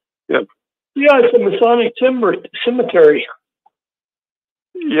 Yeah. Yeah, it's a Masonic cemetery.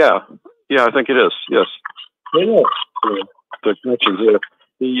 Yeah. Yeah, I think it is. Yes. Yeah. The connections there.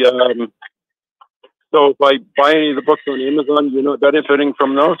 So if I buy any of the books on Amazon, you're not benefiting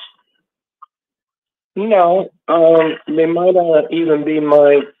from those? No, they might not even be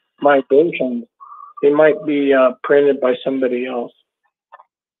my version. They might be printed by somebody else.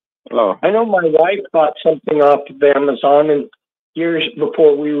 Oh. I know my wife bought something off of Amazon and years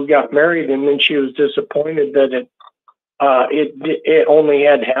before we got married, and then she was disappointed that it only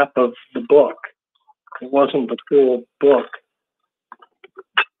had half of the book. It wasn't the full book.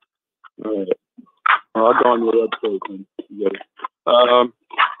 All right. I'll go on your website then.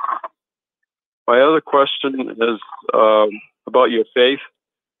 My other question is about your faith.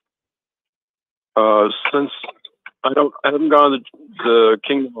 Since I haven't gone to the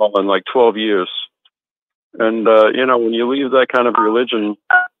Kingdom Hall in like 12 years, and you know, when you leave that kind of religion,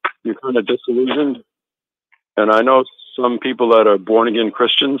 you're kind of disillusioned. And I know some people that are born again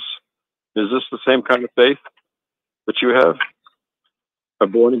Christians. Is this the same kind of faith that you have? A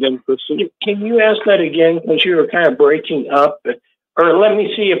born again Christian? Can you ask that again? Because you were kind of breaking up. Or let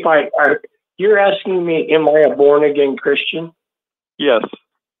me see if you're asking me, am I a born again Christian? Yes.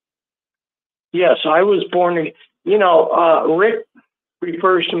 Yes, I was born again. You know, Rick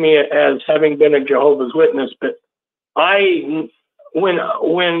refers to me as having been a Jehovah's Witness, but when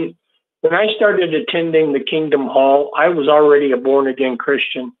I started attending the Kingdom Hall, I was already a born again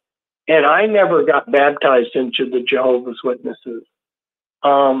Christian, and I never got baptized into the Jehovah's Witnesses.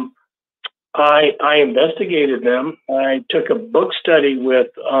 I investigated them. I took a book study with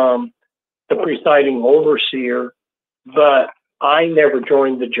the presiding overseer, but I never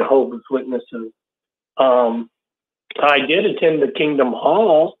joined the Jehovah's Witnesses. I did attend the Kingdom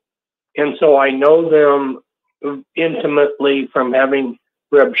Hall, and so I know them intimately from having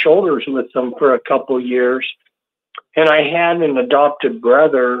rubbed shoulders with them for a couple years. And I had an adopted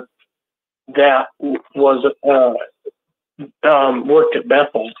brother that was worked at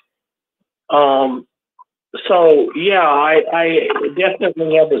Bethel. So yeah, I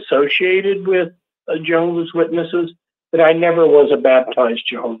definitely have associated with Jehovah's Witnesses, but I never was a baptized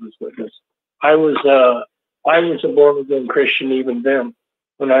Jehovah's Witness. I was a born again Christian even then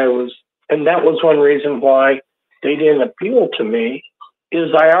and that was one reason why they didn't appeal to me,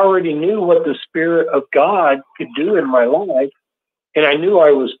 is I already knew what the Spirit of God could do in my life, and I knew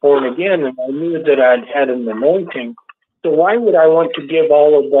I was born again, and I knew that I'd had an anointing, So why would I want to give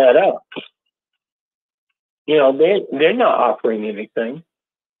all of that up? You know, they're not offering anything.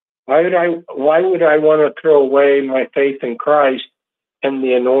 Why would I want to throw away my faith in Christ and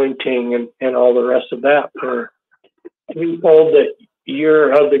the anointing and all the rest of that for to be told that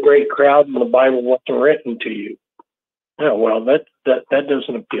you're of the great crowd and the Bible wasn't written to you? Oh, well, that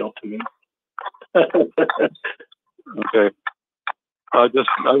doesn't appeal to me. Okay. I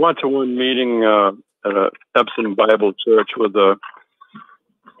went to one meeting at a Epsom Bible Church with a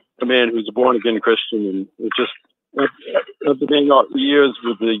man who's a born again Christian, and it just after being out years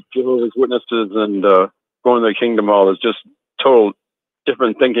with the Jehovah's Witnesses and going to the Kingdom Hall is just total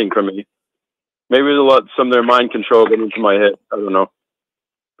different thinking for me. Maybe a lot some of their mind control got into my head. I don't know,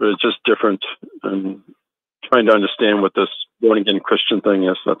 but it's just different. And trying to understand what this born again Christian thing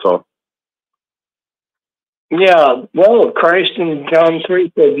is. That's all. Yeah, well, Christ in John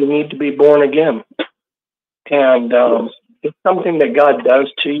 3 said you need to be born again. And it's something that God does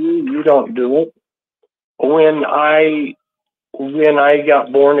to you. You don't do it. When I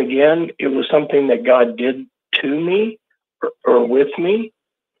got born again, it was something that God did to me or with me.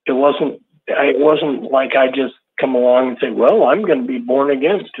 It wasn't like I just come along and say, well, I'm going to be born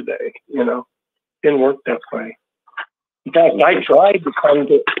again today. You know, it didn't work that way. In fact, I tried to come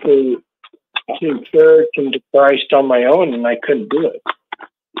to church and to Christ on my own, and I couldn't do it.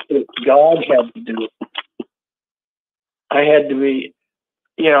 God had to do it. I had to be,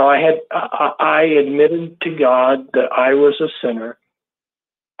 you know, I admitted to God that I was a sinner,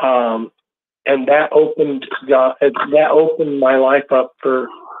 and that opened my life up for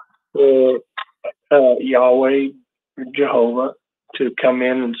Yahweh, Jehovah, to come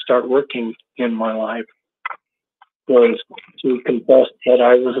in and start working in my life. Was to confess that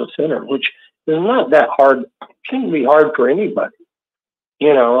I was a sinner, which is not that hard. Shouldn't be hard for anybody.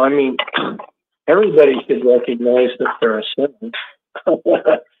 You know, I mean, everybody should recognize that they're a sinner.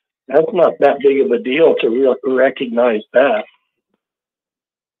 That's not that big of a deal to recognize that.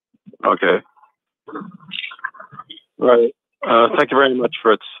 Okay. Right. Thank you very much,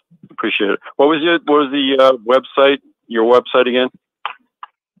 Fritz. Appreciate it. What was the website? Your website again?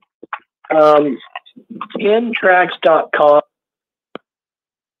 Intracts.com.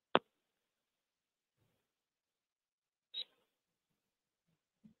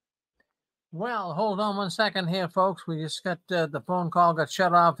 Well, hold on 1 second here, folks. We just got the phone call got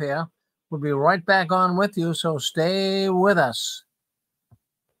shut off here. We'll be right back on with you, so stay with us.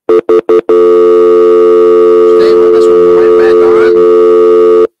 Stay with us. We'll be right back on.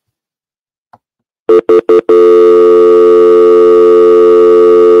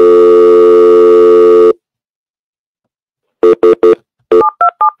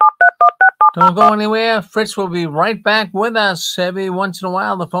 Don't go anywhere. Fritz will be right back with us. Every once in a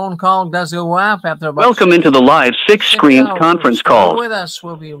while, the phone call does go off after about Welcome into the live six-screen conference call. With us.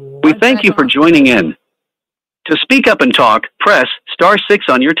 We'll be right we thank you for joining in. To speak up and talk, press *6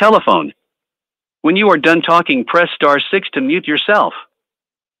 on your telephone. When you are done talking, press *6 to mute yourself.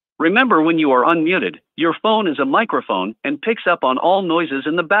 Remember, when you are unmuted, your phone is a microphone and picks up on all noises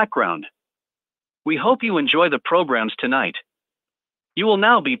in the background. We hope you enjoy the programs tonight. You will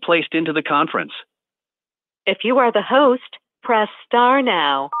now be placed into the conference. If you are the host, press star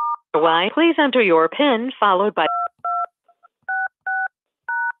now. Otherwise, please enter your PIN followed by...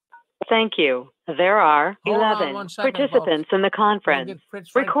 Thank you. There are 11 participants in the conference.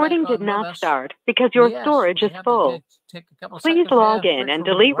 Recording did not start because your storage is full. Please log in and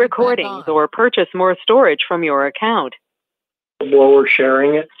delete recordings or purchase more storage from your account. While we're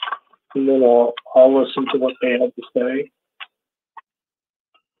sharing it, and then I'll listen to what they have to say.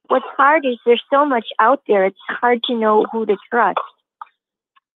 What's hard is there's so much out there, it's hard to know who to trust.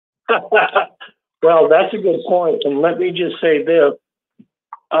 Well, that's a good point. And let me just say this.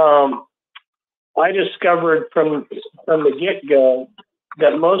 I discovered from the get-go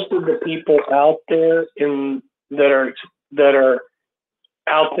that most of the people out there that are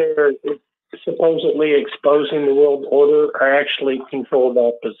out there supposedly exposing the world order are actually controlled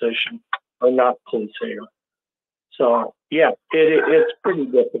opposition or not sincere. So yeah, it's pretty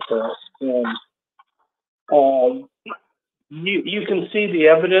difficult. And you can see the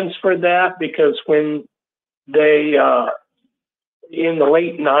evidence for that because when they in the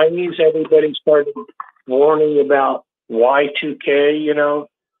late 90s, everybody started warning about Y2K, you know,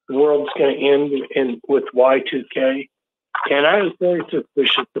 the world's going to end with Y2K. And I was very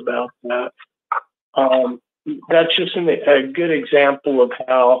suspicious about that. That's just a good example of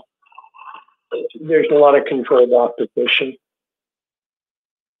how there's a lot of controlled opposition.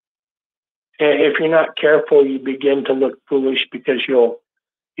 And if you're not careful, you begin to look foolish because you'll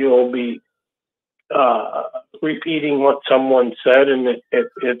be repeating what someone said, and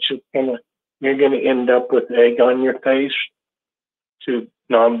it's just you're gonna end up with egg on your face to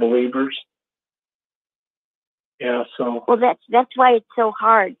non-believers. Yeah, so. Well, that's why it's so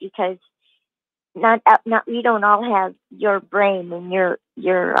hard, because not we don't all have your brain and your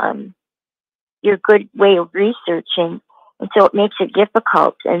good way of researching, and so it makes it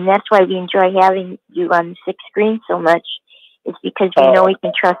difficult. And that's why we enjoy having you on the sixth screen so much. It's because we know we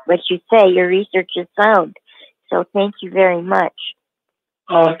can trust what you say. Your research is sound. So thank you very much.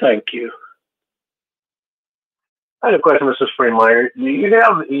 Oh, thank you. I had a question, Mr. Springmeier. Do you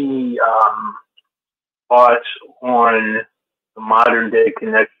have any thoughts on the modern day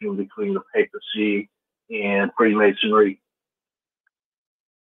connection between the papacy and Freemasonry?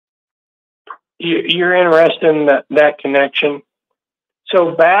 You're interested in that connection?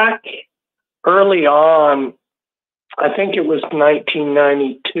 So back early on, I think it was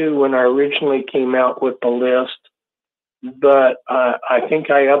 1992 when I originally came out with the list, but I think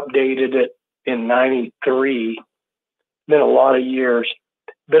I updated it in 93. Been a lot of years,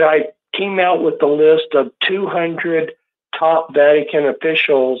 but I came out with the list of 200 top Vatican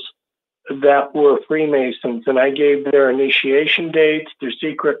officials that were Freemasons, and I gave their initiation dates, their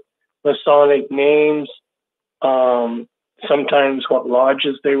secret Masonic names, sometimes what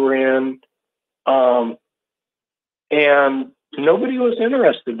lodges they were in, and nobody was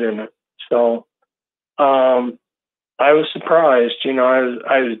interested in it. So I was surprised,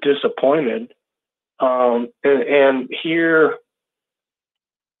 I was disappointed. And here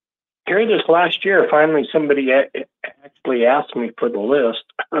this last year, finally somebody actually asked me for the list,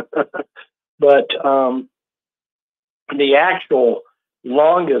 but the actual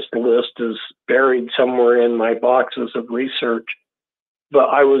longest list is buried somewhere in my boxes of research. But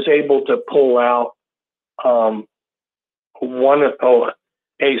I was able to pull out a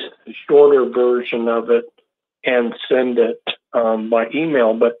shorter version of it and send it by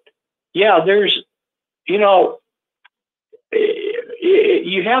email. But yeah, there's, you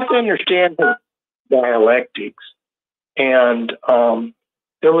have to understand dialectics. And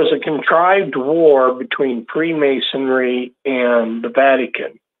there was a contrived war between Freemasonry and the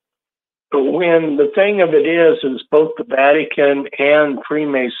Vatican. But when the thing of it is both the Vatican and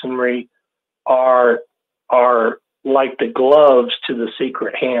Freemasonry are like the gloves to the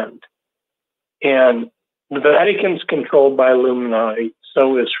secret hand. And the Vatican's controlled by Illuminati,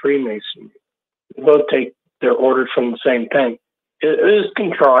 so is Freemasonry. They both take their orders from the same thing. It is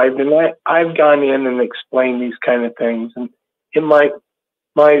contrived, and I've gone in and explained these kind of things. And in my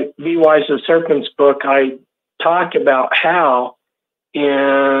Be Wise as Serpents book, I talk about how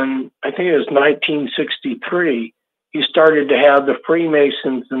in, I think it was 1963, you started to have the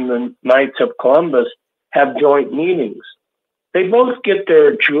Freemasons and the Knights of Columbus have joint meetings. They both get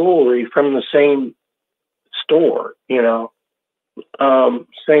their jewelry from the same store,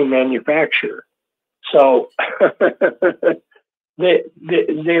 same manufacturer. So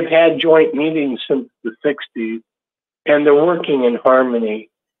they've had joint meetings since the 60s, and they're working in harmony.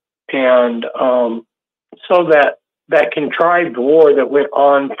 And so that contrived war that went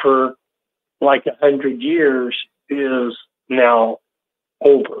on for like 100 years is now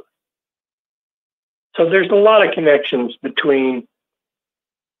over. So there's a lot of connections between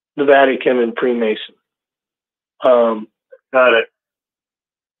the Vatican and Freemason. Got it.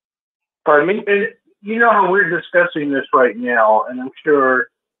 Pardon me? And you know how we're discussing this right now, and I'm sure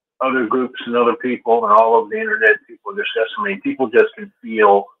other groups and other people and all of the internet people are discussing it. People just can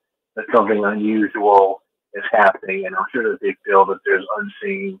feel that something unusual is happening, and I'm sure that they feel that there's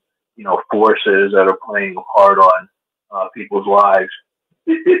unseen, forces that are playing a part on people's lives.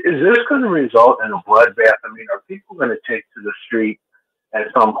 Is this going to result in a bloodbath? I mean, are people going to take to the street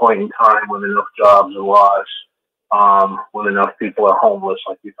at some point in time when enough jobs are lost, when enough people are homeless,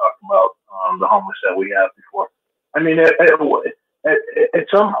 like you talked about, the homeless that we have before? I mean, at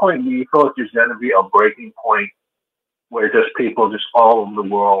some point, do you feel like there's going to be a breaking point where just people just all over the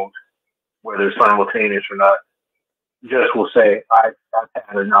world, whether simultaneous or not, just will say, I've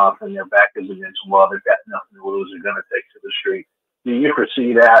had enough, and their back is against the wall, they've got nothing to lose, they're going to take to the street? Do you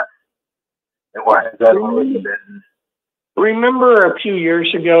foresee that? Or has that already been? Remember a few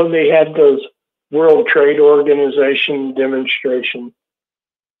years ago, they had those World Trade Organization demonstrations.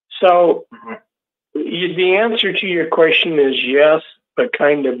 So the answer to your question is yes, but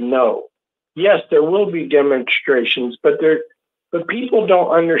kind of no. Yes, there will be demonstrations, but people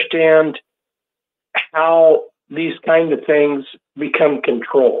don't understand how these kind of things become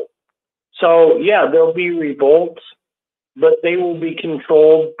controlled. So yeah, there'll be revolts, but they will be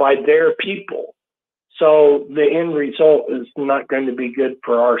controlled by their people. So the end result is not going to be good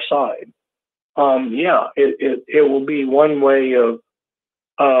for our side. yeah, it will be one way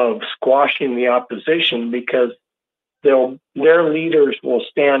of squashing the opposition, because their leaders will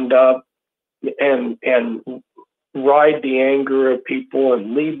stand up and ride the anger of people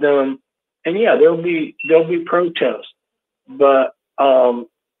and lead them. And yeah, there'll be protests, but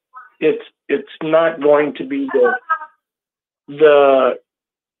it's not going to be the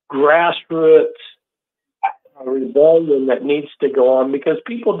grassroots rebellion that needs to go on, because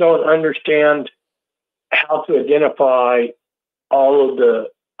people don't understand how to identify all of the,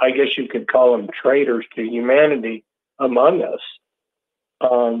 I guess you could call them traitors to humanity among us.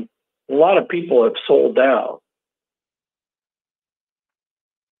 A lot of people have sold out.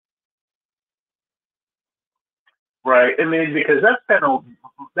 Right. I mean, because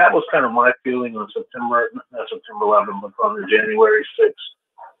that was kind of my feeling on not September 11th, but on the January 6th,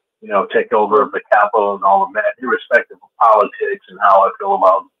 takeover of the Capitol and all of that, irrespective of politics and how I feel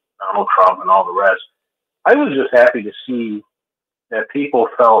about Donald Trump and all the rest. I was just happy to see that people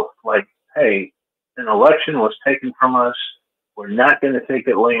felt like, hey, an election was taken from us. We're not going to take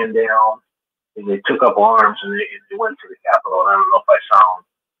it laying down. And they took up arms and they went to the Capitol. And I don't know if I sound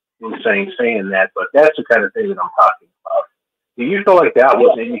insane saying that, but that's the kind of thing that I'm talking about. Do you feel like that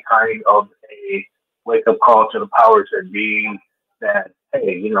was any kind of a wake-up call to the powers that be, that,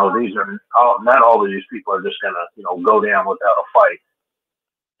 hey, these are not all of these people are just going to, go down without a fight?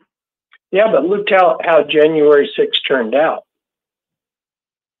 Yeah, but look how January 6th turned out.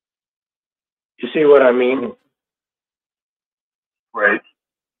 You see what I mean? Right.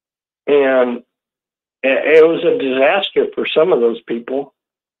 And it was a disaster for some of those people.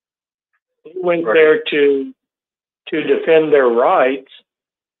 They went there to defend their rights,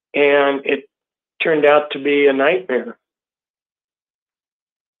 and it turned out to be a nightmare.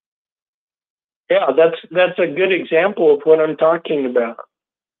 Yeah, that's a good example of what I'm talking about.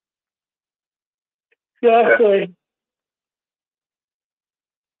 Exactly.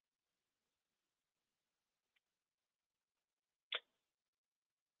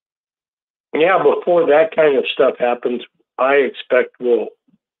 Yeah, before that kind of stuff happens, I expect the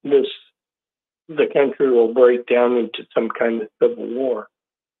country will break down into some kind of civil war.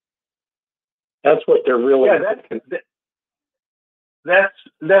 That's what they're really. Yeah,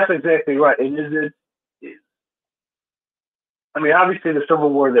 that's exactly right. And I mean, obviously, the Civil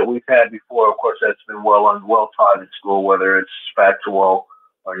War that we've had before, of course, that's been well taught in school, whether it's factual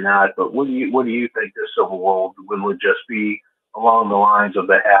or not. But what do you think the Civil War would just be along the lines of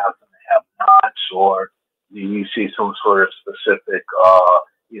the haves and the have-nots, or do you see some sort of specific,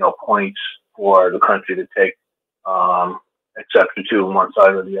 points for the country to take exception to on one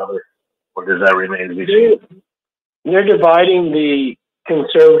side or the other, or does that remain to be seen? They're dividing the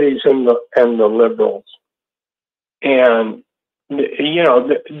conservatives and the liberals, and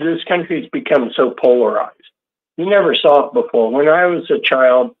this country's become so polarized. You never saw it before. When I was a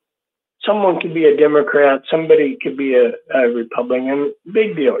child, someone could be a Democrat, somebody could be a Republican.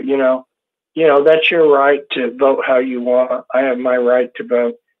 Big deal, that's your right to vote how you want. I have my right to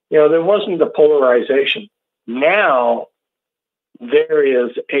vote. There wasn't the polarization. Now there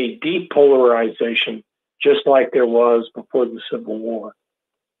is a deep polarization, just like there was before the Civil War.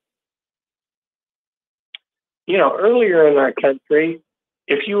 Earlier in our country,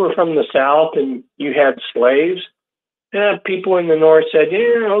 if you were from the South and you had slaves, people in the North said,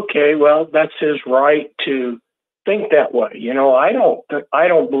 yeah, okay, well, that's his right to think that way. I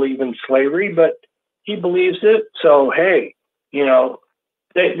don't believe in slavery, but he believes it. So, hey,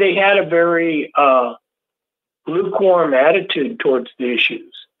 they had a very lukewarm attitude towards the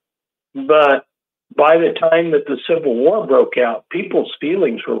issues. But by the time that the Civil War broke out, people's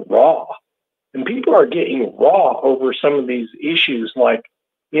feelings were raw. And people are getting raw over some of these issues, like,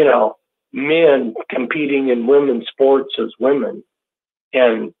 men competing in women's sports as women,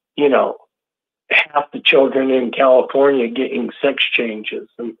 and, half the children in California getting sex changes.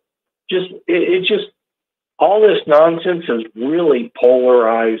 And it just, all this nonsense has really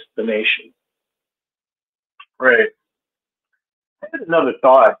polarized the nation. Right. I had another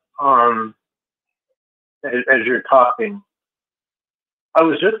thought, as you're talking. I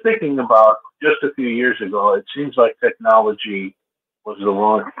was just thinking about just a few years ago, it seems like technology was the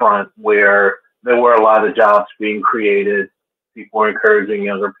wrong front, where there were a lot of jobs being created. People were encouraging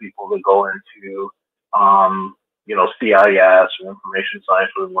younger people to go into, CIS or information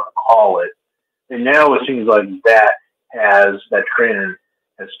science, whatever you want to call it. And now it seems like that trend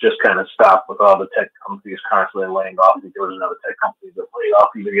has just kind of stopped, with all the tech companies constantly laying off. I think there was another tech company that laid off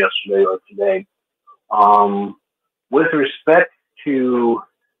either yesterday or today. With respect to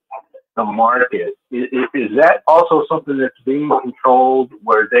the market, is that also something that's being controlled,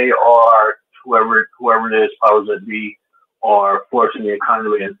 where they are whoever it is, powers that be, are forcing the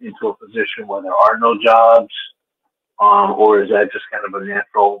economy into a position where there are no jobs, or is that just kind of a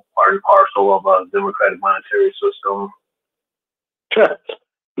natural part and parcel of a democratic monetary system?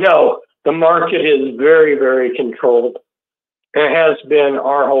 No, the market is very, very controlled. It has been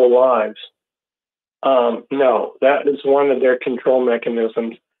our whole lives. No, that is one of their control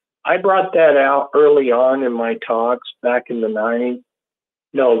mechanisms. I brought that out early on in my talks back in the 90s.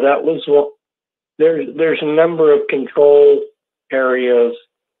 No, that was what there's a number of control areas,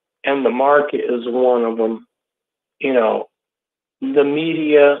 and the market is one of them. You know, the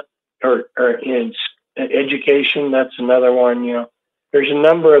media or in education, that's another one. You know, there's a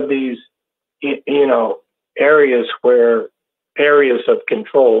number of these, you know, areas of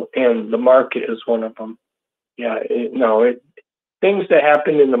control, and the market is one of them. Yeah, things that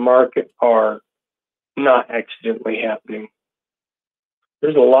happen in the market are not accidentally happening.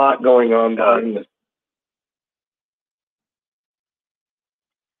 There's a lot going on behind this.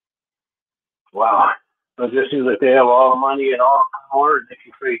 Wow. So it just seems like they have all the money and all the power, and they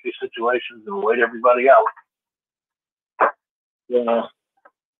can create these situations and wait everybody out. Yeah.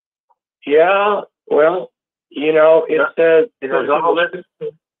 Yeah. Well, you know, it says all this.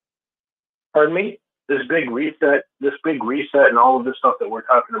 Pardon me? This big reset, and all of this stuff that we're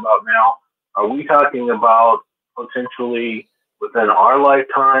talking about now. Are we talking about potentially within our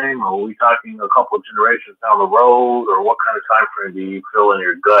lifetime? Or are we talking a couple of generations down the road? Or what kind of time frame do you feel in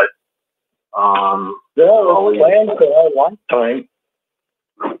your gut? It's planned for our lifetime.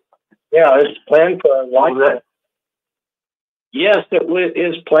 Yeah, it's planned for our lifetime. Yes, it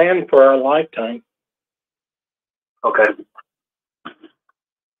is planned for our lifetime. Okay.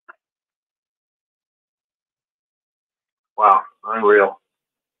 Wow, unreal.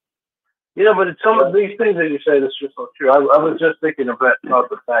 You know, but it's some of these things that you say that's just so true. I was just thinking about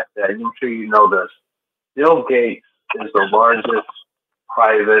the fact that, and I'm sure you know this, Bill Gates is the largest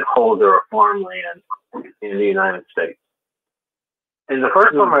private holder of farmland in the United States. And the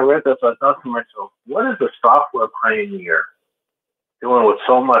first time I read this, I thought to myself, what is a software pioneer doing with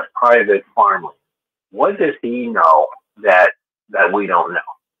so much private farmland? What does he know that we don't know?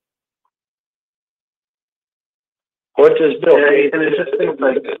 What does Bill Gates? And it's just things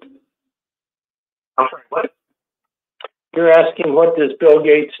like, I'm sorry, what? You're asking what does Bill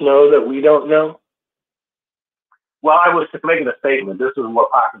Gates know that we don't know? Well, I was just making a statement. This is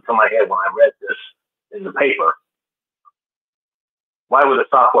what popped into my head when I read this in the paper. Why would a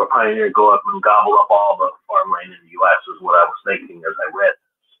software pioneer go up and gobble up all the farmland in the U.S. is what I was thinking as I read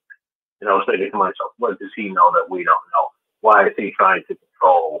this. And I was thinking to myself, what does he know that we don't know? Why is he trying to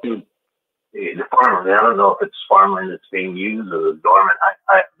control the farmland? I don't know if it's farmland that's being used or dormant.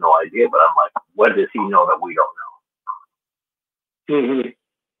 I have no idea, but I'm like, what does he know that we don't know? Mm-hmm.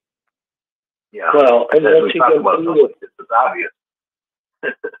 Yeah. Well, and as we talk about something, it's obvious.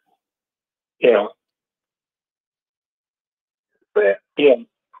 Yeah. Yeah.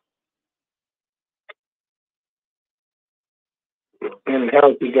 And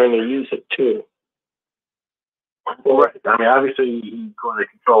how's he going to use it too? Well, right. I mean, obviously he's going to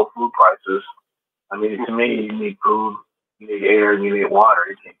control food prices. I mean, to me, you need food, you need air, and you need water.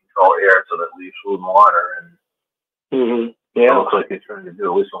 You can't control air, so that leaves food and water. And yeah, it looks like he's trying to do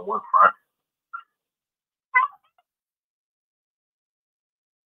at least on one front.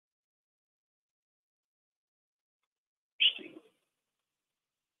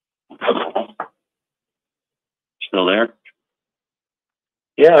 Still there?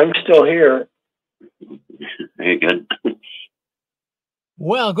 Yeah, I'm still here. Very good.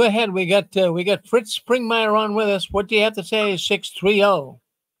 Well, go ahead. We got Fritz Springmeier on with us. What do you have to say? 630.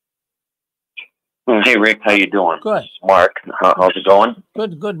 Hey, Rick, how you doing? Good. Mark, how's it going?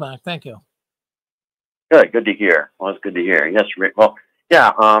 Good, Mark. Thank you. Good to hear. Well, it's good to hear. Yes, Rick. Well,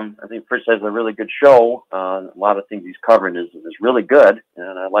 yeah, I think Fritz has a really good show. A lot of things he's covering is really good,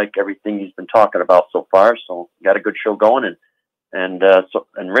 and I like everything he's been talking about so far. So, got a good show going, and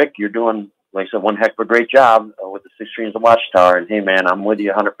Rick, you're doing, like I said, one heck of a great job with the 6 Screens of Watchtower. And hey, man, I'm with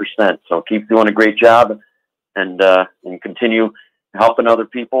you 100%. So keep doing a great job, and continue helping other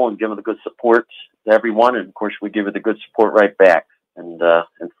people and giving the good support to everyone. And of course, we give you the good support right back. And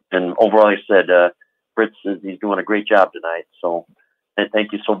overall, I said, Fritz he's doing a great job tonight. So, and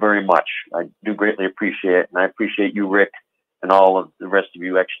thank you so very much. I do greatly appreciate it, and I appreciate you, Rick, and all of the rest of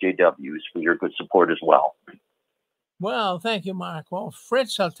you XJWs for your good support as well. Well, thank you, Mark. Well,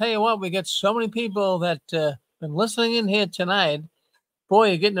 Fritz, I'll tell you what, we got so many people that been listening in here tonight. Boy,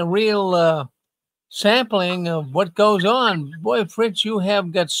 you're getting a real sampling of what goes on. Boy, Fritz, you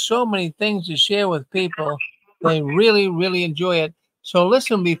have got so many things to share with people. They really, really enjoy it. So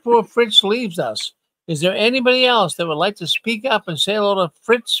listen, before Fritz leaves us, is there anybody else that would like to speak up and say hello to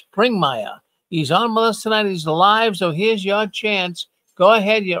Fritz Springmeier? He's on with us tonight. He's live, so here's your chance. Go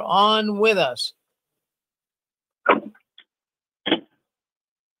ahead. You're on with us.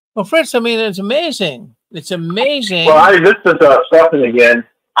 Well, Fritz, I mean, it's amazing. It's amazing. Well, this is Stephen again.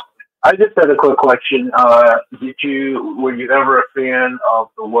 I just had a quick question. Were you ever a fan of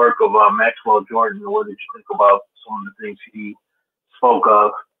the work of Maxwell Jordan? What did you think about some of the things he spoke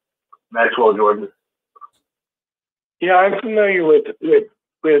of? Maxwell Jordan. Yeah, I'm familiar with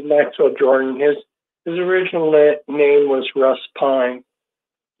Maxwell Jordan. His original name was Russ Pine.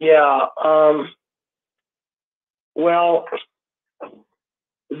 Yeah. Well,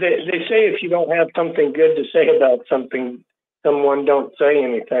 they say if you don't have something good to say about someone, don't say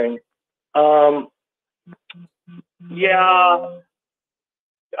anything. Yeah,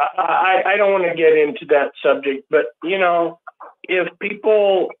 I don't want to get into that subject, but you know, if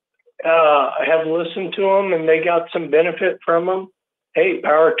people have listened to him and they got some benefit from him, hey,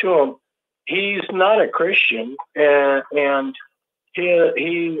 power to him. He's not a Christian, and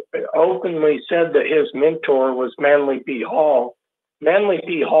he openly said that his mentor was Manly P. Hall. Manly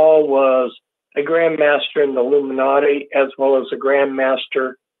P. Hall was a Grand Master in the Illuminati as well as a Grand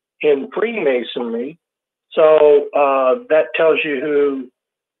Master in Freemasonry. So that tells you who,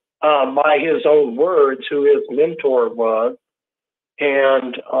 by his own words, who his mentor was.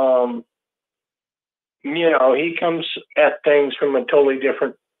 And, you know, he comes at things from a totally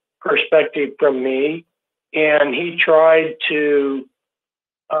different perspective from me. And he tried to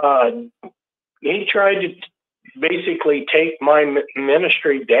basically take my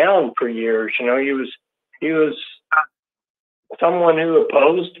ministry down for years. You know, he was someone who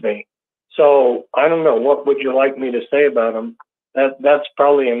opposed me. So I don't know. What would you like me to say about him? That's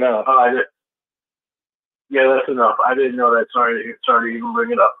probably enough. Yeah, that's enough. I didn't know that. Sorry to even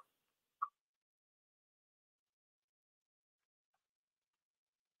bring it up.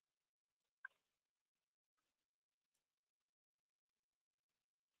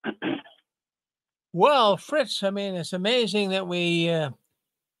 Well, Fritz, I mean, it's amazing that we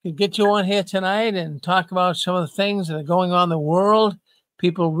could get you on here tonight and talk about some of the things that are going on in the world.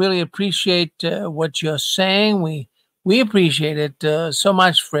 People really appreciate what you're saying. We appreciate it so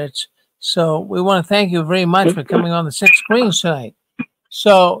much, Fritz. So we want to thank you very much for coming on the Six Screens tonight.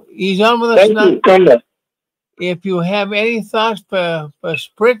 So he's on with us tonight. If you have any thoughts for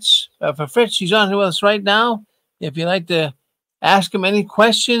Fritz, he's on here with us right now. If you'd like to ask him any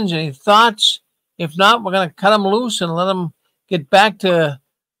questions, any thoughts. If not, we're going to cut him loose and let him get back to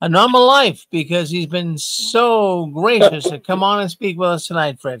a normal life because he's been so gracious to come on and speak with us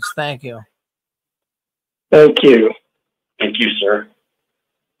tonight, Fritz. Thank you. Thank you. Thank you, sir.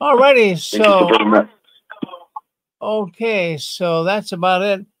 All righty. So, okay. So that's about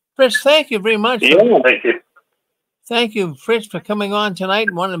it. Fritz, thank you very much. Yeah, thank you. Thank you, Fritz, for coming on tonight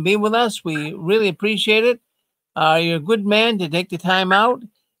and wanting to be with us. We really appreciate it. You're a good man to take the time out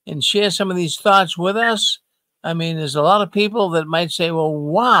and share some of these thoughts with us. I mean, there's a lot of people that might say, well,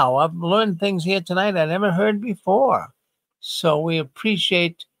 wow, I've learned things here tonight I never heard before. So we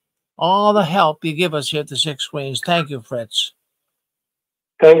appreciate all the help you give us here at the Six Screens. Thank you, Fritz.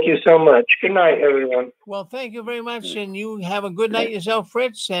 Thank you so much. Good night, everyone. Well, thank you very much, and you have a good night yourself,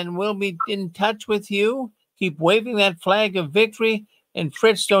 Fritz, and we'll be in touch with you. Keep waving that flag of victory. And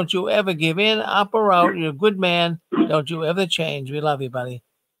Fritz, don't you ever give in, up or out. You're a good man. Don't you ever change. We love you, buddy.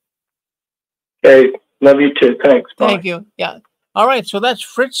 Okay. Love you too. Thanks. Bye. Thank you. Yeah. All right. So that's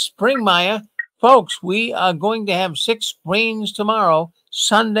Fritz Springmeier. Folks, we are going to have Six Screens tomorrow,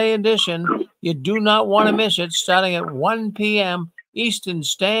 Sunday edition. You do not want to miss it, starting at 1 p.m. Eastern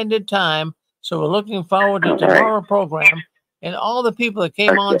Standard Time. So we're looking forward to tomorrow's program. And all the people that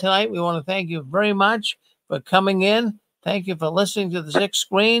came on tonight, we want to thank you very much for coming in. Thank you for listening to the Six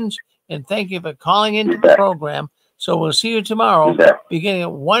Screens, and thank you for calling into the program. So we'll see you tomorrow, beginning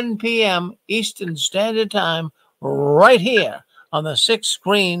at 1 p.m. Eastern Standard Time, right here on the Six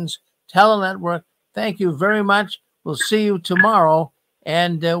Screens Telenetwork. Thank you very much. We'll see you tomorrow,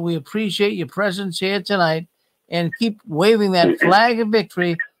 and we appreciate your presence here tonight. And keep waving that flag of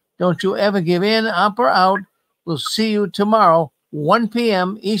victory. Don't you ever give in, up or out. We'll see you tomorrow, 1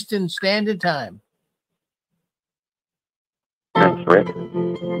 p.m. Eastern Standard Time. Thanks, Rick. Thank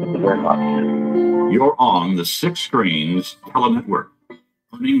you very much. You're on the Six Screens Telenetwork,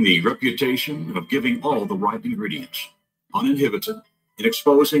 earning the reputation of giving all the right ingredients, uninhibited, in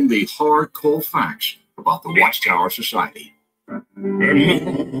exposing the hard, cold facts about the Watchtower Society. And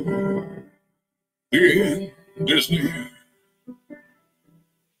now, the end is near.